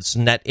 Alphabet's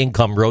net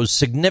income rose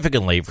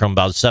significantly from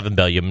about $7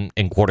 billion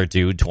in quarter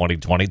 2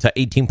 2020 to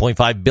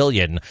 $18.5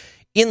 billion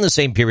in the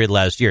same period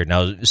last year.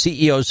 Now,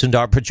 CEO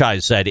Sundar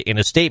Pichai said in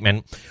a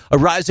statement, a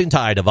rising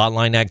tide of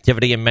online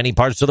activity in many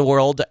parts of the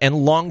world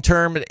and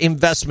long-term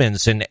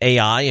investments in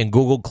AI and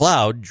Google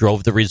Cloud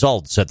drove the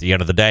results at the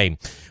end of the day.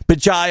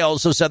 Pichai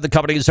also said the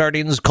company's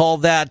earnings call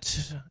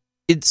that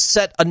it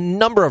set a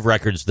number of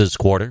records this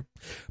quarter.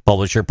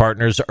 Publisher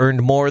partners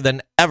earned more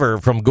than ever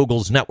from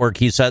Google's network,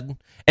 he said,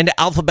 and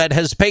Alphabet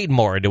has paid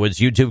more to its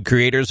YouTube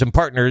creators and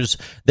partners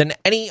than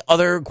any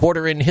other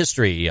quarter in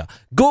history.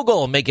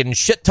 Google making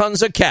shit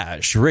tons of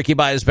cash. Ricky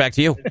Baez, back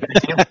to you.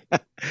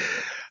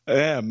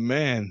 Yeah,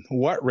 man,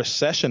 what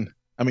recession.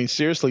 I mean,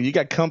 seriously, you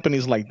got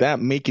companies like that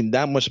making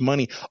that much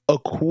money a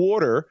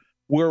quarter,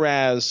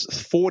 whereas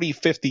 40,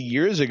 50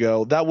 years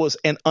ago, that was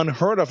an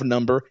unheard of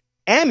number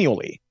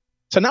annually.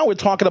 So now we're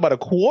talking about a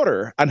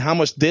quarter on how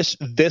much this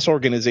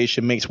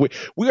organization makes.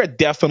 We are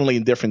definitely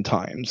in different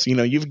times. You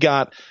know, you've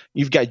got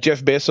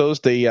Jeff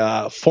Bezos,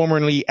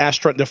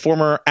 the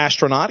former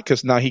astronaut,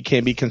 because now he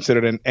can't be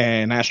considered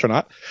an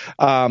astronaut.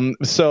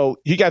 So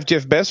you got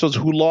Jeff Bezos,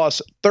 who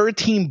lost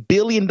 $13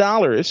 billion,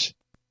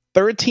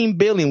 $13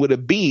 billion with a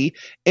B,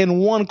 in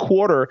one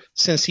quarter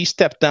since he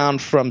stepped down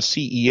from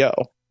CEO.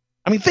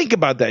 I mean, think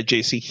about that,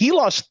 JC. He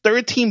lost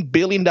 $13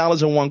 billion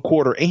in one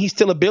quarter, and he's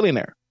still a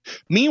billionaire.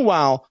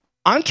 Meanwhile,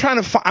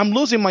 I'm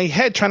losing my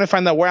head trying to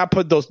find out where I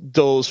put those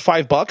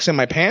 $5 in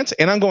my pants,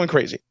 and I'm going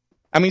crazy.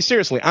 I mean,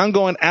 seriously, I'm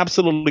going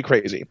absolutely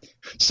crazy.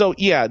 So,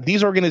 yeah,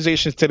 these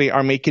organizations today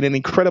are making an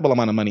incredible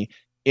amount of money,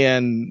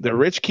 and the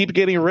rich keep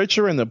getting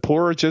richer, and the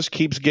poor just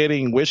keeps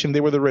wishing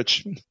they were the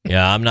rich.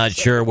 Yeah, I'm not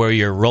sure where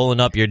you're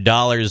rolling up your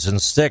dollars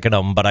and sticking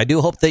them, but I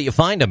do hope that you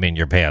find them in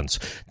your pants.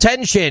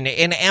 Tension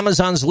in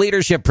Amazon's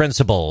leadership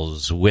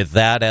principles. With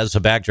that as a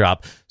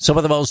backdrop, some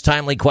of the most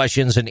timely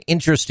questions and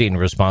interesting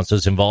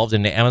responses involved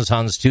in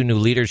Amazon's 2 new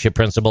leadership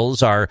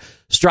principles are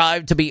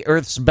strive to be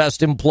Earth's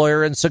best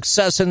employer, and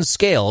success and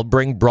scale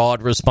bring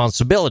broad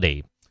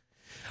responsibility.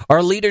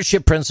 Our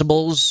leadership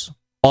principles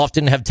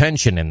often have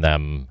tension in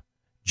them,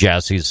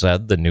 Jassy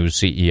said, the new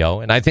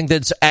CEO, and I think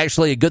that's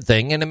actually a good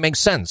thing, and it makes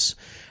sense.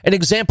 An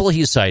example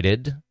he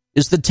cited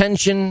is the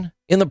tension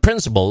in the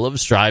principle of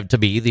strive to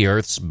be the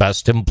Earth's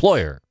best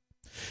employer.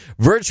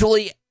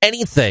 Virtually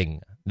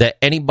anything that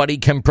anybody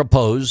can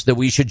propose that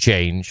we should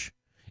change,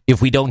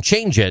 if we don't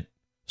change it,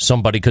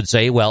 somebody could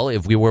say, well,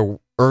 if we were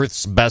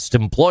Earth's best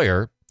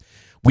employer,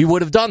 we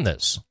would have done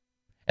this.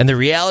 And the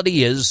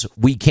reality is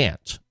we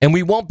can't, and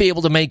we won't be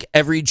able to make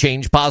every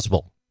change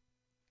possible.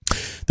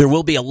 There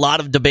will be a lot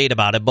of debate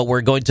about it, but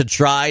we're going to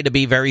try to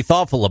be very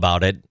thoughtful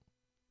about it.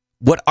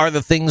 What are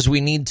the things we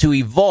need to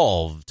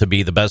evolve to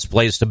be the best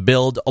place to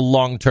build a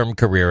long-term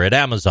career at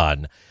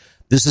Amazon?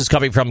 This is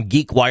coming from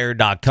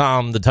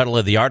GeekWire.com. The title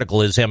of the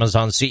article is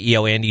Amazon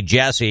CEO Andy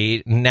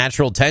Jassy,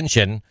 Natural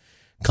Tension,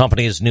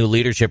 Company's New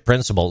Leadership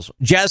Principles.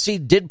 Jassy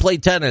did play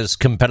tennis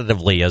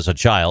competitively as a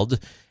child,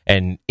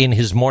 and in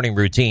his morning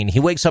routine, he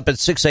wakes up at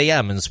 6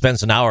 a.m. and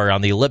spends an hour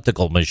on the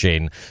elliptical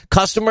machine.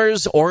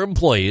 Customers or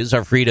employees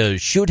are free to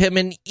shoot him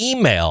an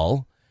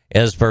email,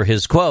 as per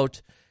his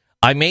quote.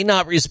 I may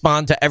not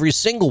respond to every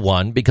single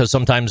one because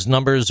sometimes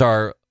numbers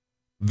are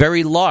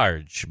very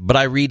large, but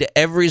I read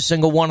every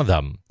single one of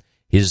them.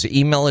 His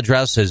email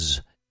address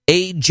is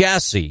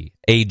ajassy,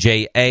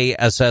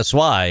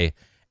 AJASSY,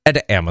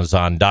 at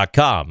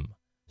Amazon.com.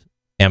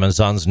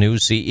 Amazon's new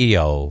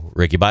CEO.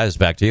 Ricky Baez,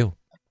 back to you.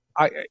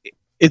 I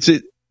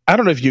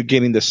don't know if you're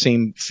getting the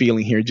same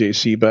feeling here,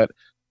 JC, but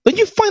don't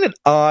you find it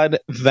odd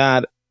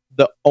that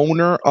the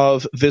owner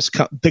of this,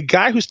 the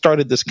guy who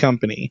started this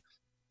company,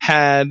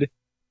 had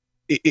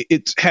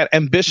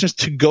ambitions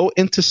to go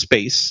into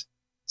space,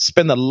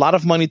 spend a lot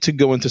of money to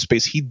go into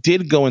space. He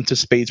did go into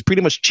space,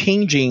 pretty much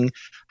changing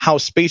how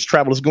space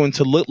travel is going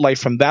to look like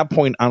from that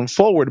point on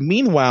forward.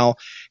 Meanwhile,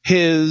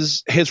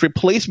 his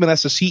replacement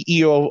as the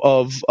CEO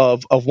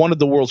of one of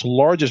the world's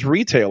largest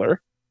retailer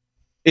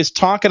is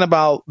talking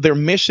about their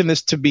mission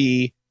is to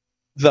be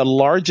the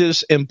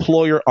largest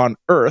employer on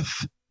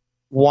Earth.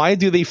 Why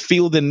do they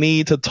feel the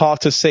need to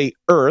talk to, say,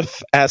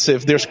 Earth as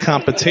if there's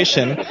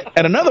competition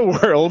at another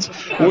world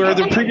where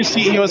the previous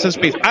CEO is in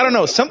space? I don't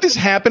know. Something's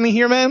happening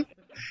here, man.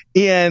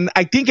 And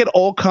I think it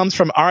all comes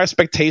from our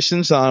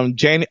expectations on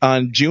June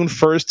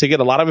 1st to get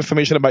a lot of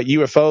information about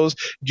UFOs.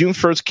 June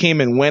 1st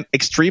came and went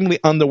extremely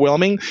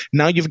underwhelming.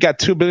 Now you've got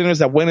 2 billionaires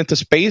that went into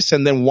space,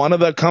 and then one of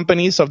the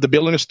companies of the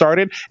billionaires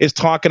started is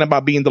talking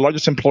about being the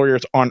largest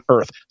employers on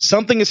Earth.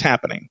 Something is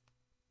happening.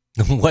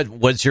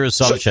 What's your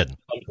assumption?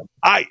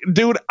 I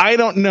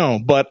don't know,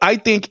 but I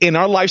think in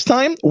our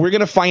lifetime, we're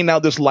going to find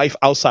out there's life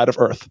outside of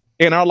Earth.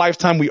 In our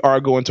lifetime, we are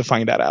going to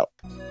find that out.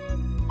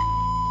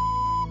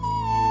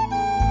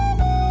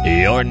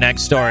 Your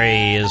next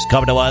story is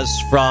coming to us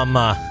from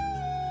a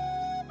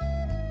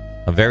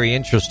very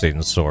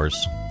interesting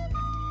source.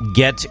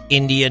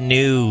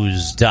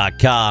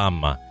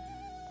 GetIndiaNews.com.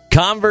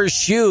 Converse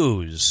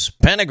shoes,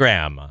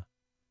 pentagram.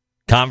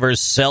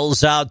 Converse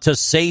sells out to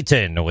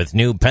Satan with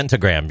new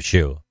pentagram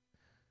shoe.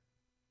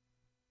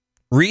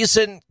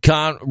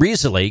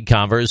 Recently,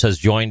 Converse has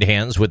joined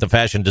hands with a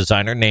fashion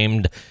designer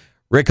named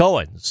Rick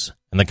Owens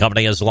and the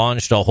company has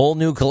launched a whole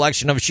new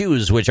collection of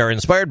shoes which are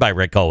inspired by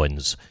Rick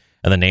Owens.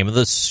 And the name of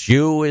the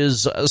shoe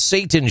is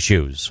Satan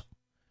Shoes.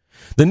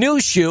 The new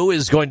shoe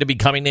is going to be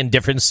coming in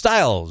different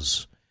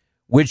styles,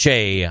 which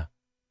a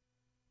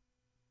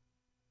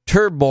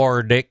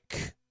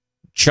Turbordic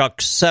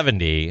Chuck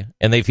 70,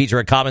 and they feature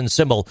a common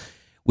symbol,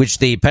 which is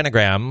the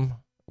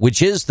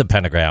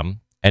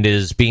pentagram, and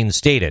is being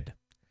stated.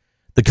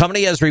 The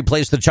company has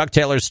replaced the Chuck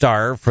Taylor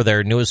star for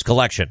their newest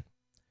collection.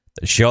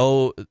 The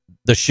shoes,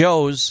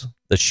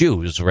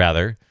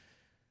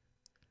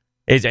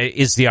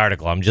 is the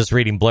article. I'm just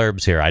reading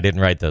blurbs here. I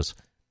didn't write this.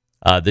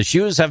 The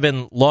shoes have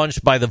been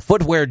launched by the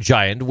footwear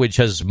giant, which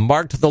has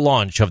marked the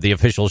launch of the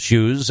official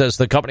shoes, as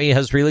the company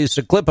has released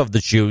a clip of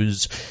the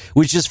shoes,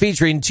 which is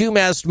featuring two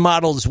masked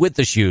models with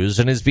the shoes,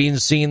 and is being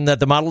seen that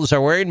the models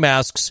are wearing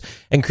masks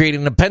and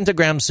creating a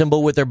pentagram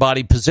symbol with their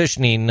body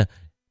positioning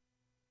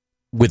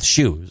with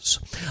shoes.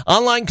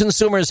 Online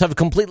consumers have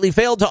completely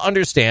failed to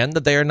understand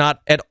that they are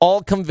not at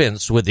all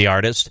convinced with the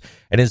artist,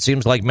 and it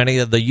seems like many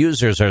of the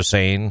users are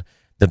saying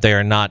that they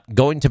are not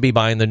going to be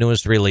buying the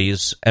newest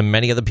release, and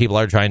many of the people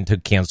are trying to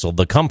cancel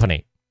the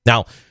company.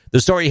 Now, the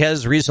story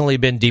has recently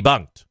been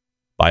debunked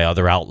by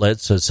other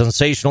outlets as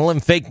sensational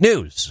and fake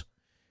news.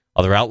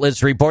 Other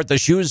outlets report the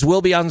shoes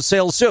will be on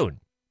sale soon,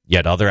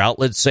 yet other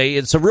outlets say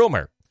it's a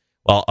rumor,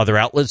 while other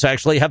outlets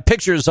actually have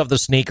pictures of the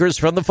sneakers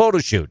from the photo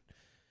shoot.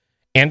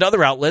 And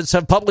other outlets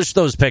have published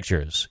those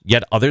pictures,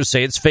 yet others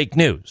say it's fake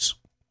news.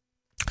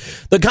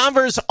 The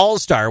Converse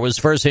All-Star was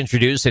first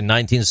introduced in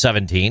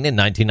 1917. In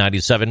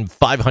 1997,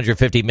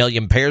 550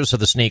 million pairs of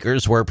the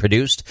sneakers were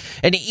produced,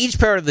 and each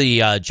pair of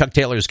the Chuck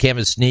Taylor's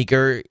canvas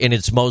sneaker, in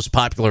its most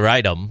popular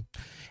item,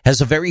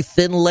 has a very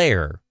thin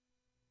layer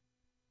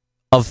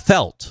of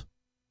felt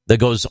that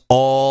goes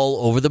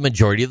all over the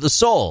majority of the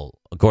sole.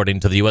 According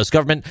to the U.S.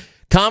 government,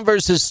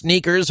 Converse's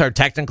sneakers are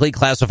technically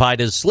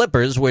classified as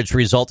slippers, which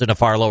result in a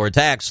far lower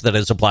tax that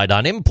is applied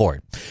on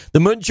import.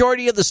 The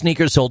majority of the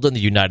sneakers sold in the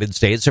United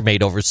States are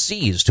made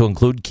overseas to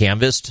include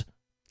canvased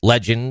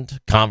Legend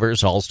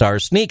Converse All-Star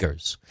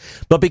sneakers.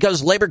 But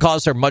because labor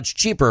costs are much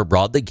cheaper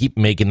abroad, they keep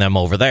making them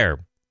over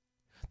there.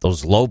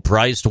 Those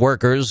low-priced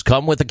workers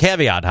come with a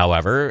caveat,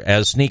 however,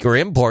 as sneaker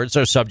imports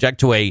are subject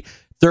to a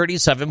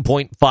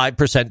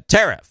 37.5%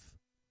 tariff,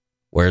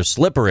 whereas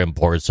slipper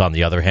imports, on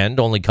the other hand,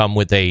 only come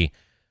with a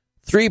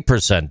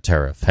 3%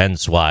 tariff,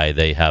 hence why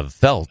they have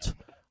felt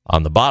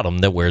on the bottom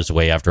that wears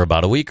away after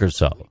about a week or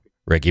so.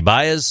 Ricky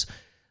Baez,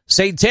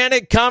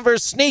 Satanic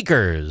Converse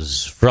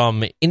sneakers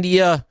from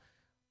India.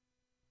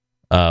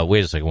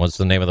 Wait a second, what's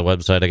the name of the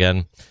website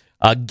again?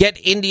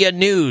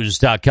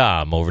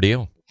 GetIndiaNews.com. Over to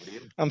you.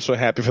 I'm so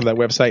happy for that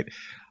website.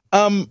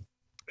 How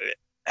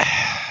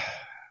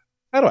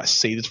do I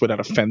say this without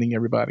offending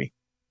everybody?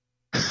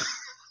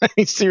 I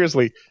mean,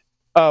 seriously.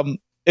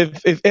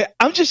 If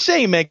I'm just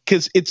saying, man,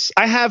 because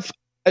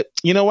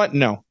you know what?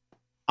 No,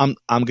 I'm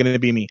going to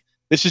be me.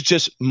 This is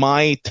just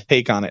my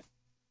take on it.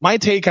 My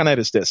take on it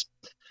is this.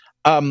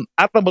 I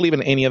don't believe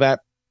in any of that.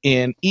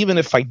 And even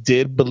if I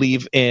did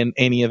believe in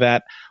any of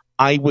that,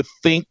 I would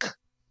think,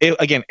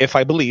 if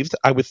I believed,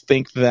 I would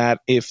think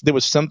that if there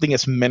was something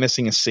as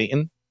menacing as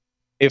Satan,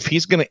 if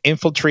he's going to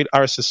infiltrate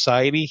our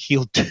society,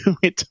 he'll do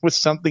it with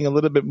something a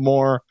little bit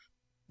more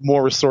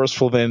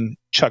resourceful than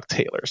Chuck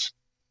Taylor's.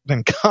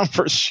 Than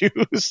Converse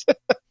shoes.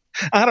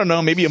 I don't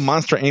know, maybe a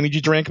Monster Energy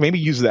drink, maybe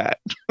use that.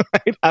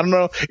 Right? I don't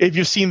know if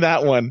you've seen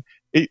that one.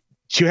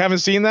 You haven't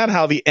seen that?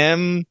 How the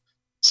M,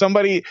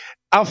 somebody,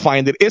 I'll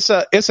find it. It's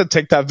a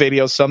TikTok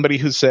video. Somebody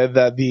who said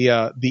that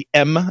the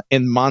M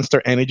in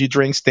Monster Energy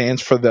drink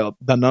stands for the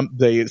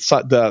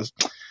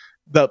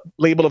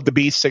label of the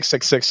beast,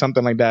 666,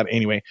 something like that.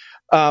 Anyway,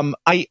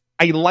 I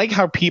like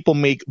how people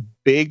make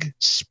big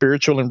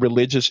spiritual and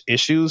religious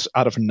issues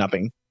out of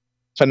nothing.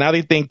 So now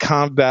they think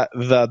that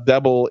the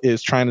devil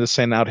is trying to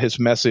send out his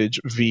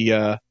message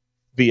via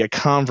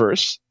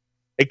Converse,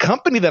 a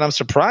company that I'm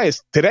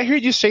surprised. Did I hear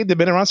you say they've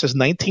been around since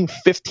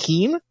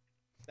 1915?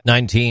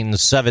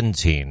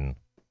 1917.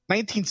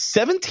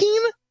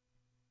 1917?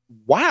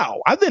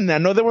 Wow, I did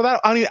not know they were that.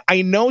 I mean,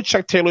 I know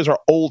Chuck Taylor's are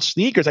old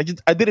sneakers. I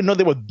didn't know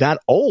they were that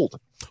old.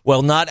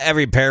 Well, not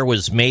every pair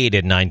was made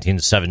in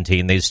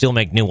 1917. They still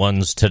make new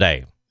ones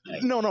today.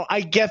 No,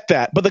 I get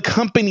that, but the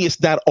company is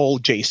that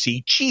old,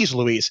 JC. Jeez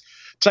Louise.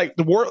 It's like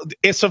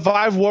it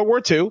survived World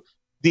War II,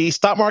 the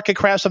stock market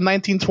crash of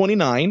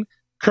 1929,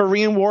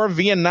 Korean War,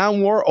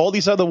 Vietnam War, all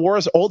these other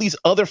wars, all these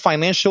other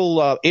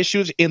financial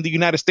issues in the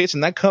United States,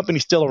 and that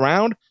company's still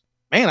around.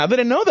 Man, I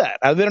didn't know that.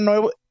 I didn't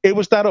know it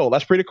was that old.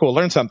 That's pretty cool.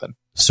 Learn something.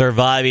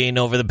 Surviving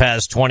over the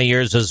past 20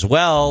 years as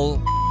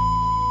well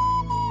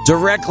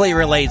directly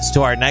relates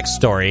to our next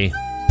story.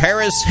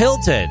 Paris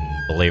Hilton,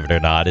 believe it or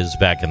not, is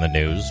back in the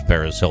news.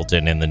 Paris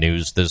Hilton in the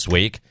news this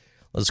week.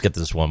 Let's get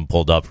this one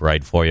pulled up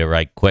right for you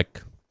right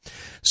quick.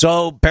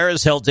 So,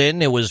 Paris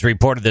Hilton, it was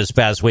reported this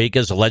past week,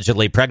 is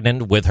allegedly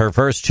pregnant with her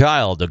first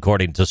child,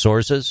 according to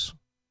sources.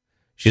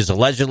 She's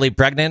allegedly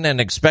pregnant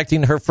and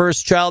expecting her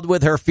first child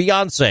with her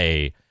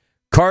fiancé,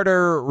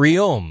 Carter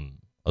Reum,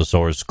 a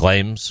source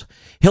claims.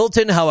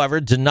 Hilton, however,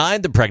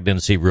 denied the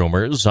pregnancy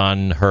rumors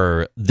on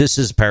her This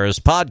Is Paris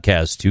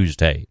podcast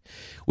Tuesday,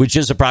 which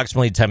is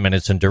approximately 10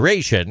 minutes in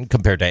duration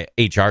compared to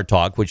HR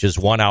Talk, which is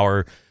 1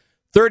 hour,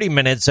 30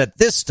 minutes at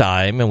this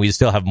time, and we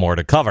still have more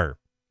to cover.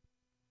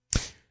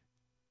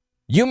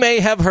 You may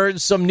have heard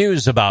some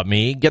news about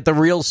me. Get the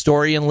real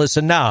story and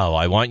listen now.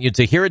 I want you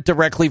to hear it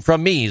directly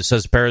from me,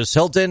 says Paris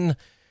Hilton,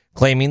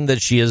 claiming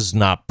that she is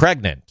not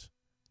pregnant.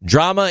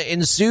 Drama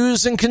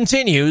ensues and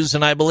continues,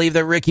 and I believe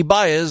that Ricky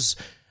Baez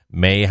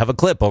may have a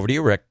clip. Over to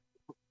you, Rick.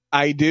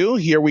 I do.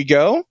 Here we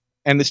go.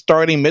 And it's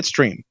starting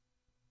midstream.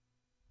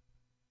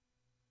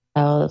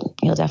 So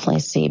you'll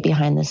definitely see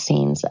behind the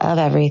scenes of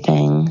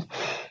everything.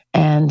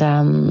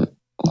 And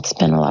it's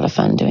been a lot of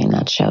fun doing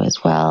that show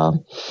as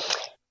well.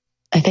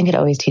 I think it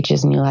always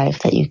teaches me life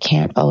that you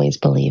can't always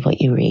believe what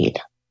you read.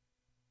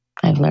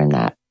 I've learned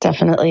that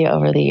definitely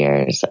over the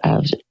years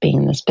of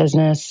being in this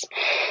business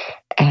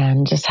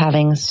and just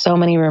having so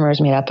many rumors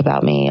made up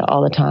about me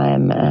all the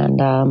time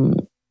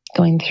and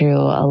going through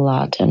a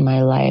lot in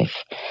my life.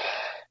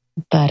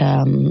 But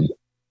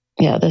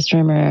yeah, this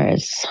rumor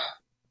is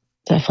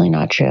definitely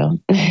not true.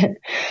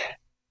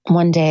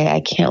 One day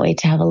I can't wait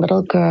to have a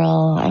little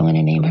girl. I want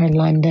to name her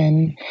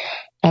London.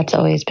 That's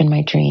always been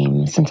my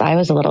dream since I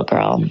was a little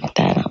girl,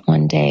 that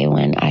one day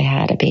when I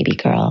had a baby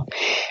girl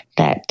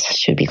that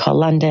should be called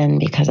London,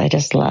 because I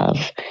just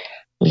love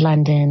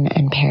London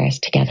and Paris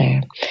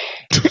together.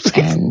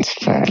 And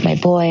for my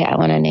boy, I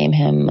want to name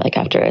him like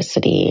after a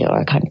city or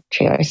a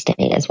country or a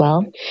state as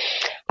well.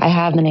 I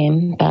have the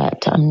name,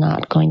 but I'm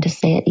not going to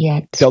say it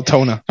yet.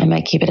 Deltona. I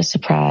might keep it a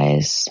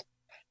surprise.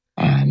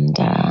 And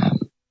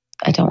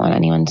I don't want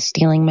anyone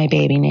stealing my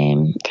baby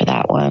name for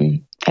that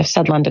one. I've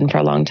said London for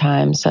a long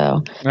time, so.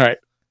 All right.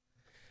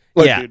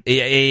 Look,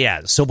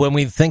 yeah. So when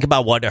we think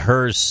about what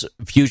her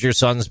future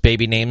son's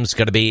baby name's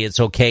going to be,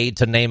 it's okay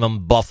to name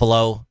him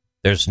Buffalo.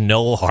 There's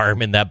no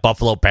harm in that.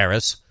 Buffalo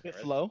Paris.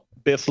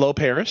 Biffalo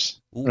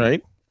Paris,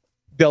 right?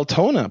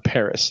 Deltona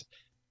Paris.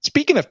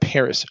 Speaking of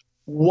Paris,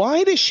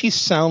 why does she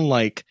sound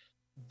like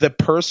the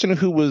person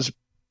who was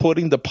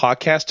putting the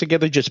podcast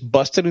together just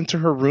busted into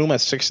her room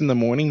at 6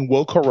 a.m,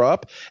 woke her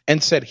up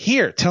and said,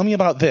 "Here, tell me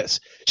about this"?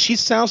 She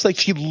sounds like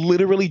she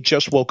literally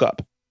just woke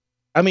up.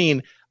 I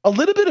mean, a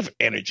little bit of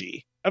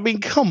energy. I mean,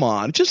 come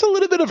on, just a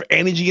little bit of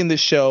energy in this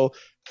show.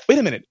 Wait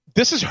a minute.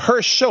 This is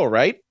her show,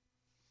 right?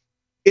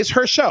 It's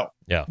her show.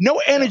 Yeah.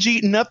 No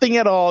energy, nothing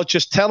at all.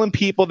 Just telling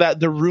people that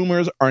the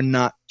rumors are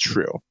not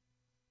true.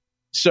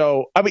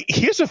 So, I mean,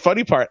 here's the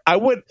funny part. I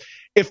would,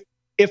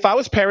 if I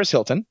was Paris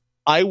Hilton,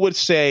 I would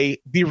say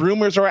the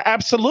rumors are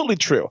absolutely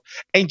true,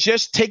 and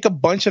just take a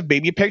bunch of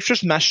baby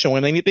pictures, not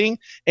showing anything,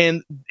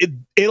 and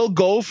it'll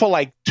go for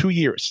like 2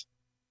 years.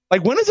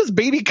 Like, when is this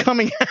baby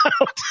coming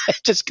out?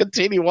 Just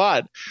continue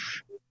on.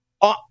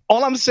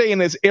 All I'm saying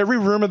is every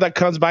rumor that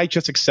comes by,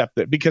 just accept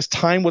it, because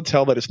time will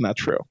tell that it's not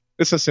true.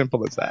 It's as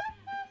simple as that.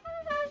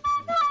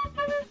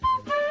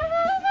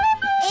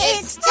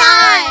 It's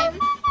time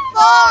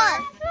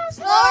for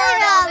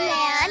Florida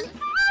Man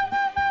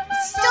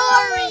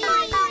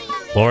Stories.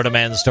 Florida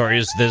Man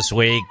Stories this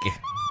week.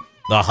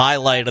 The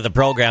highlight of the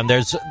program.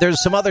 There's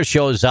some other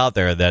shows out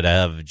there that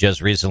have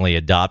just recently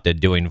adopted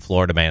doing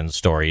Florida Man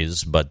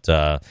Stories, but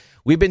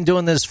we've been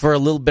doing this for a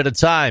little bit of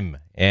time,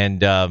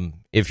 and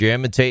if you're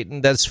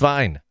imitating, that's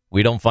fine.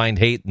 We don't find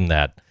hate in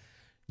that.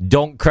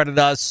 Don't credit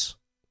us.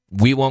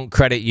 We won't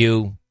credit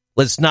you.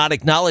 Let's not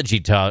acknowledge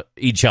each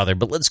other,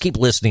 but let's keep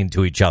listening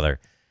to each other.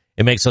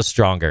 It makes us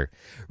stronger.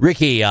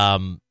 Ricky,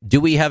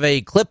 do we have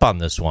a clip on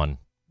this one?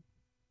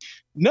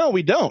 No,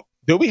 we don't.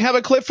 Do we have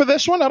a clip for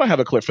this one? I don't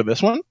have a clip for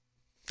this one.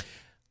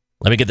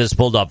 Let me get this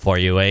pulled up for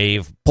you.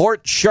 A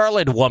Port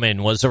Charlotte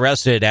woman was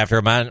arrested after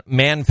a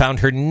man found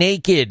her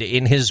naked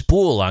in his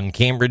pool on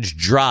Cambridge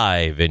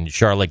Drive in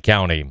Charlotte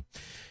County.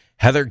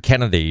 Heather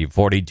Kennedy,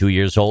 42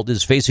 years old,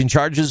 is facing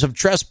charges of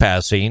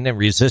trespassing and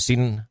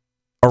resisting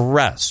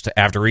arrest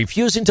after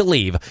refusing to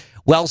leave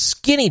while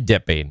skinny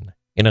dipping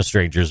in a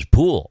stranger's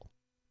pool,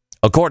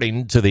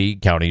 according to the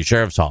county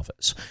sheriff's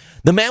office.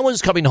 The man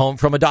was coming home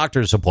from a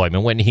doctor's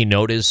appointment when he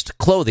noticed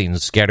clothing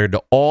scattered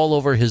all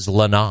over his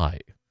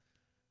lanai,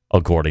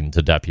 according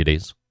to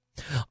deputies.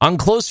 On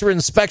closer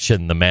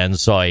inspection, the man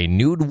saw a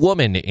nude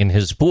woman in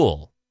his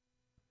pool.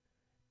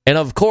 And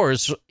of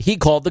course, he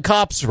called the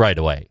cops right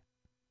away.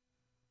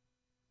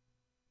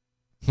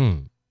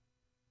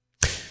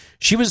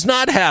 She was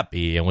not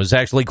happy and was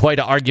actually quite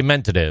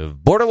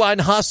argumentative, borderline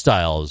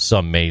hostile,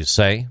 some may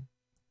say,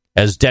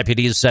 as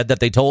deputies said that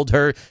they told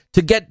her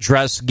to get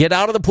dressed, get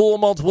out of the pool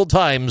multiple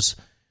times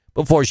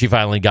before she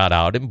finally got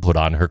out and put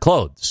on her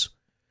clothes.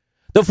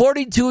 The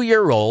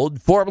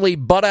 42-year-old, formerly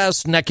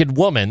butt-ass naked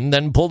woman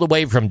then pulled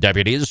away from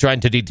deputies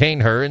trying to detain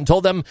her and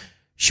told them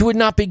she would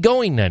not be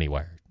going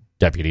anywhere,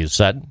 deputies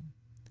said.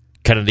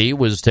 Kennedy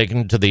was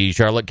taken to the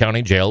Charlotte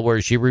County Jail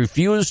where she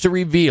refused to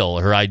reveal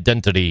her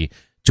identity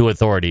to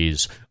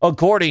authorities,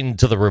 according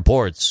to the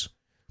reports.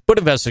 But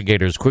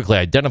investigators quickly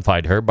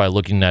identified her by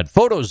looking at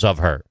photos of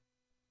her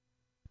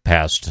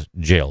past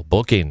jail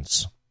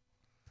bookings.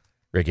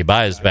 Ricky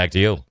Baez, back to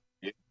you.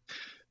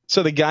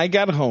 So the guy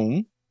got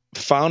home,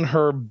 found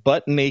her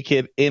butt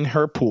naked in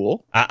her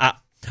pool.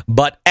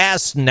 Butt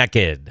ass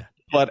naked.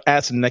 Butt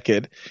ass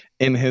naked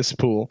in his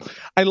pool.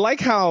 I like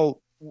how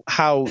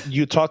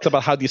you talked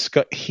about how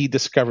he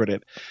discovered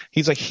it.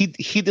 He's like,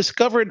 he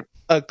discovered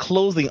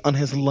clothing on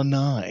his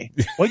lanai.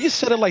 Why you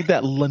said it like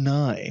that,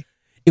 lanai?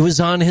 It was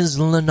on his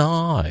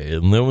lanai,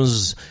 and there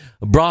was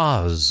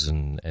bras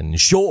and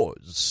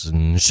shorts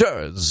and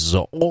shirts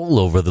all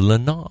over the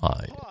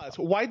lanai.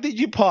 Why did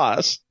you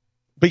pause?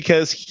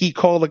 Because he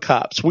called the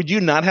cops. Would you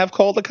not have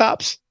called the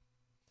cops?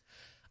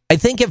 I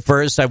think at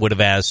first I would have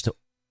asked,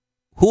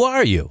 who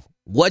are you?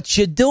 What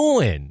you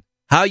doing?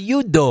 How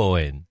you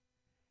doing?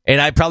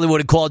 And I probably would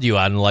have called you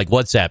on like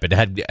WhatsApp and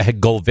had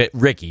go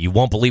Ricky. You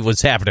won't believe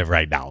what's happening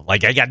right now.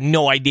 Like, I got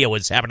no idea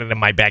what's happening in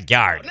my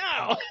backyard.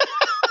 No.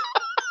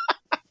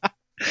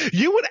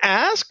 You would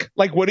ask,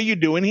 like, what are you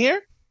doing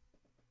here?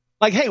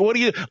 Like, hey, what are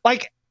you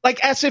like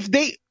as if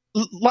they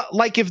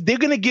like if they're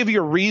gonna give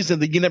you a reason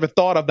that you never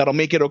thought of that'll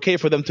make it okay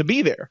for them to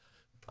be there.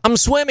 I'm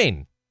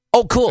swimming.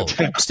 Oh, cool.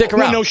 Stick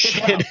around. No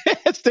shit.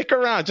 Stick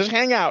around. Just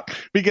hang out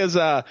because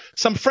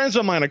some friends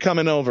of mine are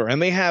coming over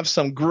and they have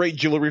some great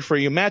jewelry for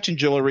you, matching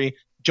jewelry,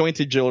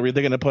 jointed jewelry.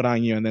 They're gonna put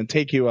on you and then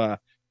take you to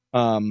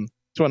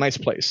a nice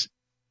place.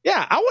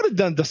 Yeah, I would have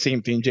done the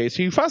same thing,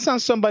 JC. If I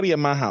found somebody in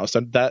my house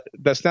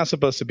that's not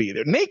supposed to be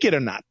there, naked or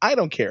not, I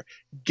don't care.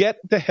 Get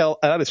the hell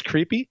out. That is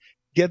creepy.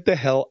 Get the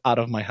hell out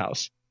of my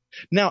house.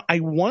 Now,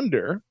 I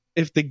wonder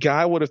if the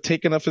guy would have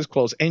taken off his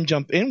clothes and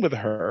jumped in with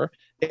her.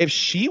 If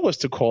she was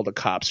to call the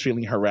cops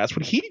feeling harassed,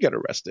 would he get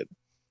arrested?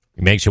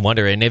 It makes you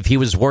wonder. And if he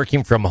was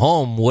working from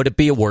home, would it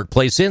be a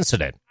workplace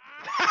incident?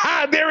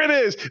 There it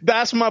is.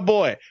 That's my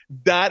boy.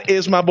 That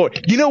is my boy.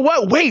 You know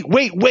what?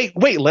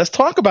 Wait. Let's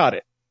talk about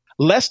it.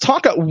 Let's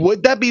talk about,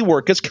 would that be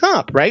workers'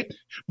 comp, right?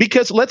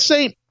 Because let's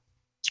say,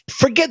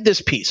 forget this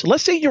piece.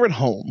 Let's say you're at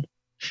home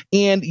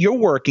and you're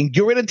working,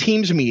 you're in a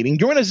Teams meeting,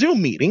 you're in a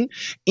Zoom meeting,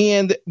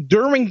 and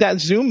during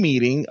that Zoom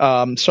meeting,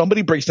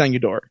 somebody breaks down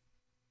your door.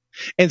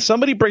 And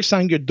somebody breaks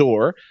down your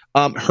door,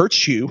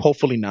 hurts you,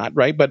 hopefully not,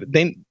 right? But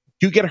then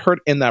you get hurt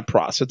in that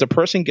process. The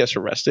person gets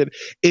arrested.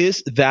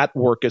 Is that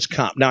workers'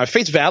 comp? Now, at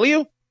face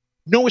value,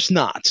 no, it's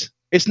not.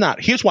 It's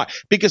not. Here's why.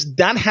 Because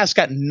that has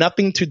got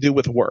nothing to do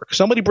with work.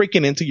 Somebody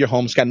breaking into your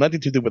home has got nothing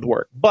to do with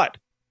work. But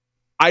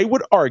I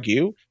would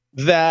argue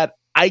that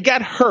I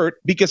got hurt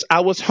because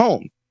I was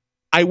home.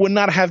 I would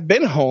not have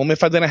been home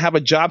if I didn't have a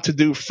job to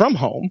do from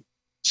home.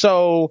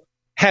 So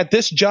had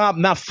this job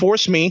not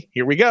forced me,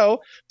 here we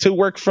go, to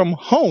work from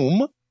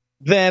home,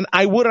 then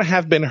I wouldn't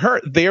have been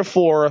hurt.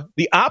 Therefore,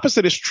 the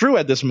opposite is true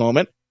at this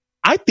moment.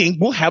 I think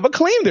we'll have a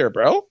claim there,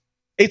 bro.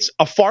 It's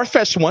a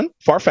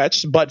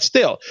far-fetched, but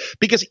still,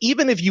 because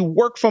even if you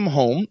work from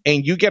home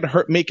and you get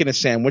hurt making a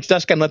sandwich,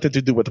 that's got nothing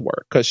to do with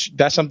work because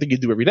that's something you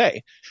do every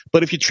day.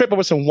 But if you trip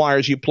over some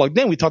wires you plugged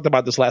in, we talked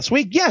about this last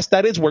week. Yes,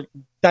 that is work.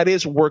 That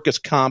is workers'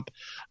 comp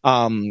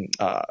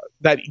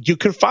that you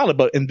could file it.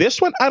 But in this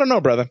one, I don't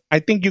know, brother. I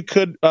think you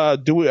could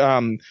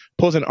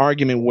pose an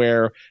argument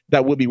where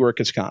that would be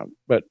workers' comp,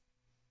 but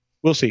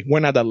we'll see.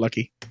 We're not that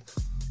lucky.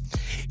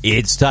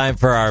 It's time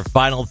for our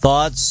final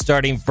thoughts,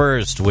 starting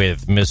first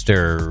with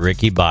Mr.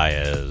 Ricky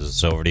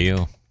Baez. Over to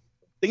you.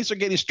 Things are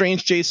getting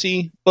strange,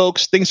 JC.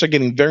 Folks, things are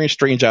getting very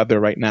strange out there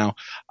right now.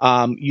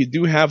 You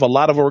do have a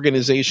lot of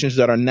organizations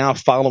that are now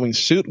following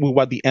suit with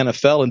what the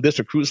NFL and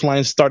District Cruise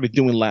Lines started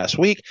doing last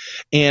week.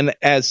 And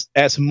as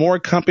more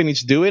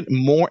companies do it,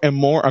 more and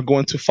more are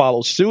going to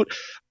follow suit.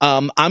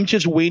 I'm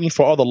just waiting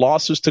for all the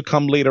lawsuits to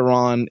come later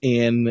on.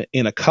 In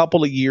a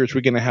couple of years,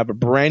 we're going to have a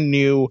brand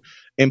new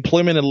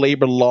employment and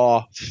labor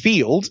law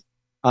field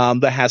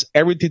that has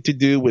everything to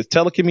do with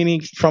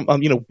telecommuting from,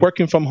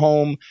 working from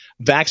home,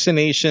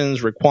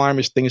 vaccinations,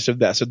 requirements, things of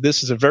that. So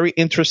this is a very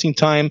interesting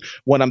time.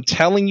 What I'm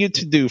telling you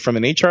to do from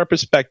an HR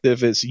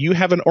perspective is you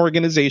have an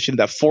organization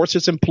that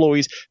forces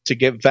employees to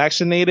get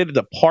vaccinated.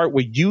 The part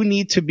where you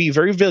need to be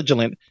very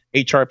vigilant,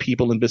 HR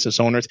people and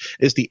business owners,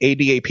 is the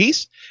ADA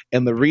piece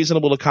and the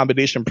reasonable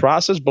accommodation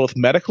process, both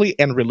medically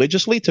and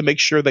religiously, to make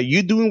sure that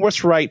you're doing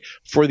what's right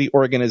for the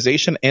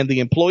organization and the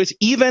employees.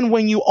 Even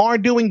when you are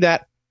doing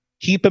that,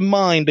 keep in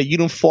mind that you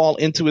don't fall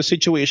into a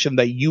situation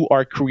that you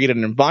are creating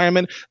an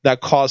environment that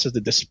causes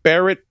the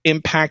disparate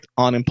impact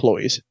on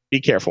employees.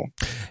 Be careful.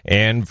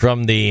 And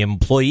from the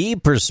employee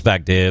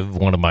perspective,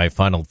 one of my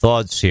final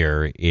thoughts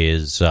here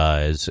is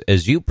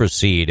as you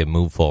proceed and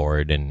move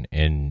forward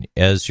and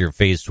as you're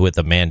faced with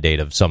a mandate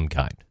of some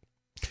kind,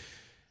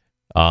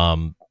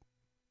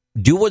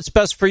 do what's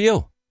best for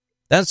you.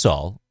 That's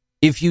all.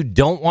 If you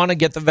don't want to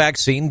get the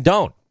vaccine,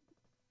 don't.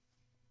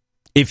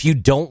 If you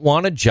don't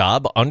want a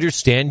job,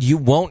 understand you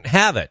won't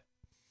have it.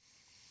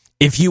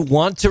 If you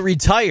want to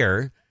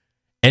retire,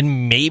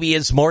 and maybe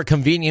it's more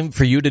convenient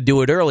for you to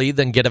do it early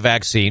than get a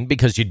vaccine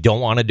because you don't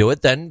want to do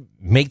it, then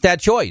make that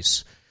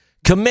choice.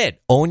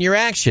 Commit. Own your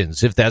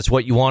actions if that's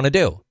what you want to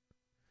do.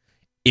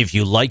 If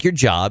you like your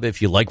job,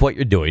 if you like what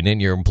you're doing, and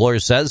your employer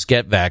says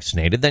get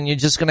vaccinated, then you're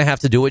just going to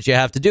have to do what you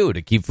have to do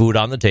to keep food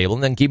on the table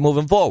and then keep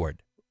moving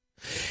forward.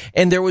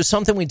 And there was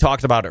something we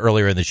talked about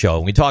earlier in the show,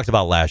 and we talked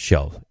about last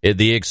show.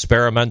 The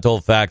experimental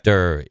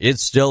factor,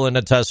 it's still in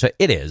a test.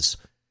 It is.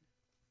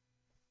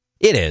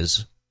 It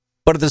is.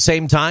 But at the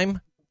same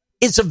time,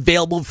 it's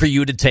available for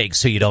you to take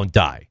so you don't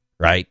die,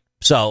 right?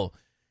 So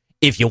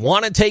if you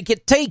want to take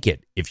it, take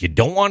it. If you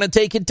don't want to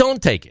take it,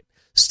 don't take it.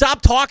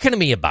 Stop talking to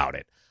me about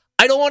it.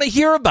 I don't want to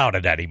hear about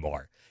it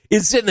anymore.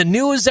 It's in the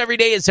news every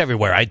day. It's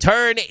everywhere. I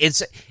turn.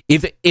 It's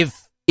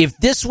if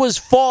this was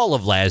fall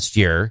of last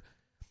year,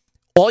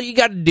 all you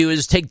got to do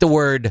is take the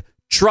word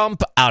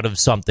Trump out of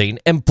something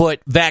and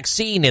put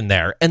vaccine in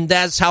there, and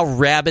that's how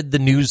rabid the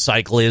news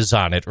cycle is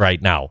on it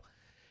right now.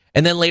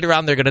 And then later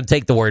on, they're going to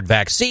take the word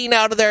vaccine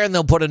out of there, and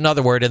they'll put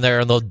another word in there,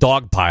 and they'll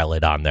dogpile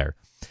it on there.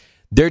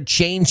 They're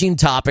changing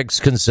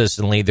topics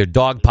consistently. They're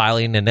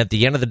dogpiling, and at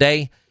the end of the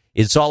day,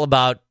 it's all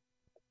about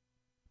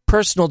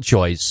personal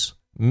choice.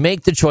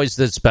 Make the choice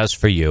that's best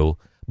for you,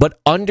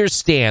 but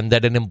understand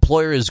that an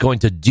employer is going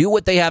to do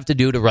what they have to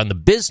do to run the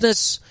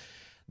business.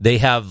 They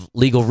have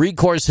legal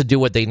recourse to do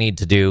what they need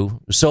to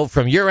do. So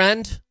from your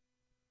end,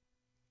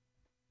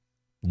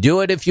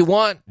 do it if you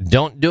want.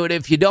 Don't do it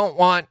if you don't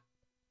want.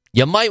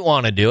 You might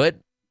want to do it,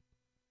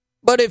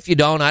 but if you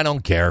don't, I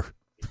don't care.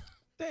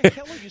 What the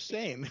hell are you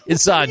saying?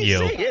 It's on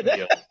you.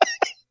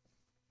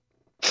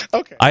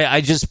 Okay.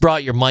 I just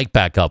brought your mic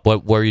back up.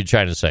 What were you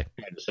trying to say?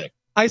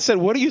 I said,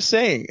 what are you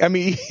saying? I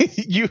mean,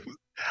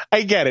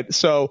 I get it.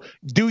 So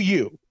do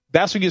you.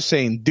 That's what you're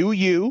saying. Do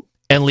you.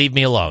 And leave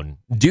me alone.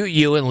 Do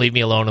you and leave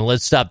me alone, and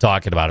let's stop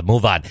talking about it.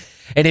 Move on.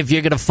 And if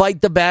you're going to fight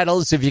the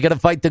battles, if you're going to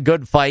fight the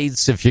good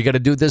fights, if you're going to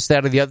do this,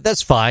 that, or the other,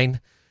 that's fine.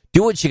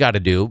 Do what you got to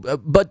do,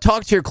 but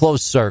talk to your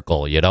close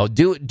circle. You know,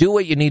 do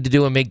what you need to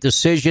do and make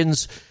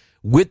decisions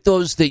with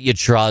those that you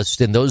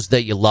trust and those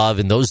that you love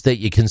and those that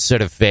you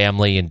consider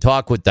family, and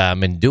talk with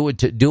them and do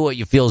what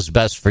you feel is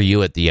best for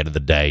you at the end of the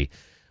day.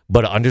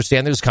 But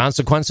understand there's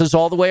consequences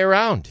all the way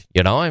around.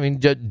 You know, I mean,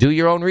 do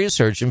your own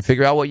research and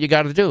figure out what you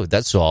got to do.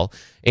 That's all.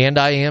 And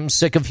I am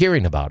sick of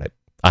hearing about it.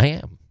 I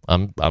am.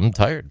 I'm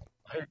tired.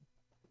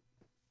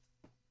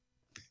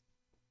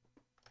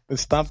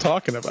 Stop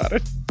talking about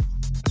it.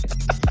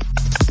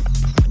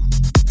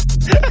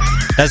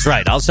 That's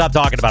right. I'll stop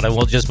talking about it, and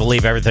we'll just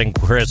believe everything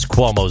Chris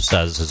Cuomo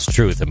says is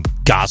truth and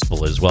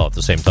gospel as well at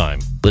the same time.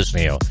 Listen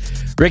to you.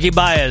 Ricky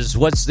Baez,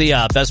 what's the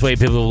best way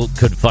people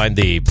could find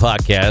the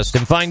podcast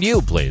and find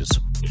you, please?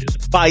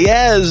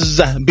 Baez,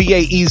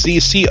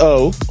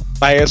 Baezco,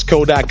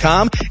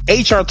 Baezco.com,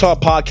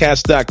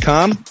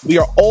 HRTalkPodcast.com. We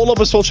are all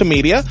over social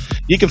media.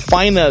 You can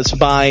find us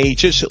by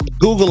just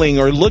Googling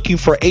or looking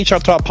for HR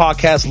Talk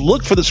Podcast.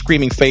 Look for the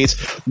screaming face.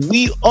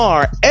 We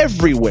are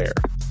everywhere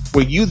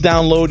where you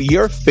download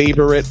your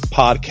favorite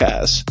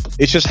podcast.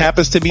 It just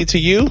happens to be to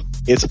you.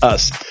 It's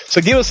us.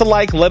 So give us a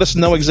like. Let us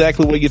know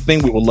exactly what you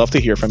think. We would love to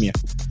hear from you.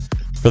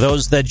 For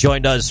those that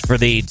joined us for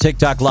the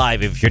TikTok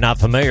Live, if you're not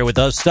familiar with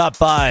us, stop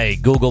by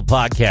Google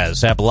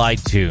Podcasts, Apple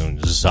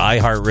iTunes,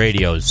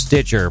 iHeartRadio,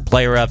 Stitcher,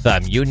 Player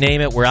FM. You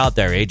name it, we're out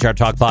there.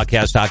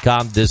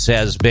 HRTalkPodcast.com. This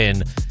has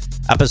been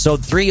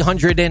episode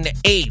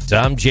 308.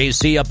 I'm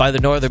JC up by the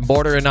northern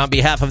border, and on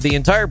behalf of the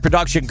entire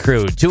production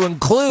crew, to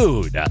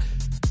include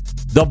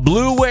the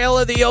blue whale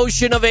of the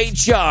ocean of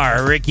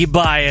HR, Ricky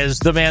Baez,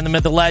 the man, the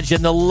myth, the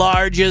legend, the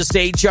largest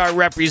HR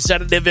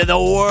representative in the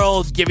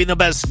world, giving the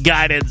best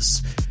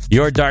guidance.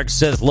 Your Dark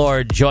Sith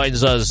Lord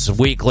joins us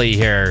weekly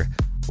here.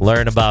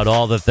 Learn about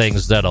all the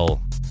things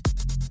that'll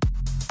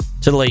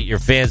titillate your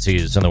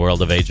fancies in the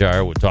world of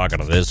HR. We're talking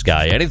to this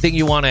guy. Anything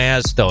you want to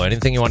ask, though,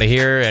 anything you want to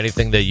hear,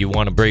 anything that you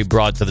want to bring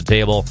brought to the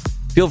table,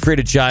 feel free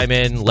to chime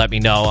in. Let me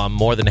know. I'm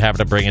more than happy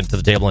to bring it to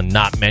the table and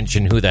not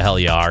mention who the hell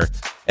you are.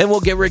 And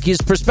we'll get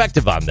Ricky's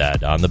perspective on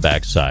that on the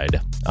backside.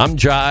 I'm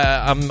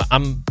dry. I'm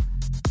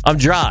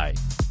dry.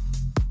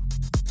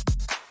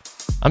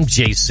 I'm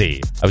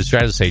JC. I was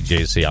trying to say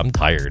JC. I'm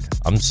tired.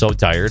 I'm so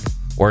tired.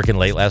 Working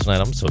late last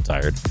night. I'm so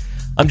tired.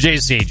 I'm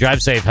JC.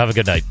 Drive safe. Have a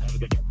good night.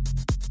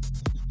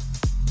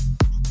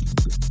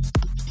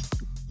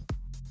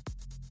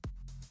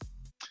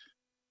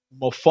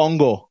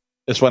 Mofongo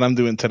is what I'm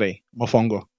doing today. Mofongo.